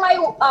lot of my,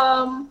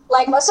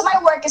 like, most of my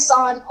work is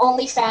on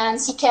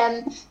OnlyFans. You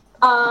can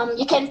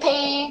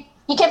pay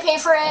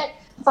for it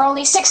for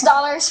only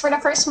 $6 for the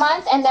first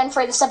month, and then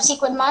for the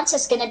subsequent months,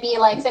 it's going to be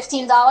like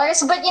 $15.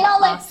 But, you know,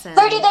 like, awesome.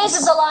 30 days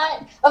is a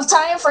lot of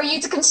time for you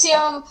to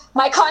consume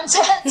my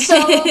content,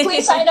 so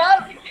please sign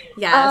up.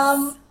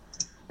 Yes.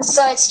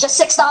 So it's just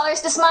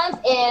 $6 this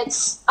month.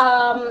 It's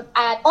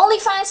at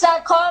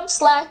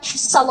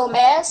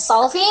onlyfans.com/Salome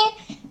Salvi.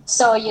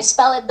 So you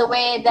spell it the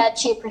way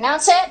that you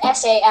pronounce it,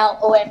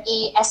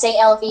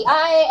 SalomeSalvi,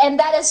 and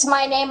that is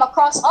my name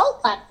across all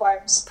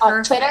platforms. Perfect.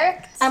 On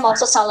Twitter, I'm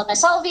also Salome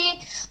Salvi.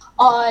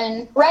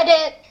 On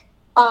Reddit,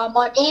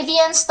 on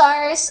Avian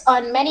Stars,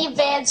 on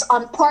ManyVids,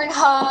 on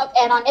Pornhub,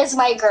 and on Is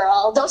My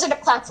Girl. Those are the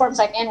platforms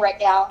I'm in right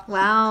now.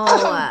 Wow,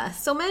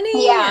 so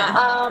many.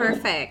 Yeah,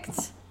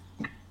 perfect.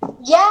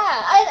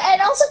 Yeah,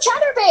 and also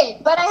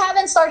Chaturbate, but I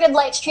haven't started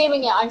live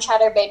streaming yet on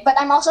Chaturbate. But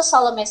I'm also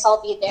Salome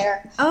Salvi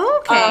there.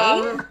 Oh,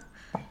 okay.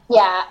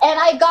 Yeah, and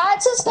I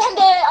got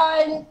suspended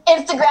on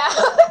Instagram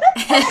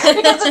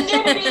because of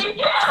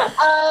nudity.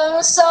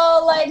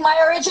 So, like, my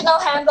original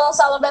handle,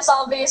 Salome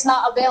Salvi, is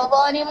not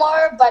available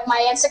anymore, but my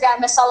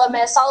Instagram is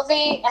Salome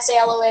Salvi,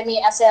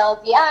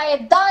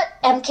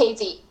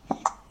 SalomeSalvi.mkv.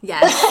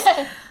 Yes.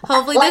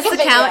 Hopefully this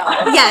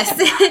account, yes,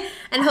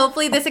 and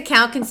hopefully this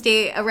account can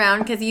stay around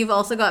because you've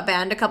also got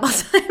banned a couple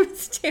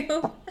times too.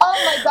 Oh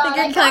my god!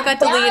 Your account got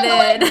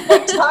deleted.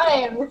 Like,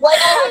 time.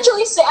 Like, I had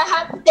to say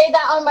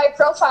that on my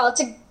profile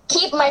to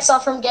keep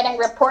myself from getting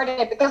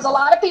reported because a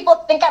lot of people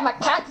think I'm a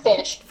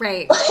catfish.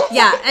 Right.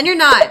 Yeah, and you're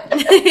not.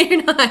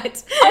 You're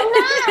not. I'm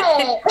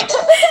not.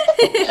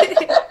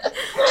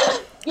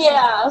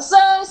 Yeah, so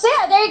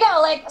yeah, there you go.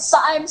 Like, so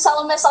I'm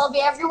Salome Salvi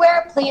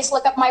everywhere. Please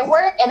look up my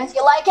work, and if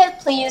you like it,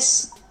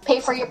 please pay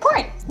for your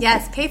porn.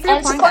 Yes, pay for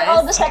your porn, and support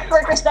all the sex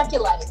workers that you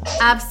like.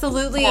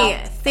 Absolutely.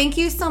 Yeah. Thank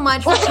you so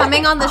much for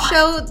coming on the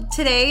show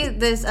today,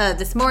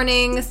 this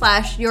morning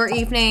 / your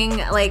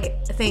evening.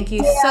 Like, thank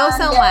you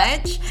so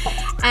much.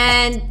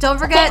 And don't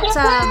forget,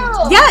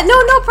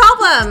 no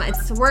problem.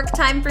 It's work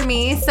time for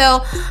me.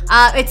 So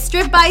it's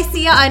Strip by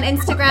Sia on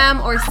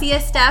Instagram, or Sia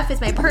Steph is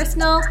my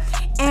personal.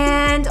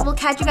 And we'll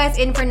catch you guys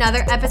in for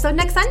another episode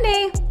next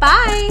Sunday.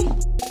 Bye.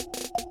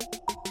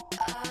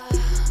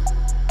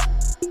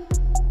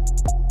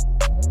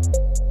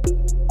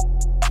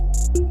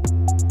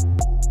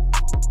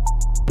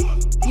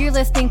 You're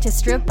listening to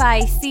Strip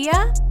by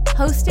Sia,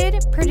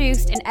 hosted,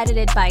 produced, and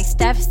edited by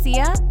Steph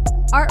Sia.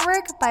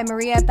 Artwork by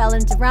Maria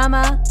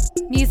Bellandarama.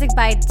 Music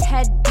by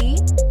Ted B.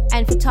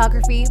 And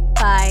photography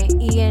by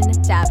Ian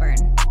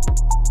Dabern.